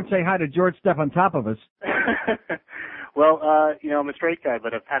 be sure and say hi to George Steph on top of us. Well, I'm a straight guy,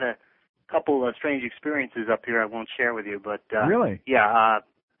 but I've had a couple of strange experiences up here I won't share with you. But really? Yeah.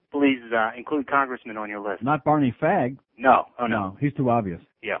 Please include Congressman on your list. Not Barney Fagg. No. Oh, no. He's too obvious.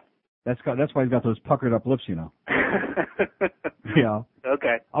 Yeah. That's why he's got those puckered up lips, you know. Yeah.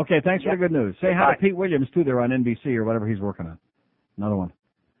 Okay. Okay, thanks for the good news. Say hi to Pete Williams, too, there on NBC or whatever he's working on. Another one.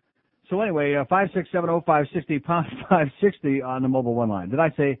 So anyway, 5670560, pound 560 on the Mobile One line. Did I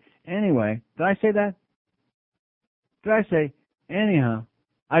say anyway? Did I say that? Did I say anyhow?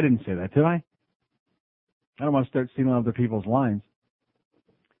 I didn't say that, did I? I don't want to start stealing other people's lines.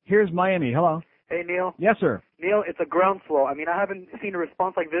 Here's Miami. Hello. Hey, Neil. Yes, sir. Neil, it's a groundswell. I mean, I haven't seen a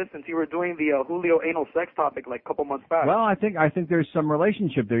response like this since you were doing the Julio anal sex topic like a couple months back. Well, I think there's some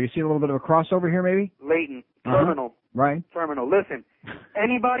relationship there. You see a little bit of a crossover here, maybe? Latent. Terminal. Right. Terminal. Listen,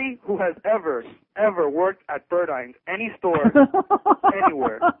 anybody who has ever worked at Burdines, any store,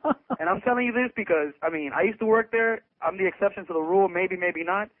 anywhere, and I'm telling you this because, I mean, I used to work there. I'm the exception to the rule, maybe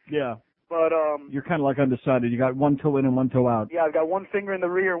not. Yeah. But, you're kind of like undecided. You got one toe in and one toe out. Yeah, I've got one finger in the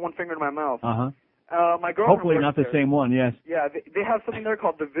rear, one finger in my mouth. Uh-huh. My girlfriend Hopefully not the same one, yes. Yeah, they have something there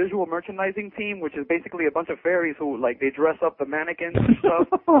called the visual merchandising team, which is basically a bunch of fairies who, like, they dress up the mannequins and stuff.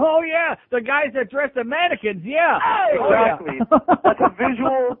 Oh, yeah, the guys that dress the mannequins, yeah. Exactly. Oh,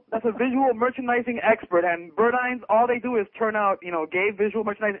 yeah. That's a visual merchandising expert, and Burdines, all they do is turn out, gay visual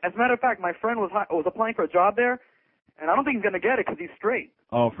merchandising. As a matter of fact, my friend was applying for a job there, and I don't think he's going to get it because he's straight.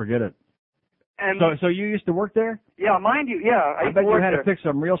 Oh, forget it. And so you used to work there? Yeah, mind you, yeah. I bet you had there. to pick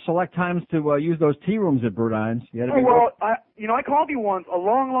some real select times to use those tea rooms at Burdines. You had to I called you once a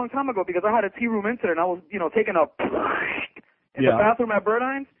long time ago because I had a tea room incident. I was, taking a in the bathroom at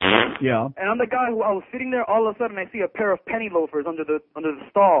Burdines. Yeah. And I'm the guy who I was sitting there. All of a sudden, I see a pair of penny loafers under the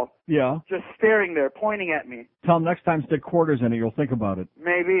stall. Yeah. Just staring there, pointing at me. Tell them next time stick quarters in it. You'll think about it.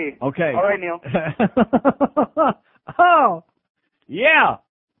 Maybe. Okay. All right, Neil. Oh, yeah.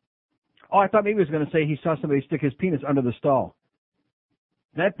 Oh, I thought maybe he was going to say he saw somebody stick his penis under the stall.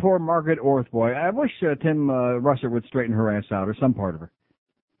 That poor Margaret Orth, boy. I wish Tim Russer would straighten her ass out, or some part of her.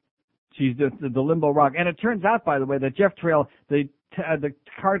 She's the Limbo Rock. And it turns out, by the way, that Jeff Trail, the the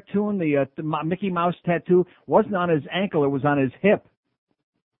cartoon, the Mickey Mouse tattoo wasn't on his ankle, it was on his hip.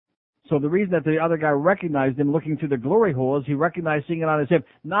 So the reason that the other guy recognized him looking through the glory hole is he recognized seeing it on his hip,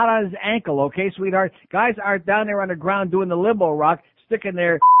 not on his ankle, okay, sweetheart? Guys aren't down there on the ground doing the limbo rock, sticking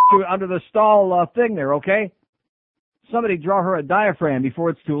there under the stall thing there, okay? Somebody draw her a diaphragm before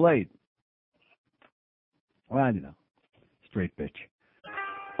it's too late. Well, you know, straight bitch.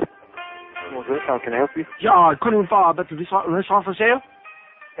 How can I help you? Yeah, calling for a better restaurant for sale?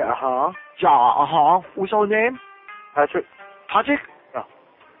 Yeah, uh-huh. Yeah, What's your name? Patrick? Patrick? Yeah.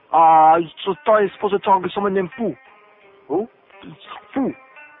 So I supposed to talk to someone named Fu. Who? Fu.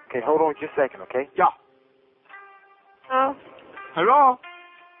 Okay, hold on just a second, okay? Yeah. Oh, Hello?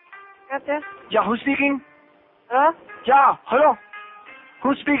 gotcha. Yeah, who's speaking? Hello? Yeah, hello?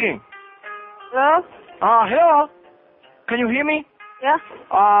 Who's speaking? Hello? Hello? Can you hear me? Yeah?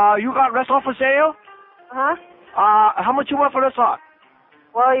 You got restaurant for sale? Uh-huh. How much you want for restaurant?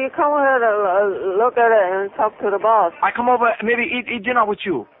 Well, you come here to look at it and talk to the boss. I come over, maybe eat dinner with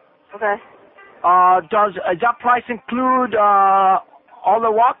you. Okay. Does that price include all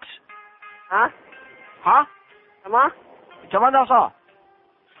the walks? Huh? Huh? 什么？怎么的说？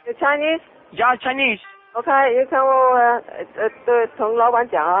 You Chinese? Yeah, Chinese. Okay, you come over 对同老板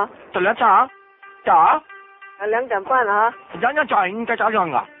讲啊。怎么讲？讲2点半了哈。2点半应该咋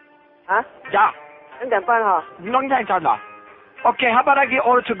样啊？啊？ Yeah. 2点半哈。2点半了。Okay, how about I get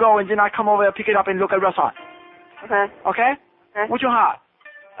order to go and then I come over, pick it up and look at restaurant? Okay. Okay? What you have?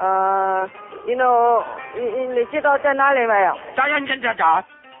 You know, 你知道在哪里没有？咋样？你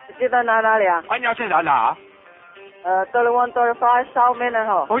知道哪里啊？你要去哪？31, 35 South Main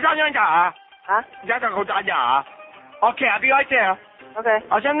哈。好咋样啊？啊？咋样好咋样？Okay, I'll be right there. Okay.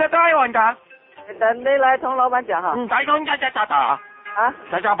 我现在打完的。等你来同老板讲哈。再讲啊？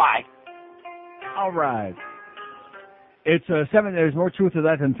再拜。 All right. It's 7. There's more truth to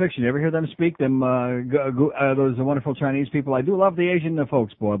that than fiction. You ever hear them speak? Those wonderful Chinese people. I do love the Asian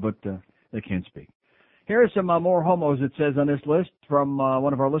folks, boy, but they can't speak. Here are some more homos, it says on this list from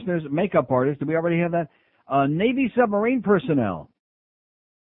one of our listeners. Makeup artist. Do we already have that? Navy submarine personnel.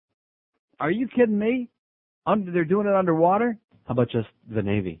 Are you kidding me? They're doing it underwater? How about just the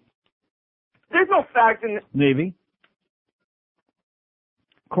Navy? There's no fact in Navy.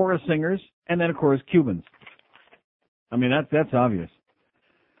 Chorus singers, and then, of course, Cubans. I mean, that's obvious.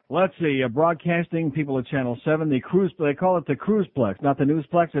 Let's see, broadcasting, people at Channel 7, the cruise, they call it the Cruiseplex, not the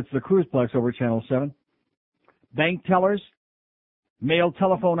Newsplex, it's the Cruiseplex over Channel 7. Bank tellers, mail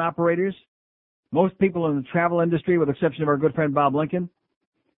telephone operators, most people in the travel industry, with the exception of our good friend Bob Lincoln.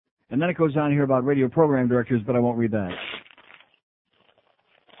 And then it goes on here about radio program directors, but I won't read that.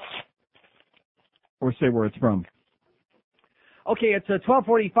 Or say where it's from. Okay, it's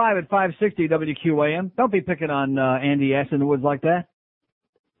 12:45 at 560 WQAM. Don't be picking on Andy S. in the woods like that.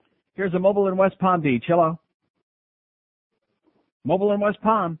 Here's a mobile in West Palm Beach. Hello. Mobile in West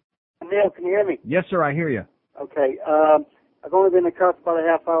Palm. Neil, can you hear me? Yes, sir, I hear you. Okay. I've only been in the car for about a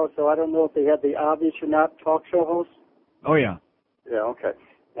half hour, so I don't know if they had the obvious or not talk show host. Oh, yeah. Yeah, okay.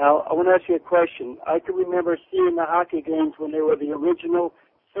 Now, I want to ask you a question. I can remember seeing the hockey games when they were the original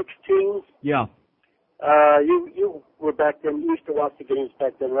 16s. Yeah. You were back then. You used to watch the games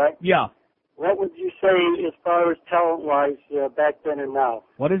back then, right? Yeah. What would you say as far as talent-wise back then and now?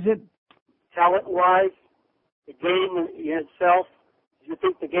 What is it? Talent-wise, the game in itself, do you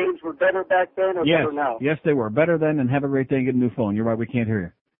think the games were better back then or better now? Yes, they were. Better then, and have a great day and get a new phone. You're right, we can't hear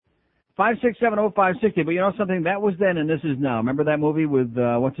you. 5670560, but you know something? That was then and this is now. Remember that movie with,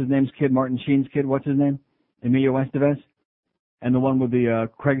 what's his name's kid, Martin Sheen's kid, what's his name? Emilio Estevez? And the one with the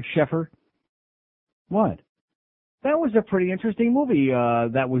Craig Sheffer? What? That was a pretty interesting movie,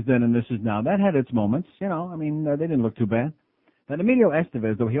 that was then and this is now. That had its moments, you know, I mean, they didn't look too bad. That Emilio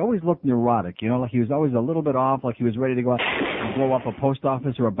Estevez, though, he always looked neurotic, you know, like he was always a little bit off, like he was ready to go out and blow up a post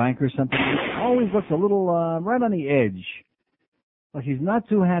office or a bank or something. He always looks a little, right on the edge. Like he's not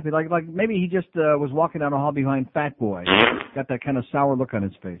too happy, like maybe he just, was walking down a hall behind Fat Boy. Got that kind of sour look on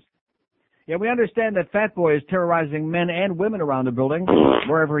his face. Yeah, we understand that Fat Boy is terrorizing men and women around the building,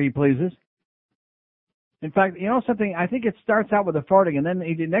 wherever he pleases. In fact, you know something? I think it starts out with a farting, and then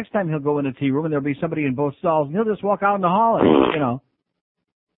next time he'll go in the tea room, and there'll be somebody in both stalls, and he'll just walk out in the hall, and, you know.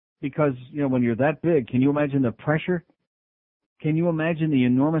 Because, you know, when you're that big, can you imagine the pressure? Can you imagine the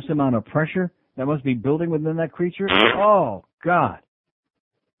enormous amount of pressure that must be building within that creature? Oh, God.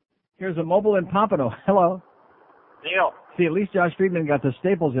 Here's a mobile in Pompano. Hello. Neil. See, at least Josh Friedman got the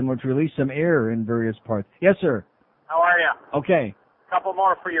staples in, which released some air in various parts. Yes, sir. How are you? Okay. Couple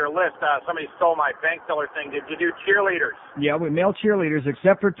more for your list. Somebody stole my bank teller thing. Did you do cheerleaders? Yeah, we male cheerleaders,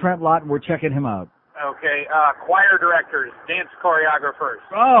 except for Trent Lott, and we're checking him out. Okay, choir directors, dance choreographers,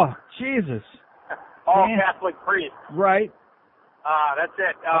 Oh, Jesus. all Man. Catholic priests. Right. That's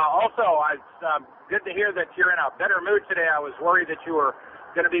it. Also, it's good to hear that you're in a better mood today. I was worried that you were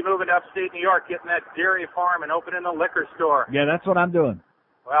going to be moving to upstate New York, getting that dairy farm and opening a liquor store. Yeah, that's what I'm doing.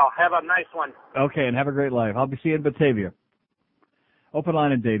 Well, have a nice one. Okay, and have a great life. I'll be seeing you in Batavia. Open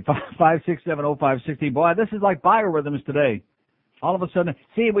line and date, 5670560. Boy, this is like biorhythms today. All of a sudden,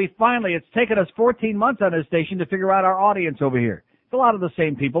 see, it's taken us 14 months on this station to figure out our audience over here. It's a lot of the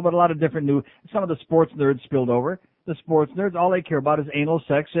same people, but a lot of different some of the sports nerds spilled over. The sports nerds, all they care about is anal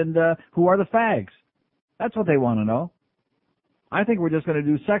sex and who are the fags. That's what they want to know. I think we're just going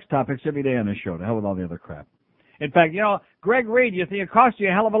to do sex topics every day on this show, to hell with all the other crap. In fact, Greg Reed, you think it costs you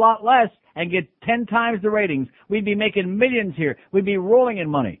a hell of a lot less and get 10 times the ratings. We'd be making millions here. We'd be rolling in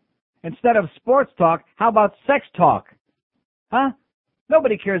money. Instead of sports talk, how about sex talk? Huh?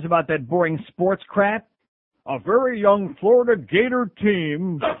 Nobody cares about that boring sports crap. A very young Florida Gator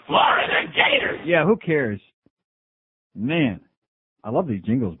team. The Florida Gators! Yeah, who cares? Man, I love these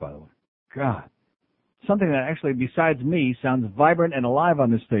jingles, by the way. God. Something that actually, besides me, sounds vibrant and alive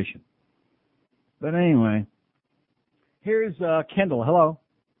on this station. But anyway, here's Kendall. Hello.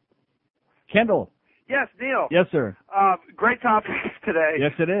 Kendall. Yes, Neil. Yes, sir. Great topics today.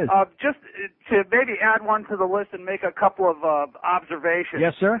 Yes, it is. Just to maybe add one to the list and make a couple of observations.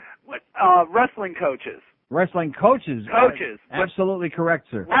 Yes, sir. Wrestling coaches. Wrestling coaches. Coaches. Absolutely correct,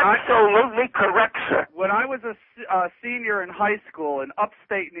 sir. Absolutely correct, sir. When I was a senior in high school in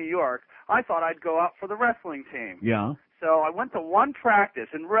upstate New York, I thought I'd go out for the wrestling team. Yeah. So I went to one practice.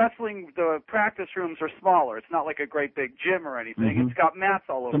 In wrestling, the practice rooms are smaller. It's not like a great big gym or anything. Mhm. It's got mats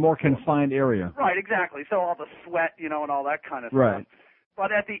all over. It's a more the floor. confined area. Right, exactly. So all the sweat, and all that kind of Right. stuff.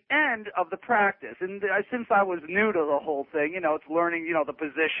 But at the end of the practice, and since I was new to the whole thing, it's learning, the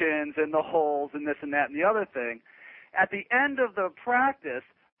positions and the holes and this and that and the other thing. At the end of the practice,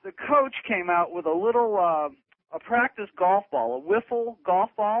 the coach came out with a little, a practice golf ball, a wiffle golf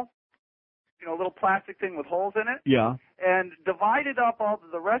ball, a little plastic thing with holes in it, Yeah. and divided up all of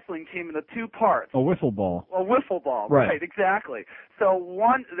the wrestling team into two parts. A wiffle ball. A wiffle ball, Right. Exactly. So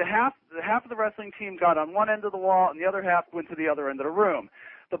the half of the wrestling team got on one end of the wall, and the other half went to the other end of the room.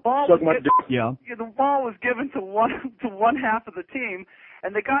 The ball was Yeah. the ball was given to one half of the team,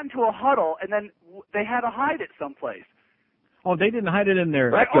 and they got into a huddle, and then they had to hide it someplace. Oh, they didn't hide it in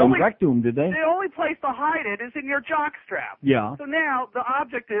their Rectum. rectum, did they? The only place to hide it is in your jock strap. Yeah. So now the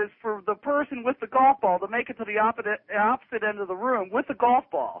object is for the person with the golf ball to make it to the opposite end of the room with the golf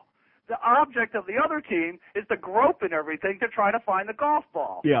ball. The object of the other team is to grope and everything to try to find the golf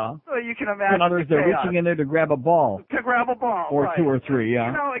ball. Yeah. So you can imagine. In other words, the they're chaos. reaching in there to grab a ball. To grab a ball. Or right. two or three,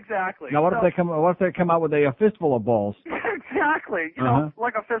 yeah. Exactly. Now, what if they come out with a fistful of balls? Exactly.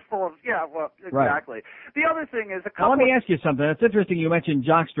 Like a fistful of, exactly. The other thing is a couple. Now, let me ask you something. It's interesting you mentioned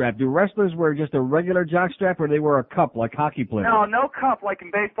jockstrap. Do wrestlers wear just a regular jockstrap, or they wear a cup like hockey players? No cup like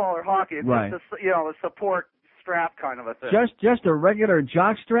in baseball or hockey. It's Right. just a support strap kind of a thing. Just a regular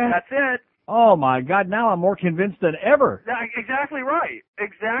jockstrap? That's it. Oh, my God. Now I'm more convinced than ever. Exactly right.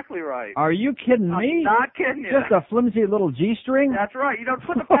 Exactly right. Are you kidding me? I'm not kidding you. Just a flimsy little G-string? That's right.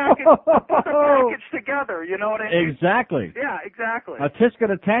 Put the package together. You know what I mean? Exactly. Yeah, exactly. A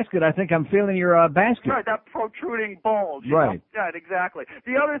tisket, a tasket. I think I'm feeling your basket. Right, that protruding bulge. you Right. know? Yeah, exactly.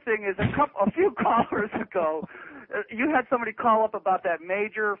 The other thing is a few callers ago, you had somebody call up about that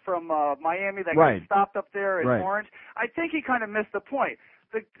major from Miami that Right. got stopped up there in Right. Orange. I think he kind of missed the point.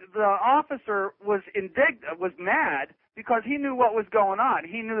 The officer was mad because he knew what was going on.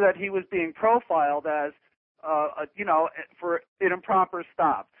 He knew that he was being profiled as, for an improper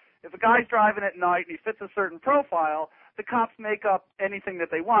stop. If a guy's driving at night and he fits a certain profile, the cops make up anything that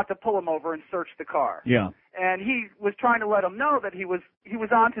they want to pull him over and search the car. Yeah. And he was trying to let them know that he was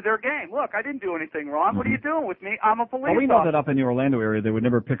on to their game. Look, I didn't do anything wrong. What are you doing with me? I'm a police Well, we know officer. that up in the Orlando area they would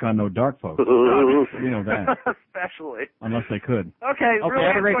never pick on no dark folks. We know that. Especially. Unless they could. Okay, really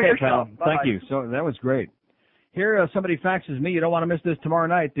have a great enjoy day, your pal. show. Thank Bye-bye. you. So that was great. Here, somebody faxes me. You don't want to miss this tomorrow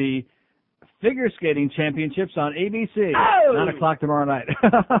night. The Figure Skating Championships on ABC. Oh! 9 o'clock tomorrow night.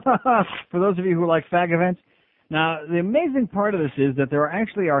 For those of you who like fag events. Now, the amazing part of this is that there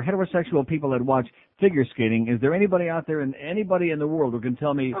actually are heterosexual people that watch figure skating. Is there anybody out there and anybody in the world who can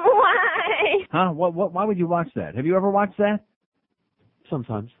tell me? Why? Huh? Why would you watch that? Have you ever watched that?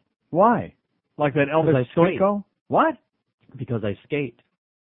 Sometimes. Why? Like that Elvis Because I skate. Stoico? What? Because I skate.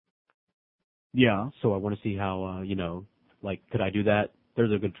 Yeah. So I want to see how, could I do that?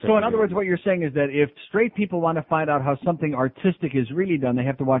 There's a good trick. So in other words, what you're saying is that if straight people want to find out how something artistic is really done, they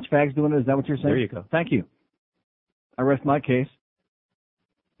have to watch fags doing it? Is that what you're saying? There you go. Thank you. I rest my case.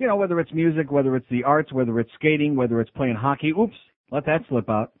 You know, whether it's music, whether it's the arts, whether it's skating, whether it's playing hockey, oops, let that slip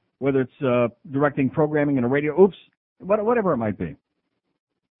out. Whether it's directing programming in a radio, oops, whatever it might be.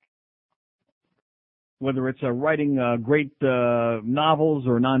 Whether it's writing great novels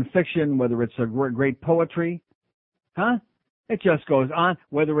or nonfiction, whether it's great poetry, huh? It just goes on.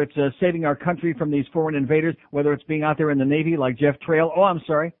 Whether it's saving our country from these foreign invaders, whether it's being out there in the Navy like Jeff Trail. Oh, I'm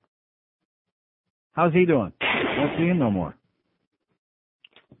sorry. How's he doing? Won't see him no more.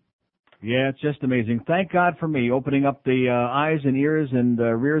 Yeah, it's just amazing. Thank God for me opening up the eyes and ears and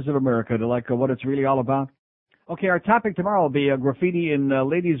rears of America to like what it's really all about. Okay, our topic tomorrow will be graffiti in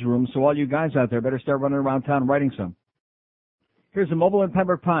ladies' rooms, so all you guys out there better start running around town writing some. Here's a mobile in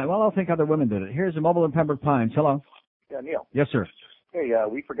Pembroke Pines. Well, I'll think other women did it. Here's a mobile in Pembroke Pines. Hello. Yeah, Neil. Yes, sir. Hey,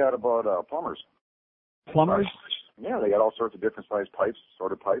 we forgot about plumbers. Plumbers? Yeah, they got all sorts of different sized pipes,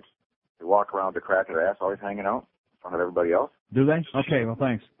 sorted pipes. They walk around the crack of their ass, always hanging out in front of everybody else. Do they? Okay, well,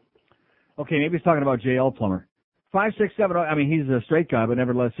 thanks. Okay, maybe he's talking about JL Plumber. 567, I mean, he's a straight guy, but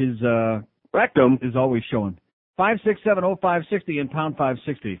nevertheless, his rectum is always showing. 567-0560 and pound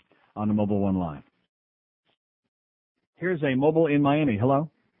 560 on the Mobile One line. Here's a mobile in Miami.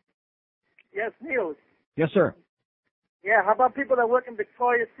 Hello? Yes, Neil. Yes, sir. Yeah, how about people that work in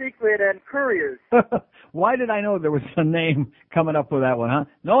Victoria's Secret and couriers? Why did I know there was a name coming up with that one, huh?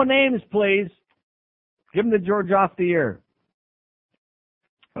 No names, please. Give him the George off the air.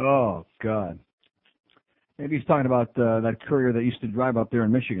 Oh, God. Maybe he's talking about that courier that used to drive up there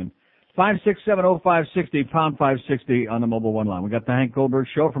in Michigan. 567-0560, pound 560 on the Mobile One line. We got the Hank Goldberg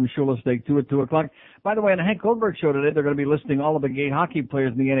Show from Shula Steak 2 at 2 o'clock. By the way, on the Hank Goldberg Show today, they're going to be listing all of the gay hockey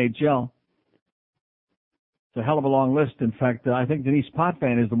players in the NHL. It's a hell of a long list. In fact, I think Denise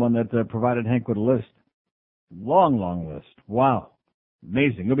Potvin is the one that provided Hank with a list. Long, long list. Wow.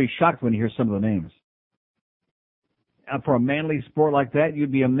 Amazing. You'll be shocked when you hear some of the names. For a manly sport like that,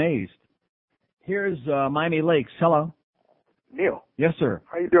 you'd be amazed. Here's Miami Lakes. Hello. Neil. Yes, sir.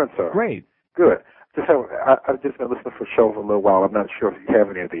 How you doing, sir? Great. Good. I've just been listening for the show for a little while. I'm not sure if you have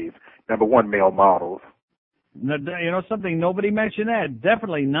any of these. Number one, male models. You know something? Nobody mentioned that.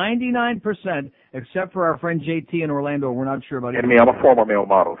 Definitely 99%, except for our friend JT in Orlando. We're not sure about it. And me, I'm a former male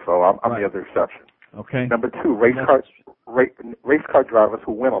model, so I'm the other exception. Okay. Number two, race car drivers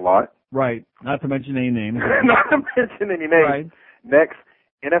who win a lot. Right. Not to mention any names. Not to mention any names. Right. Next,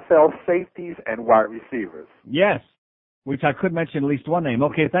 NFL safeties and wide receivers. Yes. Which I could mention at least one name.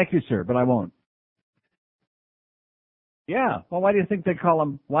 Okay, thank you, sir, but I won't. Yeah. Well, why do you think they call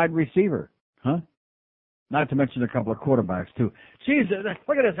him wide receiver? Huh? Not to mention a couple of quarterbacks, too. Jeez,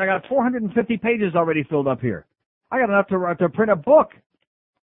 look at this. I got 450 pages already filled up here. I got enough to print a book.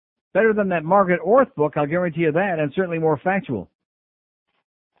 Better than that Margaret Orth book, I'll guarantee you that, and certainly more factual.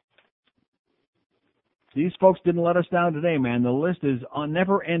 These folks didn't let us down today, man. The list is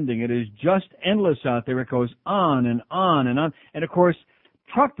never ending. It is just endless out there. It goes on and on and on. And, of course,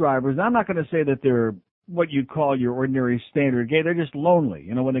 truck drivers, I'm not going to say that they're what you call your ordinary standard gay. They're just lonely.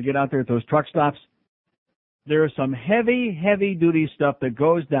 You know, when they get out there at those truck stops, there's some heavy, heavy-duty stuff that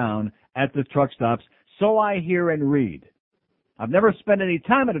goes down at the truck stops, so I hear and read. I've never spent any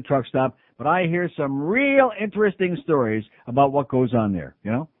time at a truck stop, but I hear some real interesting stories about what goes on there,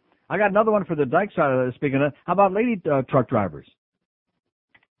 you know? I got another one for the Dyke side of it, speaking of. How about lady truck drivers?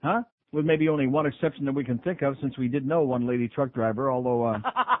 Huh? With maybe only one exception that we can think of, since we did know one lady truck driver, although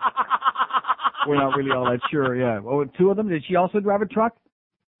we're not really all that sure, yeah. Oh, two of them? Did she also drive a truck?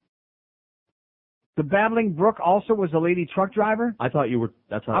 The Babbling Brook also was a lady truck driver? I thought you were,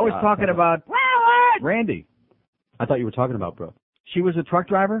 that's how I was talking about Randy. I thought you were talking about Brooke. She was a truck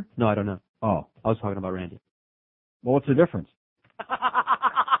driver? No, I don't know. Oh. I was talking about Randy. Well, what's the difference?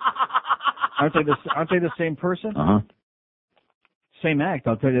 Aren't they the same person? Uh-huh. Same act,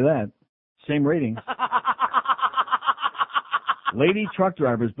 I'll tell you that. Same ratings. Lady truck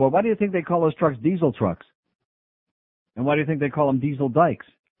drivers, boy, why do you think they call those trucks diesel trucks? And why do you think they call them diesel dykes?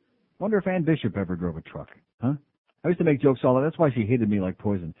 Wonder if Ann Bishop ever drove a truck, huh? I used to make jokes all that. That's why she hated me like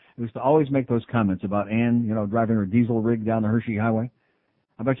poison. I used to always make those comments about Ann, you know, driving her diesel rig down the Hershey Highway.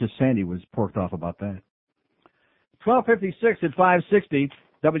 I bet you Sandy was porked off about that. 1256 at 560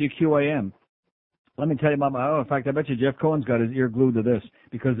 WQAM. Let me tell you about in fact, I bet you Jeff Cohen's got his ear glued to this,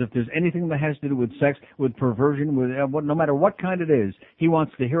 because if there's anything that has to do with sex, with perversion, with no matter what kind it is, he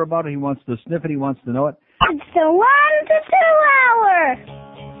wants to hear about it, he wants to sniff it, he wants to know it. It's the 1 to 2 hour.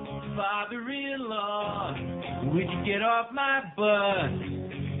 Father-in-law, would you get off my butt?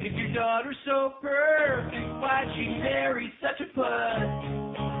 If your daughter's so perfect, why'd she marry such a put?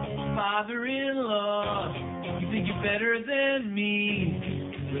 Father-in-law, you think you're better than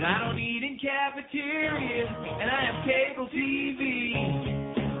me, but I don't eat in cafeterias, and I have cable TV.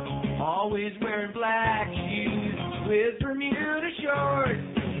 always wearing black shoes with Bermuda shorts.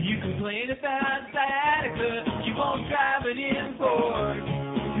 You complain about sciatica, you won't drive an import.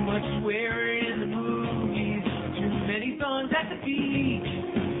 Too much swearing in the movies, too many songs at the beach.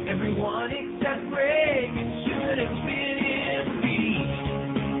 Everyone except Reagan should have been in the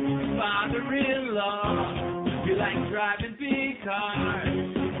beach. Father-in-law, you like driving big cars,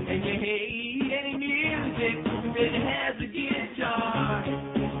 and you hate any music that has a guitar.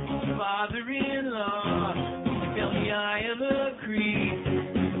 Father-in-law, you tell me I am a creep,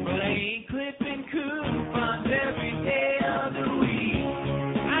 but I ain't clipping coupons every day of the week.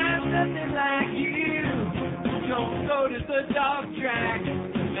 I'm nothing like you. Don't go to the dog track.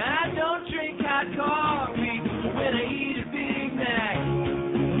 I don't drink hot coffee when I eat a Big Mac.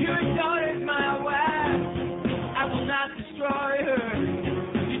 Your daughter's my wife. I will not destroy her.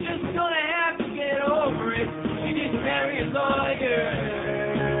 You're just gonna have to get over it. You didn't marry a lawyer.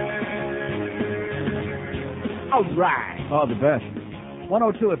 All right. Oh, the best.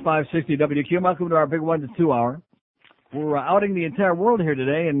 102 at 560 WQ. Welcome to our big 1 to 2 hour. We're outing the entire world here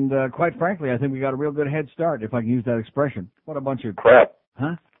today, and quite frankly, I think we got a real good head start, if I can use that expression. What a bunch of crap.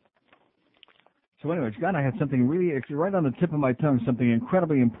 Huh? So anyway, Scott, I had something really, right on the tip of my tongue, something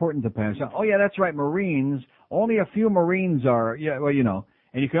incredibly important to pass on. Oh, yeah, that's right, Marines. Only a few Marines are, yeah, well, you know.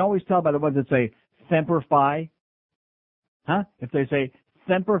 And you can always tell by the ones that say Semper Fi. Huh? If they say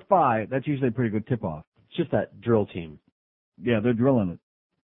Semper Fi, that's usually a pretty good tip-off. It's just that drill team. Yeah, they're drilling it.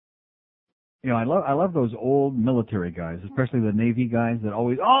 You know, I love those old military guys, especially the Navy guys that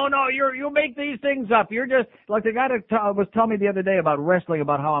always, oh no, you make these things up. You're just like the guy that was telling me the other day about wrestling,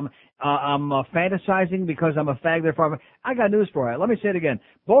 about how I'm fantasizing because I'm a fag. Therefore, I got news for you. Let me say it again.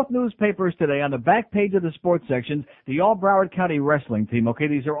 Both newspapers today on the back page of the sports sections, the all Broward County wrestling team. Okay,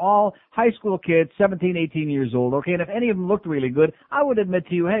 these are all high school kids, 17, 18 years old. Okay, and if any of them looked really good, I would admit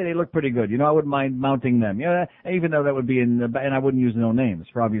to you, hey, they look pretty good. You know, I wouldn't mind mounting them. Yeah, even though that would be and I wouldn't use no names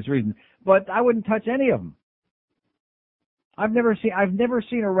for obvious reasons. But I wouldn't touch any of them. I've never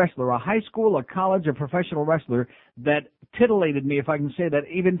seen a wrestler, a high school, a college, a professional wrestler that titillated me, if I can say that,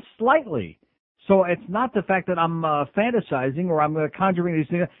 even slightly. So it's not the fact that I'm fantasizing or I'm conjuring these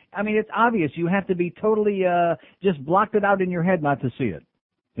things. I mean, it's obvious. You have to be totally just blocked it out in your head not to see it.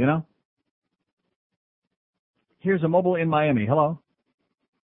 You know? Here's a mobile in Miami. Hello?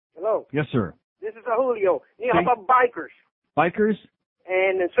 Hello. Yes, sir. This is Julio. Yeah, how about bikers Bikers?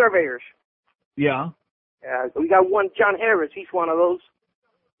 and surveyors? Yeah. We got one, John Harris. He's one of those.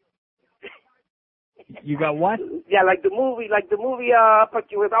 You got what? Yeah, like the movie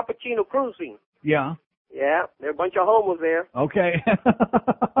with Al Pacino cruising. Yeah. Yeah, there are a bunch of homos there. Okay.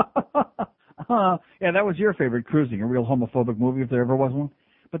 Yeah, that was your favorite, Cruising, a real homophobic movie if there ever was one.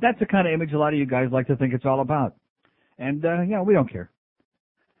 But that's the kind of image a lot of you guys like to think it's all about. And, yeah, we don't care.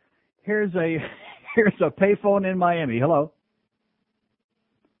 Here's a payphone in Miami. Hello.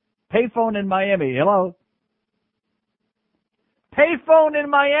 Payphone in Miami. Hello. Payphone in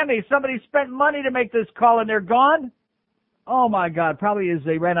Miami. Somebody spent money to make this call and they're gone? Oh my God. Probably is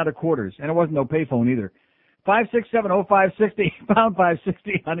they ran out of quarters. And it wasn't no payphone either. 567-0560, pound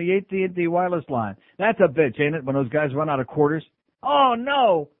 560 on the AT&T wireless line. That's a bitch, ain't it, when those guys run out of quarters? Oh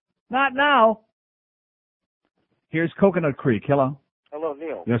no. Not now. Here's Coconut Creek. Hello. Hello,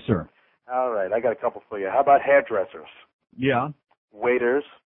 Neil. Yes, sir. All right, I got a couple for you. How about hairdressers? Yeah. Waiters?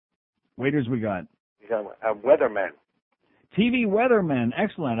 Waiters we got. You got weathermen. TV weathermen,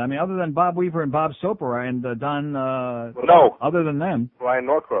 excellent. I mean, other than Bob Weaver and Bob Soper and Don, no. Other than them. Brian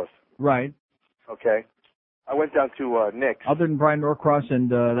Norcross. Right. Okay. I went down to Nick's. Other than Brian Norcross and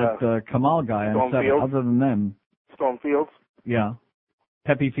that Kamal guy on Storm 7, Fields. other than them. Storm Fields. Yeah.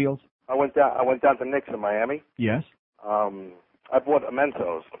 Peppy Fields. I went down to Nick's in Miami. Yes. I bought a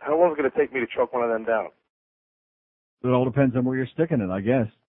Mentos. How long is it going to take me to choke one of them down? It all depends on where you're sticking it, I guess.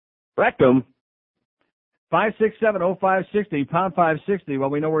 Rectum. 567-0560, pound 560. Well,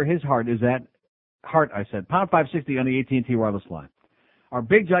 we know where his heart is at. Heart, I said. Pound 560 on the AT&T wireless line. Our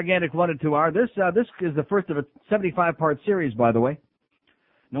big, gigantic 1 and 2 hour. This is the first of a 75-part series, by the way.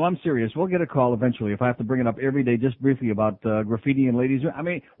 No, I'm serious. We'll get a call eventually if I have to bring it up every day just briefly about graffiti and ladies. I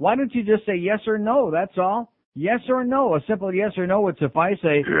mean, why don't you just say yes or no? That's all. Yes or no. A simple yes or no would suffice.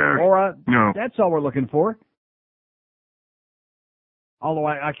 No. That's all we're looking for. Although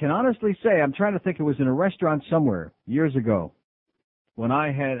I can honestly say, I'm trying to think, it was in a restaurant somewhere years ago when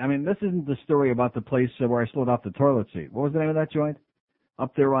I had, I mean, this isn't the story about the place where I slid off the toilet seat. What was the name of that joint?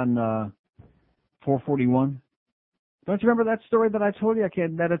 Up there on 441? Don't you remember that story that I told you?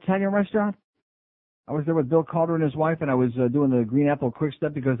 That Italian restaurant? I was there with Bill Calder and his wife, and I was doing the Green Apple Quick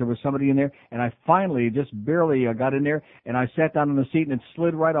Step because there was somebody in there, and I finally just barely got in there, and I sat down on the seat, and it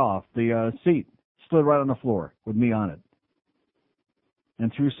slid right off. The seat slid right on the floor with me on it.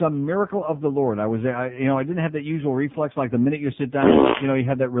 And through some miracle of the Lord, I didn't have that usual reflex like the minute you sit down, you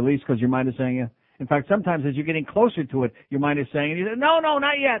have that release because your mind is saying, yeah. In fact, sometimes as you're getting closer to it, your mind is saying, you say, no,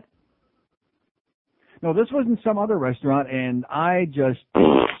 not yet. No, this was in some other restaurant, and I just,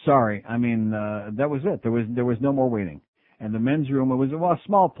 sorry. I mean, that was it. There was no more waiting. And the men's room, it was a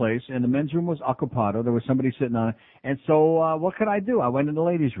small place, and the men's room was occupado. There was somebody sitting on it. And so what could I do? I went in the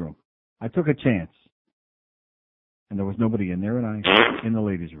ladies' room. I took a chance. And there was nobody in there, and I in the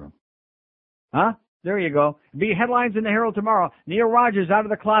ladies' room. Huh? There you go. Be headlines in the Herald tomorrow. Neil Rogers out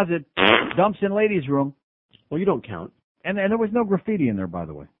of the closet, dumps in ladies' room. Well, you don't count. And there was no graffiti in there, by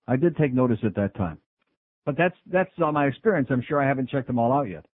the way. I did take notice at that time. But that's my experience. I'm sure I haven't checked them all out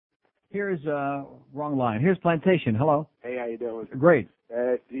yet. Here's wrong line. Here's Plantation. Hello. Hey, how you doing? Great.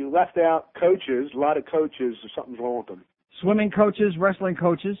 You left out coaches. A lot of coaches. Something's wrong with them. Swimming coaches, wrestling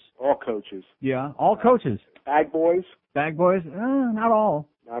coaches. All coaches. Yeah, all coaches. Bag boys. Bag boys? Not all.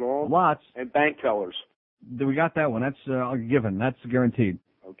 Not all. Lots. And bank tellers. We got that one. That's a given. That's guaranteed.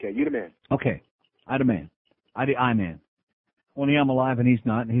 Okay, you the man. Okay, I the man. I man. Only I'm alive and he's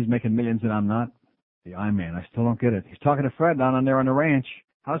not, and he's making millions and I'm not. The I man. I still don't get it. He's talking to Fred down there on the ranch.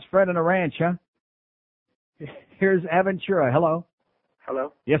 How's Fred on the ranch, huh? Here's Aventura. Hello.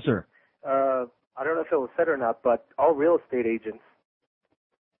 Hello. Yes, sir. I don't know if it was said or not, but all real estate agents.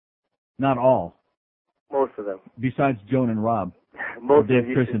 Not all. Most of them. Besides Joan and Rob. Most Dave, of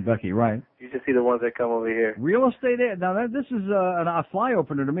them. Chris, and Becky, right. You should see the ones that come over here. Real estate agent. Now, this is a fly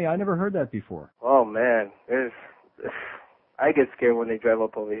opener to me. I never heard that before. Oh, man. I get scared when they drive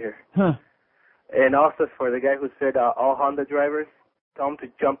up over here. Huh. And also for the guy who said all Honda drivers, tell him to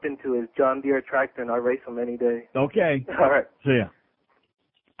jump into his John Deere tractor and I'll race him any day. Okay. All right. See ya.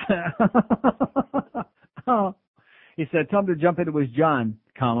 Oh. He said, tell him to jump into his John,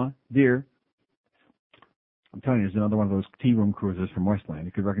 Deere. I'm telling you, there's another one of those tea room cruisers from Westland.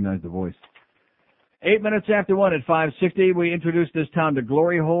 You could recognize the voice. 8 minutes after 1 at 5:60, we introduced this town to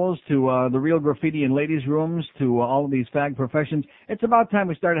glory holes, to the real graffiti in ladies' rooms, to all of these fag professions. It's about time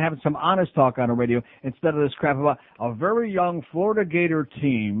we started having some honest talk on the radio instead of this crap about a very young Florida Gator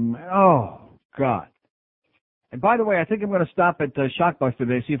team. Oh, God. And by the way, I think I'm going to stop at Shockbuster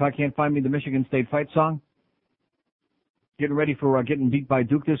today, see if I can't find me the Michigan State fight song. Getting ready for getting beat by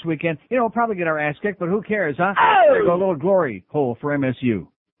Duke this weekend. We'll probably get our ass kicked, but who cares, huh? Oh! There go a little glory hole for MSU.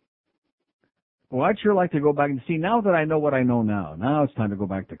 Well, I'd sure like to go back and see, now that I know what I know now it's time to go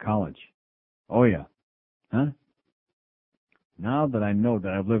back to college. Oh, yeah. Huh? Now that I know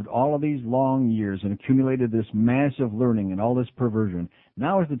that I've lived all of these long years and accumulated this massive learning and all this perversion,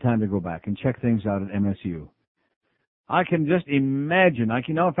 now is the time to go back and check things out at MSU. I can just imagine,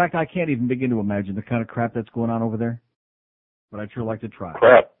 in fact, I can't even begin to imagine the kind of crap that's going on over there. But I'd sure like to try.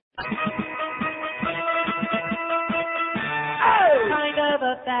 Crap. Kind of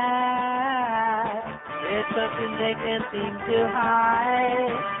a fact. It's something they can't seem to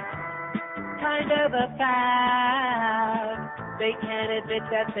hide. Kind of a fact. They can't admit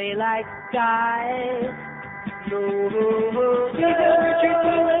that they like guys. No, Richard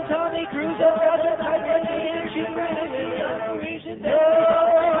Cole and Tony Cruz have got the type of energy for no reason.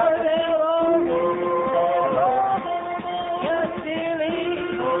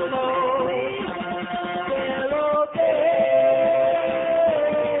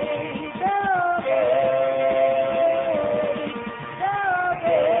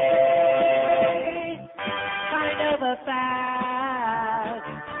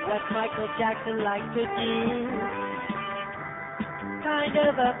 Michael Jackson likes to do. Kind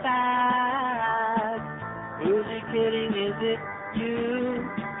of a fact. Who's he kidding? Is it you?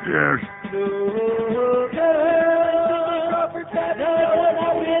 Yes. No, Crawford, no,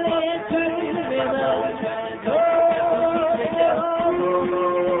 not really into women.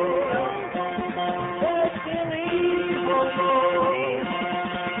 They're silly.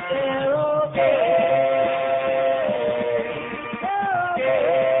 They're okay.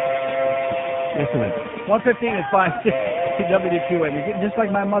 Listen, 1:15 at 5:60 WQAM. You're getting just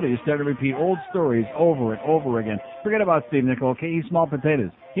like my mother used to repeat old stories over and over again. Forget about Steve Nickel, okay? He's small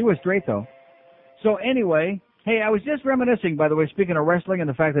potatoes. He was straight, though. So anyway, hey, I was just reminiscing, by the way, speaking of wrestling and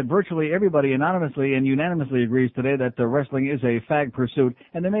the fact that virtually everybody anonymously and unanimously agrees today that wrestling is a fag pursuit,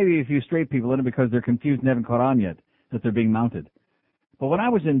 and there may be a few straight people in it because they're confused and haven't caught on yet that they're being mounted. But when I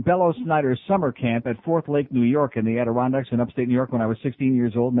was in Bellow Snyder's summer camp at Fourth Lake, New York, in the Adirondacks in upstate New York when I was 16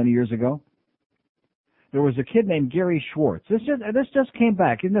 years old many years ago, There was a kid named Gary Schwartz. This just came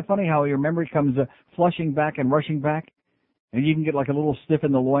back. Isn't it funny how your memory comes flushing back and rushing back? And you can get like a little stiff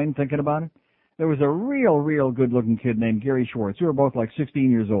in the loin thinking about it. There was a real good-looking kid named Gary Schwartz. We were both like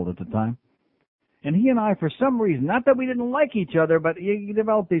 16 years old at the time. And he and I, for some reason, not that we didn't like each other, but you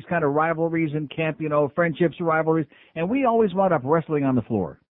develop these kind of rivalries in camp, you know, friendships, rivalries, and we always wound up wrestling on the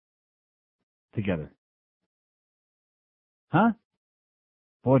floor together. Huh?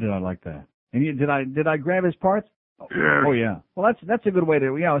 Boy, did I like that. And did I grab his parts? Oh yeah. Well, that's a good way to,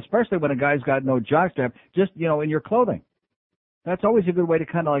 you know, especially when a guy's got no jockstrap, just, you know, in your clothing. That's always a good way to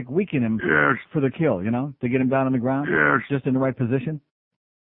kind of like weaken him for the kill, you know, to get him down on the ground, just in the right position.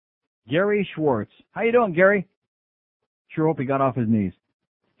 Gary Schwartz. How you doing, Gary? Sure hope he got off his knees.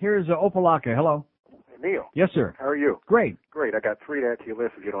 Here's Opalaka. Hello. Hey, Neil. Yes, sir. How are you? Great. Great. I got 3 to add to your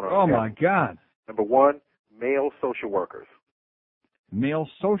list if you don't know. Oh, my God. Number 1, male social workers. Male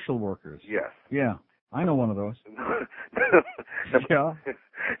social workers. Yes. Yeah. I know one of those. Yeah.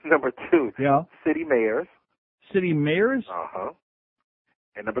 Number 2, yeah. city mayors. City mayors? Uh-huh.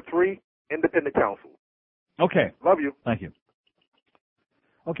 And number 3, independent counsel. Okay. Love you. Thank you.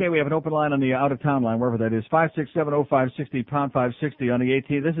 Okay, we have an open line on the out-of-town line, wherever that is, 5670560, pound 560 on the AT.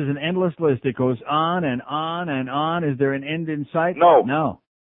 This is an endless list. It goes on and on and on. Is there an end in sight? No. No.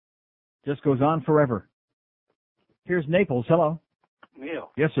 Just goes on forever. Here's Naples. Hello.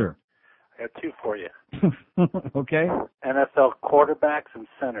 Neil, Yes, sir. I have 2 for you. Okay. NFL quarterbacks and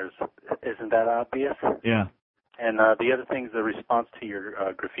centers. Isn't that obvious? Yeah. And the other thing is the response to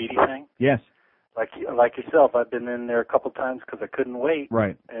your graffiti thing. Yes. Like yourself, I've been in there a couple times because I couldn't wait.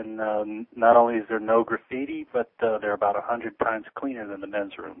 Right. And not only is there no graffiti, but they're about 100 times cleaner than the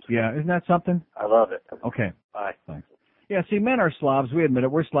men's rooms. Yeah, isn't that something? I love it. Okay. Bye. Thanks. Yeah, see, men are slobs. We admit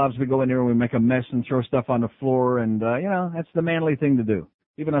it. We're slobs. We go in there and we make a mess and throw stuff on the floor, and, you know, that's the manly thing to do.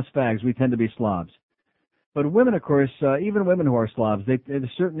 Even us fags, we tend to be slobs. But women, of course, even women who are slobs, in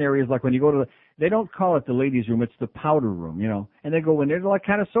certain areas, like when you go to they don't call it the ladies' room, it's the powder room, you know, and they go in there to like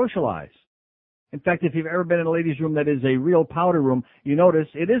kind of socialize. In fact, if you've ever been in a ladies' room that is a real powder room, you notice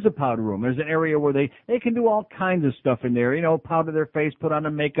it is a powder room. There's an area where they can do all kinds of stuff in there, you know, powder their face, put on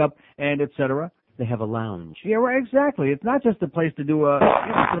the makeup, and et cetera. They have a lounge. Yeah, right, exactly. It's not just a place to do you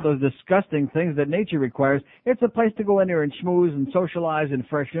know, some of those disgusting things that nature requires. It's a place to go in there and schmooze and socialize and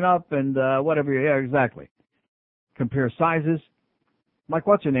freshen up and whatever. Yeah, exactly. Compare sizes. Like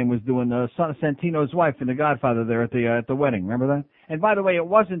what's her name was doing Santino's wife in The Godfather there at the wedding. Remember that? And by the way, it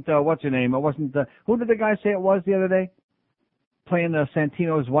wasn't what's her name? It wasn't who did the guy say it was the other day? Playing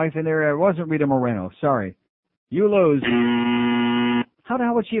Santino's wife in there. It wasn't Rita Moreno. Sorry, you lose. How the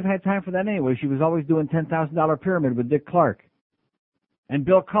hell would she have had time for that anyway? She was always doing $10,000 Pyramid with Dick Clark and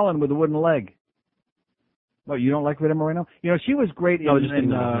Bill Cullen with the wooden leg. What, you don't like Rita Moreno? You know, she was great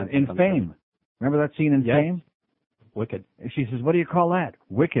in Fame. Remember that scene in Fame? Wicked. She says, what do you call that?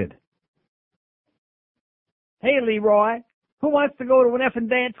 Wicked. Hey, Leroy. Who wants to go to an effing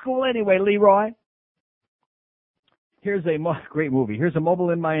dance school anyway, Leroy? Here's a great movie. Here's a Mobile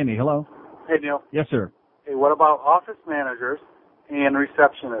in Miami. Hello? Hey, Neil. Yes, sir. Hey, what about office managers and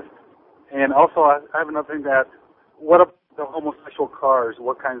receptionists? And also, I have another thing to ask. What about the homosexual cars?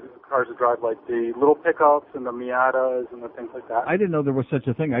 What kinds of cars to drive, like the little pickups and the Miatas and the things like that? I didn't know there was such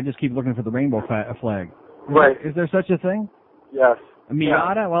a thing. I just keep looking for the rainbow flag. Right. Is there such a thing? Yes. A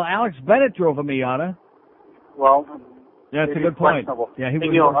Miata? Yeah. Well, Alex Bennett drove a Miata. Well, yeah, that's a good point. Yeah, he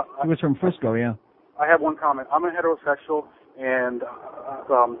was from Frisco, yeah. I have one comment. I'm a heterosexual, and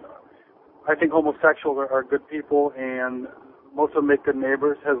I think homosexuals are good people, and most of them make good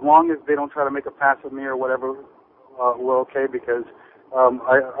neighbors. As long as they don't try to make a pass at me or whatever, we're okay, because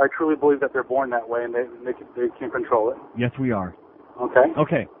I truly believe that they're born that way, and they can't control it. Yes, we are. Okay?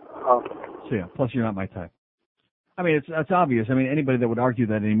 Okay. So, yeah, plus you're not my type. I mean, it's obvious. I mean, anybody that would argue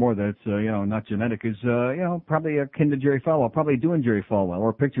that anymore, that it's, you know, not genetic is, you know, probably akin to Jerry Falwell, probably doing Jerry Falwell,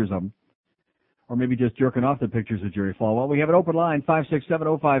 or pictures of him. Or maybe just jerking off the pictures of Jerry Falwell. We have an open line,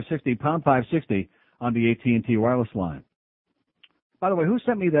 5670560, pound 560 on the AT&T wireless line. By the way, who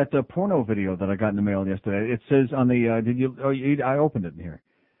sent me that porno video that I got in the mail yesterday? It says on the, I opened it in here.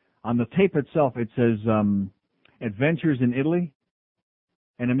 On the tape itself, it says, Adventures in Italy.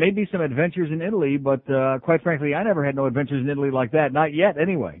 And it may be some adventures in Italy, but quite frankly, I never had no adventures in Italy like that. Not yet,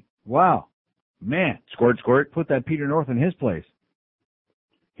 anyway. Wow. Man. Squirt. Put that Peter North in his place.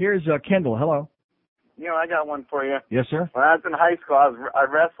 Here's Kendall. Hello. You know, I got one for you. Yes, sir? When I was in high school, I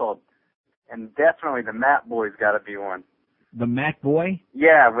wrestled. And definitely the mat boy's got to be one. The mat boy?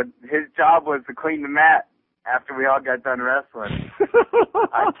 Yeah, but his job was to clean the mat after we all got done wrestling.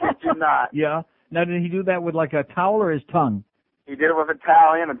 I kid you not. Yeah. Now, did he do that with like a towel or his tongue? He did it with a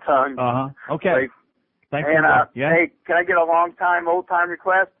towel and a tongue. Uh-huh. Okay. Thanks And, for that. Yeah? hey, can I get a long time, old time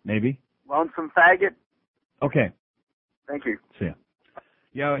request? Maybe. Lonesome Faggot? Okay. Thank you. See ya.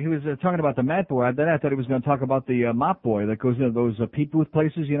 Yeah, he was talking about the mat boy. Then I thought he was going to talk about the mop boy that goes into those peep booth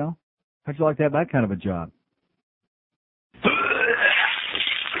places, you know? How'd you like to have that kind of a job?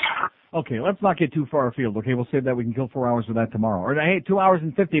 Okay, let's not get too far afield, okay? We'll save that. We can kill 4 hours with that tomorrow. Or, hey, 2 hours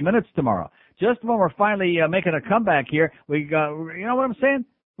and 50 minutes tomorrow. Just when we're finally making a comeback here, you know what I'm saying?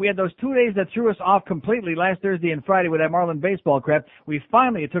 We had those 2 days that threw us off completely last Thursday and Friday with that Marlin baseball crap.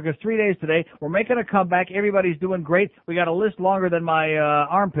 It took us 3 days today. We're making a comeback. Everybody's doing great. We got a list longer than my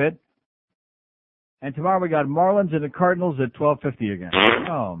armpit. And tomorrow we got Marlins and the Cardinals at 12:50 again.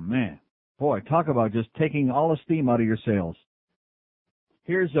 Oh, man. Boy, talk about just taking all the steam out of your sails.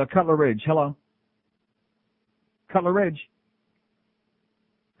 Here's Cutler Ridge. Hello. Cutler Ridge.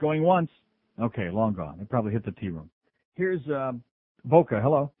 Going once. Okay, long gone. It probably hit the tea room. Here's Boca.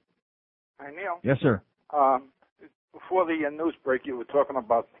 Hello. Hi, Neil. Yes, sir. Before the news break, you were talking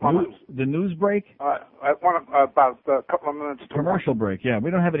about plumbers. The news break? I want about a couple of minutes to Commercial break, yeah. We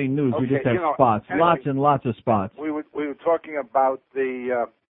don't have any news. Okay, we just have you know, spots. anyway, Lots and lots of spots. We were talking about the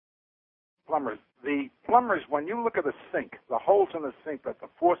plumbers. The plumbers, when you look at a sink, the holes in the sink that the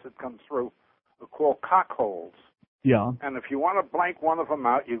faucet comes through are called cock holes. Yeah. And if you want to blank one of them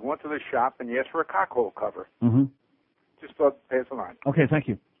out, you go into the shop and you ask for a cock hole cover. Mm-hmm. Just thought, pass it on. Okay, thank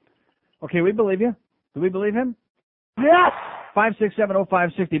you. Okay, we believe you. Do we believe him? Yes!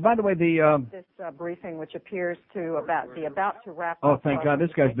 5670560. By the way, this briefing, which appears to about to wrap Oh, up. thank God. This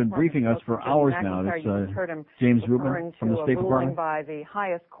guy's been briefing us for hours now. This James Rubin from the State ruling Department. by the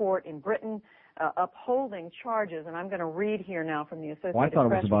highest court in Britain upholding charges, and I'm going to read here now from the Associated Well, I thought it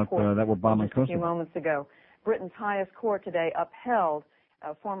Press was about report that Obama just a few moments ago. Britain's highest court today upheld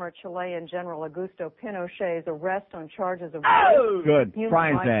former Chilean General Augusto Pinochet's arrest on charges of Good. human Fry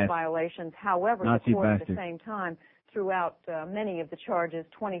his rights ass. violations. However, Nazi the court at bastard. the same time threw out many of the charges,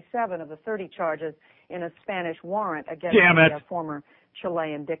 27 of the 30 charges, in a Spanish warrant against the former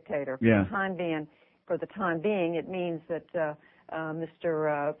Chilean dictator. Yeah. For the time being, it means that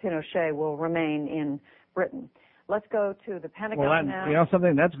Mr. Pinochet will remain in Britain. Let's go to the Pentagon now. You know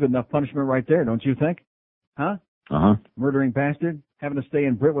something? That's good enough punishment right there, don't you think? Huh? Uh-huh. Murdering bastard? Having to stay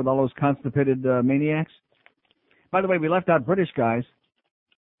in Britain with all those constipated maniacs? By the way, we left out British guys.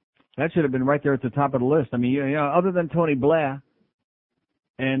 That should have been right there at the top of the list. I mean, you know, other than Tony Blair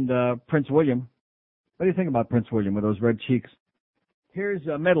and Prince William. What do you think about Prince William with those red cheeks? Here's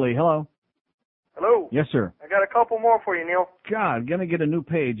Medley. Hello. Hello. Yes, sir. I got a couple more for you, Neil. God, gonna get a new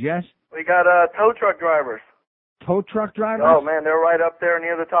page, yes? We got tow truck drivers. Tow truck drivers? Oh, man, they're right up there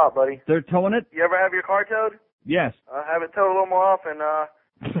near the top, buddy. They're towing it? You ever have your car towed? Yes. Have it towed a little more often.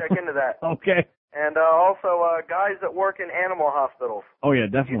 Check into that. Okay. And also guys that work in animal hospitals. Oh, yeah, You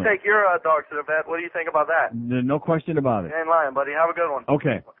definitely. take your dog to the vet. What do you think about that? No question about it. You ain't lying, buddy. Have a good one.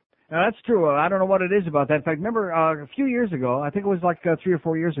 Okay. Now, that's true. I don't know what it is about that. In fact, remember a few years ago, I think it was like 3 or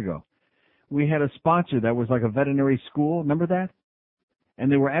 4 years ago, we had a sponsor that was like a veterinary school. Remember that?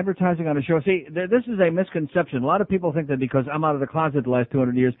 And they were advertising on a show. See, this is a misconception. A lot of people think that because I'm out of the closet the last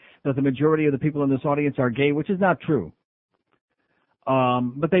 200 years, that the majority of the people in this audience are gay, which is not true.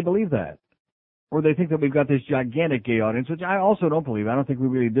 But they believe that. Or they think that we've got this gigantic gay audience, which I also don't believe. I don't think we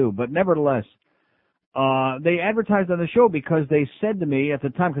really do. But nevertheless, they advertised on the show because they said to me at the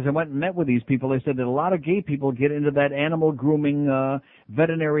time, because I went and met with these people, they said that a lot of gay people get into that animal grooming,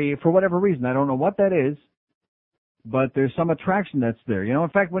 veterinary, for whatever reason. I don't know what that is, but there's some attraction that's there. You know, in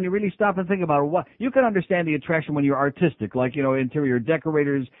fact, when you really stop and think about it, you can understand the attraction when you're artistic, like, you know, interior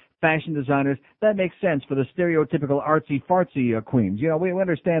decorators, fashion designers. That makes sense for the stereotypical artsy-fartsy queens. You know, we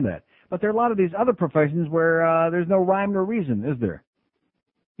understand that. But there are a lot of these other professions where there's no rhyme nor reason, is there?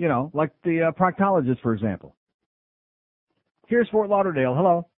 You know, like the proctologist, for example. Here's Fort Lauderdale.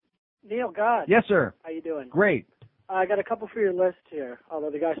 Hello. Neil God. Yes, sir. How you doing? Great. I got a couple for your list here, although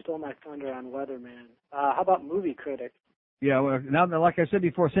the guy stole my thunder on Weatherman. How about movie critic? Yeah, well, now, like I said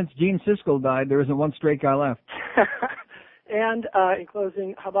before, since Gene Siskel died, there isn't one straight guy left. And in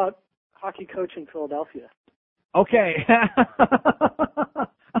closing, how about hockey coach in Philadelphia? Okay.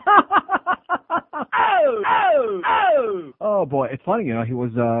 Oh, boy. It's funny, you know, he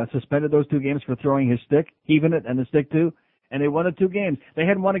was suspended those 2 games for throwing his stick, heaving it, and the stick too. And they won the 2 games. They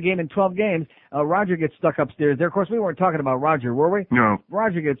hadn't won a game in 12 games. Roger gets stuck upstairs there. Of course, we weren't talking about Roger, were we? No.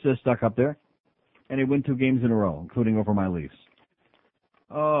 Roger gets stuck up there. And he win 2 games in a row, including over my Leafs.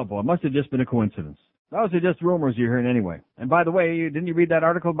 Oh, boy. It must have just been a coincidence. Those are just rumors you're hearing anyway. And by the way, didn't you read that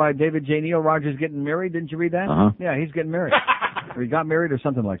article by David J. Neal? Roger's getting married. Didn't you read that? Uh-huh. Yeah, he's getting married. Or he got married or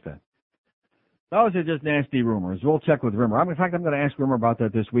something like that. Those are just nasty rumors. We'll check with Rimmer. In fact, I'm going to ask Rimmer about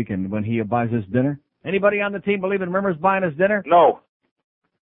that this weekend when he buys us dinner. Anybody on the team believe in Rimmer's buying us dinner? No.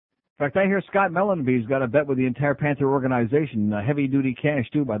 In fact, I hear Scott Mellenby's got a bet with the entire Panther organization, heavy-duty cash,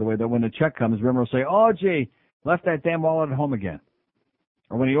 too, by the way, that when the check comes, Rimmer will say, oh, gee, left that damn wallet at home again.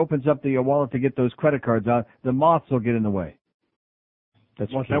 Or when he opens up the wallet to get those credit cards out, the moths will get in the way.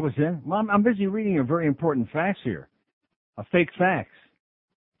 That's what true. that was it? Well, I'm busy reading a very important fax here. A fake fax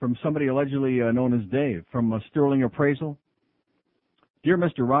from somebody allegedly known as Dave from Sterling Appraisal. Dear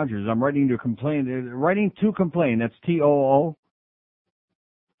Mr. Rogers, I'm writing to complain. That's T-O-O.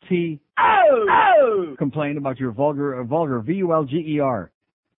 Complain about your vulgar V-U-L-G-E-R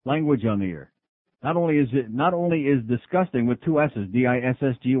language on the air. Not only is disgusting with two S's,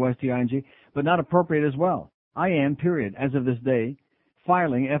 D-I-S-S-G-U-S-T-I-N-G, but not appropriate as well. I am, period, as of this day,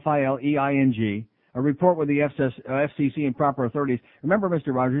 filing, F-I-L-E-I-N-G, a report with the FCC and proper authorities. Remember,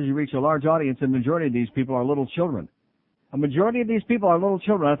 Mr. Rogers, you reach a large audience, and the majority of these people are little children. A majority of these people are little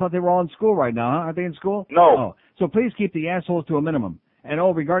children. I thought they were all in school right now, huh? Aren't they in school? No. Oh. So please keep the assholes to a minimum. And,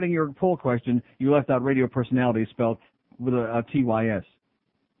 regarding your poll question, you left out radio personality spelled with a T-Y-S.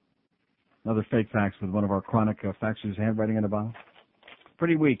 Another fake fax with one of our chronic faxers handwriting in the bottom.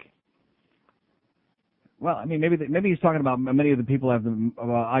 Pretty weak. Well, I mean, maybe he's talking about many of the people have the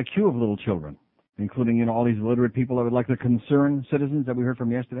IQ of little children, including, all these illiterate people that would like the concerned citizens that we heard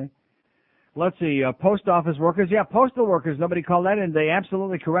from yesterday. Let's see, post office workers. Yeah, postal workers. Nobody called that in. They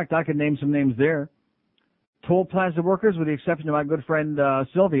absolutely correct. I could name some names there. Toll plaza workers, with the exception of my good friend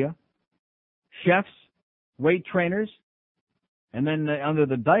Sylvia. Chefs, weight trainers, and then under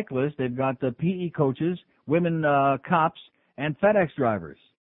the dyke list, they've got the PE coaches, women cops, and FedEx drivers.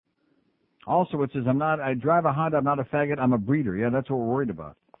 Also, it says, I drive a Honda, I'm not a faggot, I'm a breeder. Yeah, that's what we're worried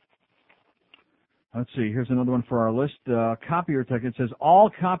about. Let's see, here's another one for our list. Copier tech, it says all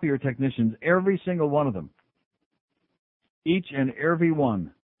copier technicians, every single one of them. Each and every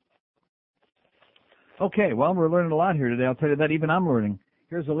one. Okay, well, we're learning a lot here today. I'll tell you that. Even I'm learning.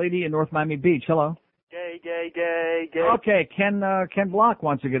 Here's a lady in North Miami Beach. Hello. Gay, gay, gay, gay. Okay, Ken Block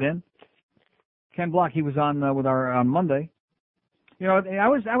wants to get in. Ken Block, he was on with our on Monday. I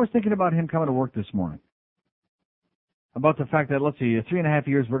was thinking about him coming to work this morning. About the fact that, let's see, 3.5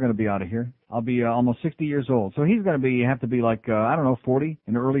 years we're going to be out of here. I'll be almost 60 years old. So he's going to have to be like, 40,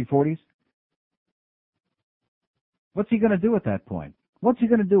 in the early 40s. What's he going to do at that point? What's he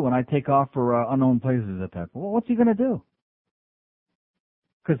going to do when I take off for unknown places at that point? Well, what's he going to do?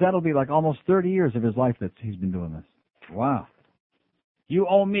 Because that'll be like almost 30 years of his life that he's been doing this. Wow. You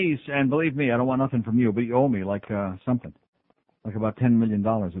owe me, and believe me, I don't want nothing from you, but you owe me like something. Like about $10 million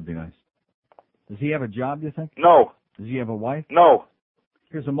would be nice. Does he have a job, do you think? No. Does he have a wife? No.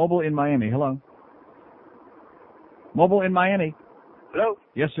 Here's a mobile in Miami. Hello. Mobile in Miami. Hello?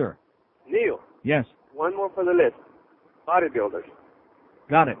 Yes, sir. Neil. Yes. One more for the list. Bodybuilders.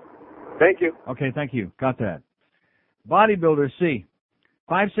 Got it. Thank you. Okay, thank you. Got that. Bodybuilders, C.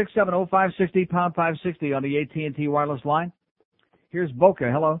 5670560, pound 560 on the AT&T wireless line. Here's Boca.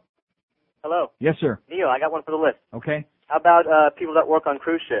 Hello. Hello. Yes, sir. Neil, I got one for the list. Okay. How about people that work on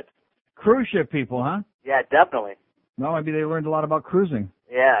cruise ships? Cruise ship people, huh? Yeah, definitely. No, maybe they learned a lot about cruising.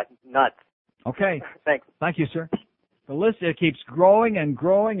 Yeah, nuts. Okay. Thanks. Thank you, sir. The list, it keeps growing and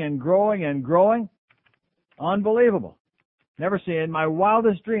growing and growing and growing. Unbelievable. Never seen, in my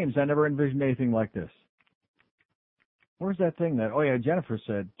wildest dreams, I never envisioned anything like this. Where's that thing that, oh yeah, Jennifer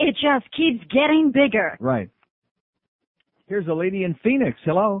said. It just keeps getting bigger. Right. Here's a lady in Phoenix.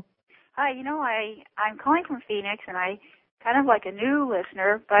 Hello. Hi, I'm calling from Phoenix, and I kind of like a new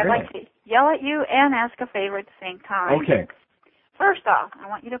listener, but I'd like to yell at you and ask a favor at the same time. Okay. First off, I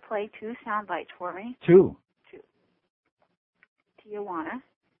want you to play 2 sound bites for me. 2. Tijuana.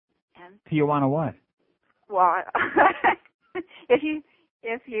 And Tijuana what? well, if you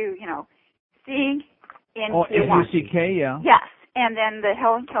sing in Oh, Tijuana. F-U-C-K, yeah. Yes, and then the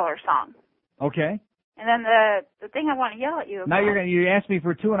Helen Keller song. Okay. And then the thing I want to yell at you about. Now you asked me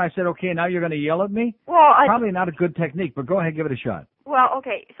for 2 and I said, okay, now you're going to yell at me? Well, Probably not a good technique, but go ahead, give it a shot. Well,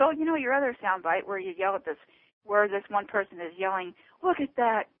 okay. So, your other soundbite where you yell at where this one person is yelling, look at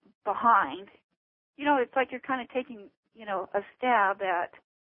that behind. It's like you're kind of taking, a stab at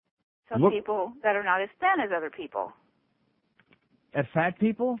some people that are not as thin as other people. At fat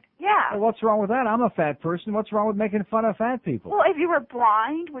people? Yeah. Well, what's wrong with that? I'm a fat person. What's wrong with making fun of fat people? Well, if you were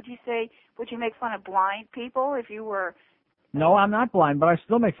blind, would you make fun of blind people if you were... No, I'm not blind, but I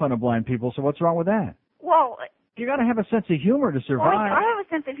still make fun of blind people, so what's wrong with that? Well... You got to have a sense of humor to survive. Well, I have a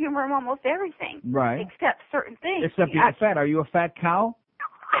sense of humor in almost everything. Right. Except certain things. Except you're fat. Are you a fat cow?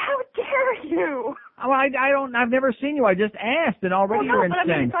 How dare you? Well, I've never seen you. I just asked, and already you're incensed.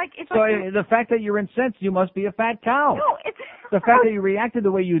 But I mean, it's so like the fact that you're incensed, you must be a fat cow. No, it's... The fact that you reacted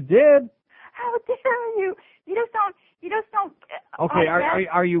the way you did. How dare you? You just don't. Okay,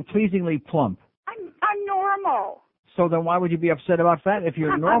 are you pleasingly plump? I'm normal. So then why would you be upset about fat? If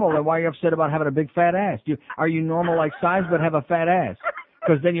you're normal, then why are you upset about having a big fat ass? Are you normal like size but have a fat ass?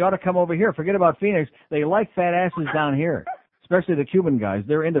 Because then you ought to come over here. Forget about Phoenix. They like fat asses down here, especially the Cuban guys.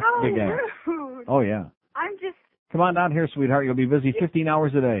 They're into big ass. Rude. Oh, yeah. I'm just. Come on down here, sweetheart. You'll be busy 15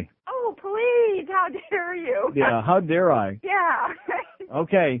 hours a day. Oh, please. How dare you? Yeah, how dare I? Yeah.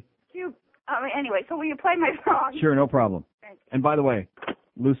 Okay. Anyway, so will you play my song? Sure, no problem. Thank you. And by the way,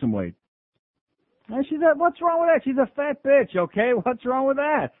 lose some weight. And what's wrong with that? She's a fat bitch, okay? What's wrong with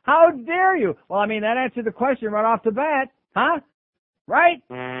that? How dare you? Well, I mean, that answered the question right off the bat. Huh? Right?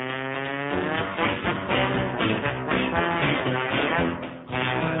 I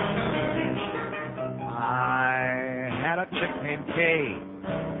had a chick named Kay.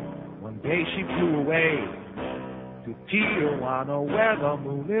 One day she flew away to Tijuana where the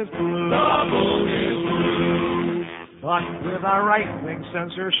moon is blue. The moon is blue. But with our right-wing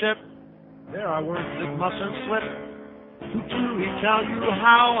censorship, there are words that mustn't slip. To truly tell you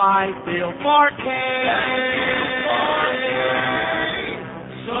how I feel for Kay.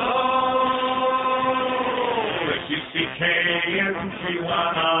 So, if you see Kay in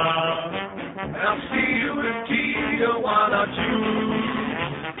Tijuana, I'll see you in Tijuana too.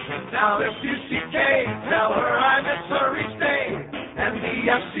 Now if you see Kay, tell her I miss her each day, and the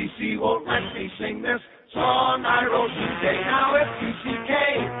FCC won't let me sing this song I wrote today. Now if you see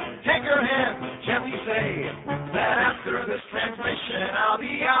Kay, take her hand, gently say that after this transmission I'll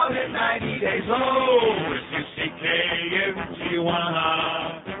be out in 90 days. Oh, if you see Kay in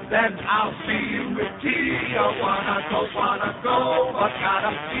Tijuana, then I'll see you in Tijuana. Don't wanna go, but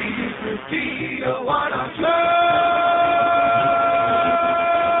gotta see you in Tijuana too.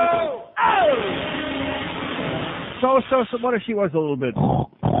 So what if she was a little bit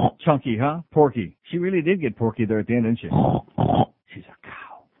chunky, huh? Porky. She really did get porky there at the end, didn't she? She's a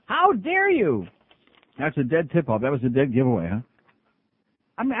cow. How dare you? That's a dead tip-off. That was a dead giveaway, huh?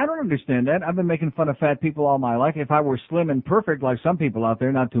 I mean, I don't understand that. I've been making fun of fat people all my life. If I were slim and perfect like some people out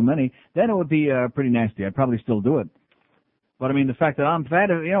there, not too many, then it would be pretty nasty. I'd probably still do it. But, I mean, the fact that I'm fat,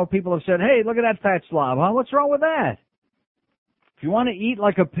 people have said, hey, look at that fat slob, huh? What's wrong with that? If you want to eat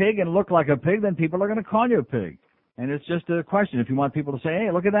like a pig and look like a pig, then people are going to call you a pig. And it's just a question if you want people to say, hey,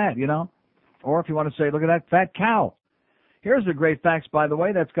 look at that, Or if you want to say, look at that fat cow. Here's a great fax, by the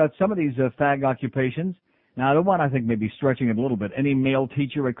way, that's got some of these fag occupations. Now, the one I think may be stretching it a little bit. Any male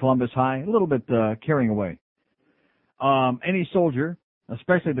teacher at Columbus High, a little bit carrying away. Any soldier,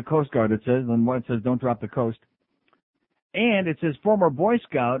 especially the Coast Guard, it says, and it says don't drop the coast. And it says former Boy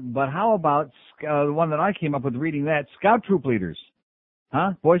Scout, but how about the one that I came up with reading that, Scout troop leaders?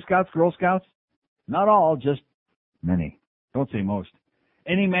 Huh? Boy Scouts, Girl Scouts? Not all, just many. Don't say most.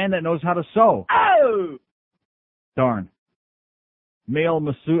 Any man that knows how to sew. Oh! Darn. Male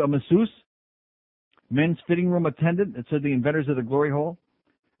masseuse. Men's fitting room attendant. It said the inventors of the glory hole.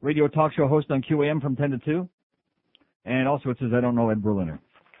 Radio talk show host on QAM from 10 to 2. And also it says, I don't know, Ed Berliner.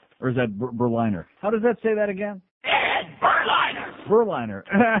 Or is that Berliner? How does that say that again? Ed Berliner! Berliner.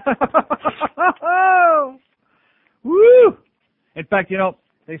 Woo! In fact,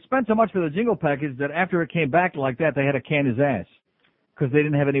 they spent so much for the jingle package that after it came back like that, they had to can his ass. Because they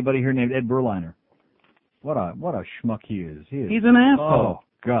didn't have anybody here named Ed Berliner. What a schmuck he is. He's an asshole. Oh,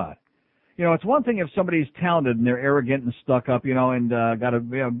 God. It's one thing if somebody's talented and they're arrogant and stuck up, and got a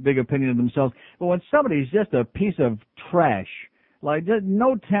big opinion of themselves. But when somebody's just a piece of trash, like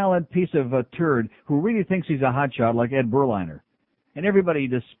no talent piece of a turd who really thinks he's a hotshot like Ed Berliner, and everybody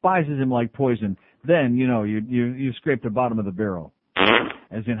despises him like poison, then, you scrape the bottom of the barrel.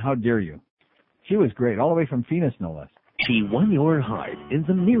 As in, how dare you? She was great, all the way from Phoenix, no less. She won your heart in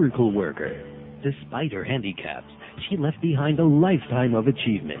The Miracle Worker. Despite her handicaps, she left behind a lifetime of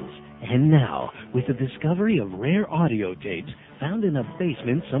achievements. And now, with the discovery of rare audio tapes found in a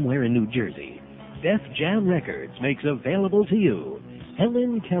basement somewhere in New Jersey, Def Jam Records makes available to you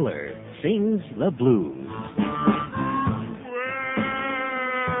Helen Keller Sings the Blues.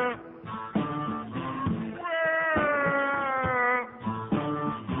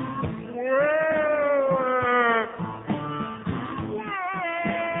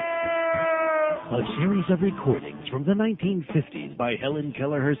 A series of recordings from the 1950s by Helen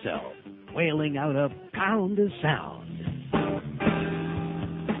Keller herself, wailing out a pound of sound.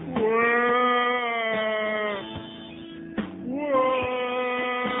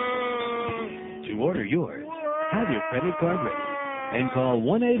 To order yours, have your credit card ready and call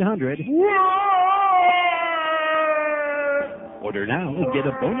 1-800. Order now and get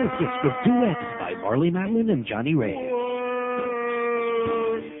a bonus disc of duets by Marley Matlin and Johnny Ray.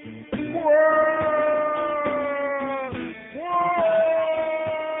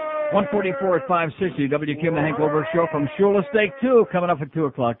 144 at 560, WQAM, the Hank Goldberg Show from Shula Steak 2, coming up at 2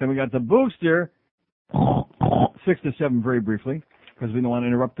 o'clock. Then we got the Booster, 6 to 7 very briefly, because we don't want to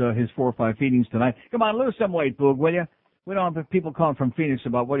interrupt his 4 or 5 feedings tonight. Come on, lose some weight, Boog, will you? We don't have people calling from Phoenix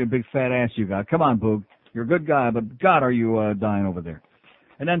about what a big fat ass you got. Come on, Boog. You're a good guy, but God, are you dying over there.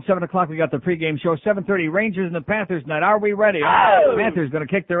 And then 7 o'clock, we got the pregame show. 7:30, Rangers and the Panthers tonight. Are we ready? Oh! The Panthers going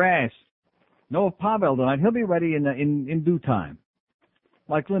to kick their ass. No Pavel tonight. He'll be ready in due time.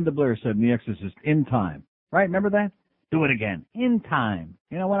 Like Linda Blair said in The Exorcist, in time. Right? Remember that? Do it again. In time.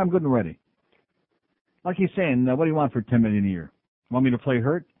 You know what? I'm good and ready. Like he's saying, what do you want for $10 million a year? Want me to play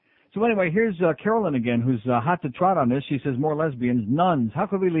hurt? So anyway, here's Carolyn again, who's hot to trot on this. She says more lesbians. Nuns. How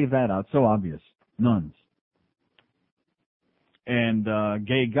could we leave that out? So obvious. Nuns. And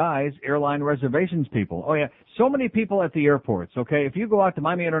gay guys, airline reservations people. Oh, yeah. So many people at the airports, okay? If you go out to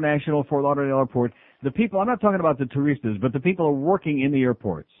Miami International, Fort Lauderdale Airport, the people, I'm not talking about the touristas, but the people who are working in the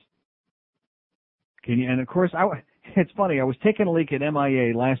airports. And, of course, it's funny. I was taking a leak at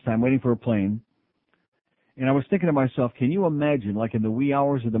MIA last time, waiting for a plane. And I was thinking to myself, can you imagine, like in the wee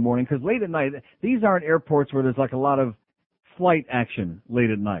hours of the morning? Because late at night, these aren't airports where there's like a lot of flight action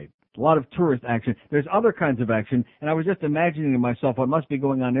late at night. A lot of tourist action. There's other kinds of action, and I was just imagining to myself what must be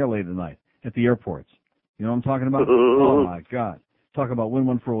going on there late at night at the airports. You know what I'm talking about? Oh, my God. Talk about win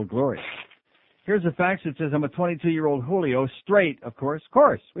one for Old Glory. Here's the fax. It says, I'm a 22-year-old Julio, straight, of course. Of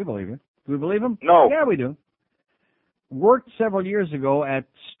course, we believe you. Do we believe him? No. Yeah, we do. Worked several years ago at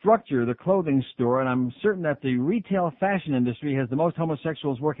Structure, the clothing store, and I'm certain that the retail fashion industry has the most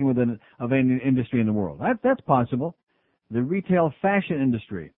homosexuals working within of any industry in the world. That's possible. The retail fashion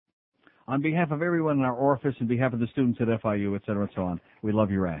industry. On behalf of everyone in our orifice, on behalf of the students at FIU, et cetera, and so on, we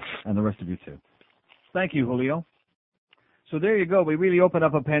love your ass, and the rest of you too. Thank you, Julio. So there you go. We really opened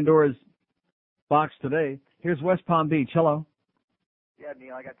up a Pandora's box today. Here's West Palm Beach. Hello. Yeah,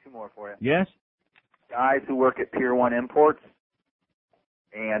 Neil, I got 2 more for you. Yes? Guys who work at Pier 1 Imports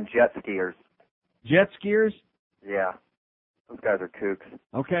and jet skiers. Jet skiers? Yeah. Those guys are kooks.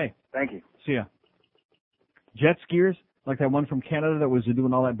 Okay. Thank you. See ya. Jet skiers? Like that one from Canada that was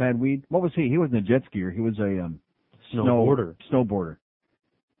doing all that bad weed? What was he? He wasn't a jet skier. He was a snowboarder.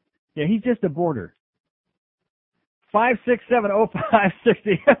 Yeah, he's just a boarder.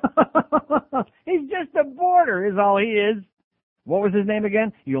 5670560. He's just a boarder is all he is. What was his name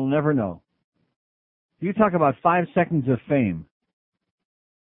again? You'll never know. You talk about 5 seconds of fame.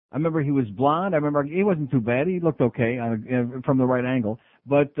 I remember he was blonde. I remember he wasn't too bad. He looked okay from the right angle.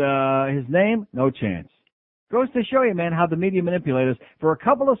 But his name, no chance. Goes to show you, man, how the media manipulate us. For a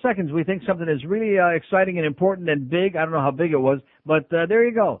couple of seconds, we think something is really exciting and important and big. I don't know how big it was, but there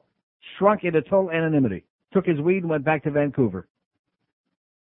you go. Shrunk into total anonymity. Took his weed and went back to Vancouver.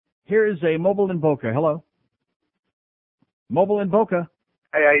 Here's a Mobile in Boca. Hello. Mobile in Boca.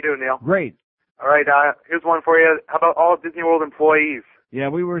 Hey, how you doing, Neil? Great. All right, here's one for you. How about all Disney World employees? Yeah,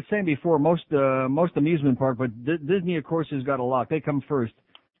 we were saying before, most amusement park, but Disney, of course, has got a lock. They come first.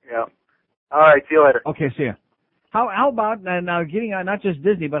 Yeah. All right, see you later. Okay, see ya. How about, now getting on not just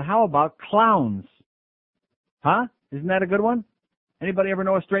Disney, but how about clowns? Huh? Isn't that a good one? Anybody ever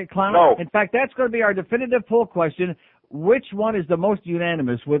know a straight clown? No. In fact, that's going to be our definitive poll question. Which one is the most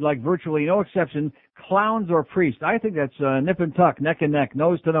unanimous with like virtually no exception, clowns or priests? I think that's nip and tuck, neck and neck,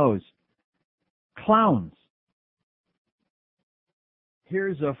 nose to nose. Clowns.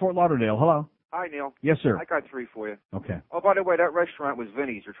 Here's Fort Lauderdale. Hello. Hi, Neil. Yes, sir. I got 3 for you. Okay. Oh, by the way, that restaurant was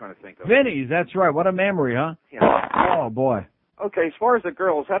Vinny's you're trying to think of. Vinny's, that's right. What a memory, huh? Yeah. Oh, boy. Okay, as far as the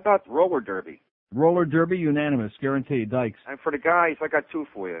girls, how about roller derby? Roller derby, unanimous, guaranteed. Dykes. And for the guys, I got 2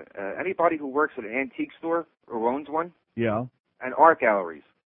 for you. Anybody who works at an antique store or owns one, Yeah. and art galleries.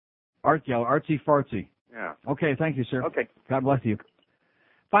 Art gallery, artsy fartsy. Yeah. Okay, thank you, sir. Okay. God bless you.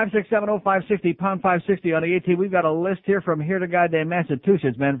 5670560, pound 560 on the AT. We've got a list here from here to goddamn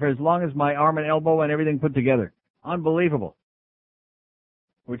Massachusetts, man, for as long as my arm and elbow and everything put together. Unbelievable.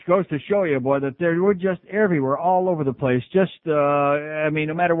 Which goes to show you, boy, that we're just everywhere, all over the place. Just, no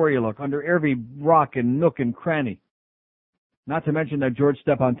matter where you look, under every rock and nook and cranny. Not to mention that George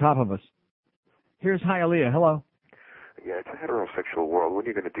step on top of us. Here's Hialeah. Hello. Yeah, it's a heterosexual world. When are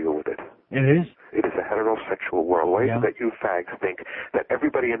you going to deal with it? It is? It is a heterosexual world. Why is it that you fags think that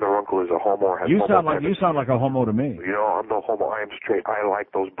everybody and their uncle is a homo or has You sound like a homo to me. You know, I'm no homo. I am straight. I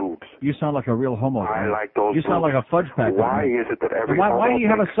like those boobs. You sound like a real homo. I like those You sound boobs. like a fudge packer. Why is it that every Why homo do you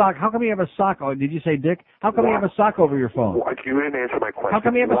have a thinks- sock? How come you have a sock? Oh, did you say dick? How come you have a sock over your phone? Why, you didn't answer my question. How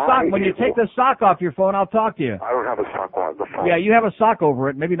come you have a sock? When you take the sock off your phone, I'll talk to you. I don't have a sock on the phone. Yeah, you have a sock over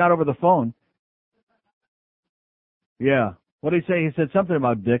it. Maybe not over the phone. Yeah. What did he say? He said something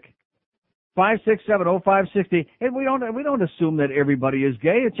about dick. 5670560. And we don't assume that everybody is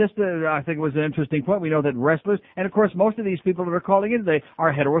gay. It's just I think it was an interesting point. We know that wrestlers, and of course most of these people that are calling in today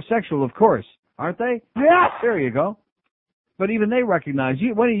are heterosexual, of course, aren't they? Yeah. There you go. But even they recognize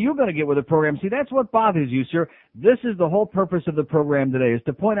you. When are you going to get with the program? See, that's what bothers you, sir. This is the whole purpose of the program today, is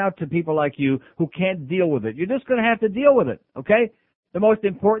to point out to people like you who can't deal with it. You're just going to have to deal with it, okay? The most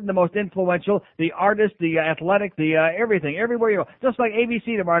important, the most influential, the artist, the athletic, the everything, everywhere you go. Just like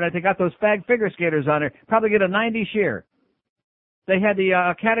ABC tomorrow night, they got those fag figure skaters on there. Probably get a 90 share. They had the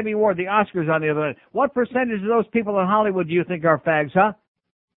Academy Award, the Oscars on the other night. What percentage of those people in Hollywood do you think are fags, huh?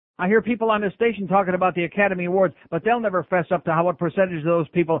 I hear people on this station talking about the Academy Awards, but they'll never fess up to what percentage of those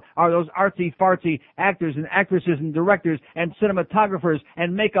people are those artsy-fartsy actors and actresses and directors and cinematographers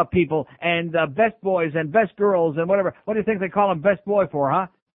and makeup people and best boys and best girls and whatever. What do you think they call them best boy for, huh?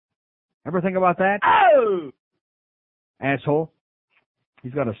 Ever think about that? Oh! Asshole.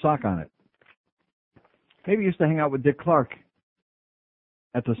 He's got a sock on it. Maybe he used to hang out with Dick Clark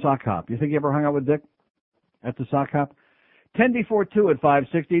at the sock hop. You think he ever hung out with Dick at the sock hop? 10 before 2 at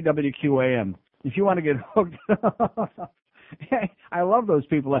 560 WQAM. If you want to get hooked. I love those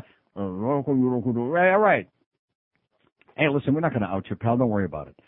people. All right. Hey, listen, we're not going to out you, pal. Don't worry about it.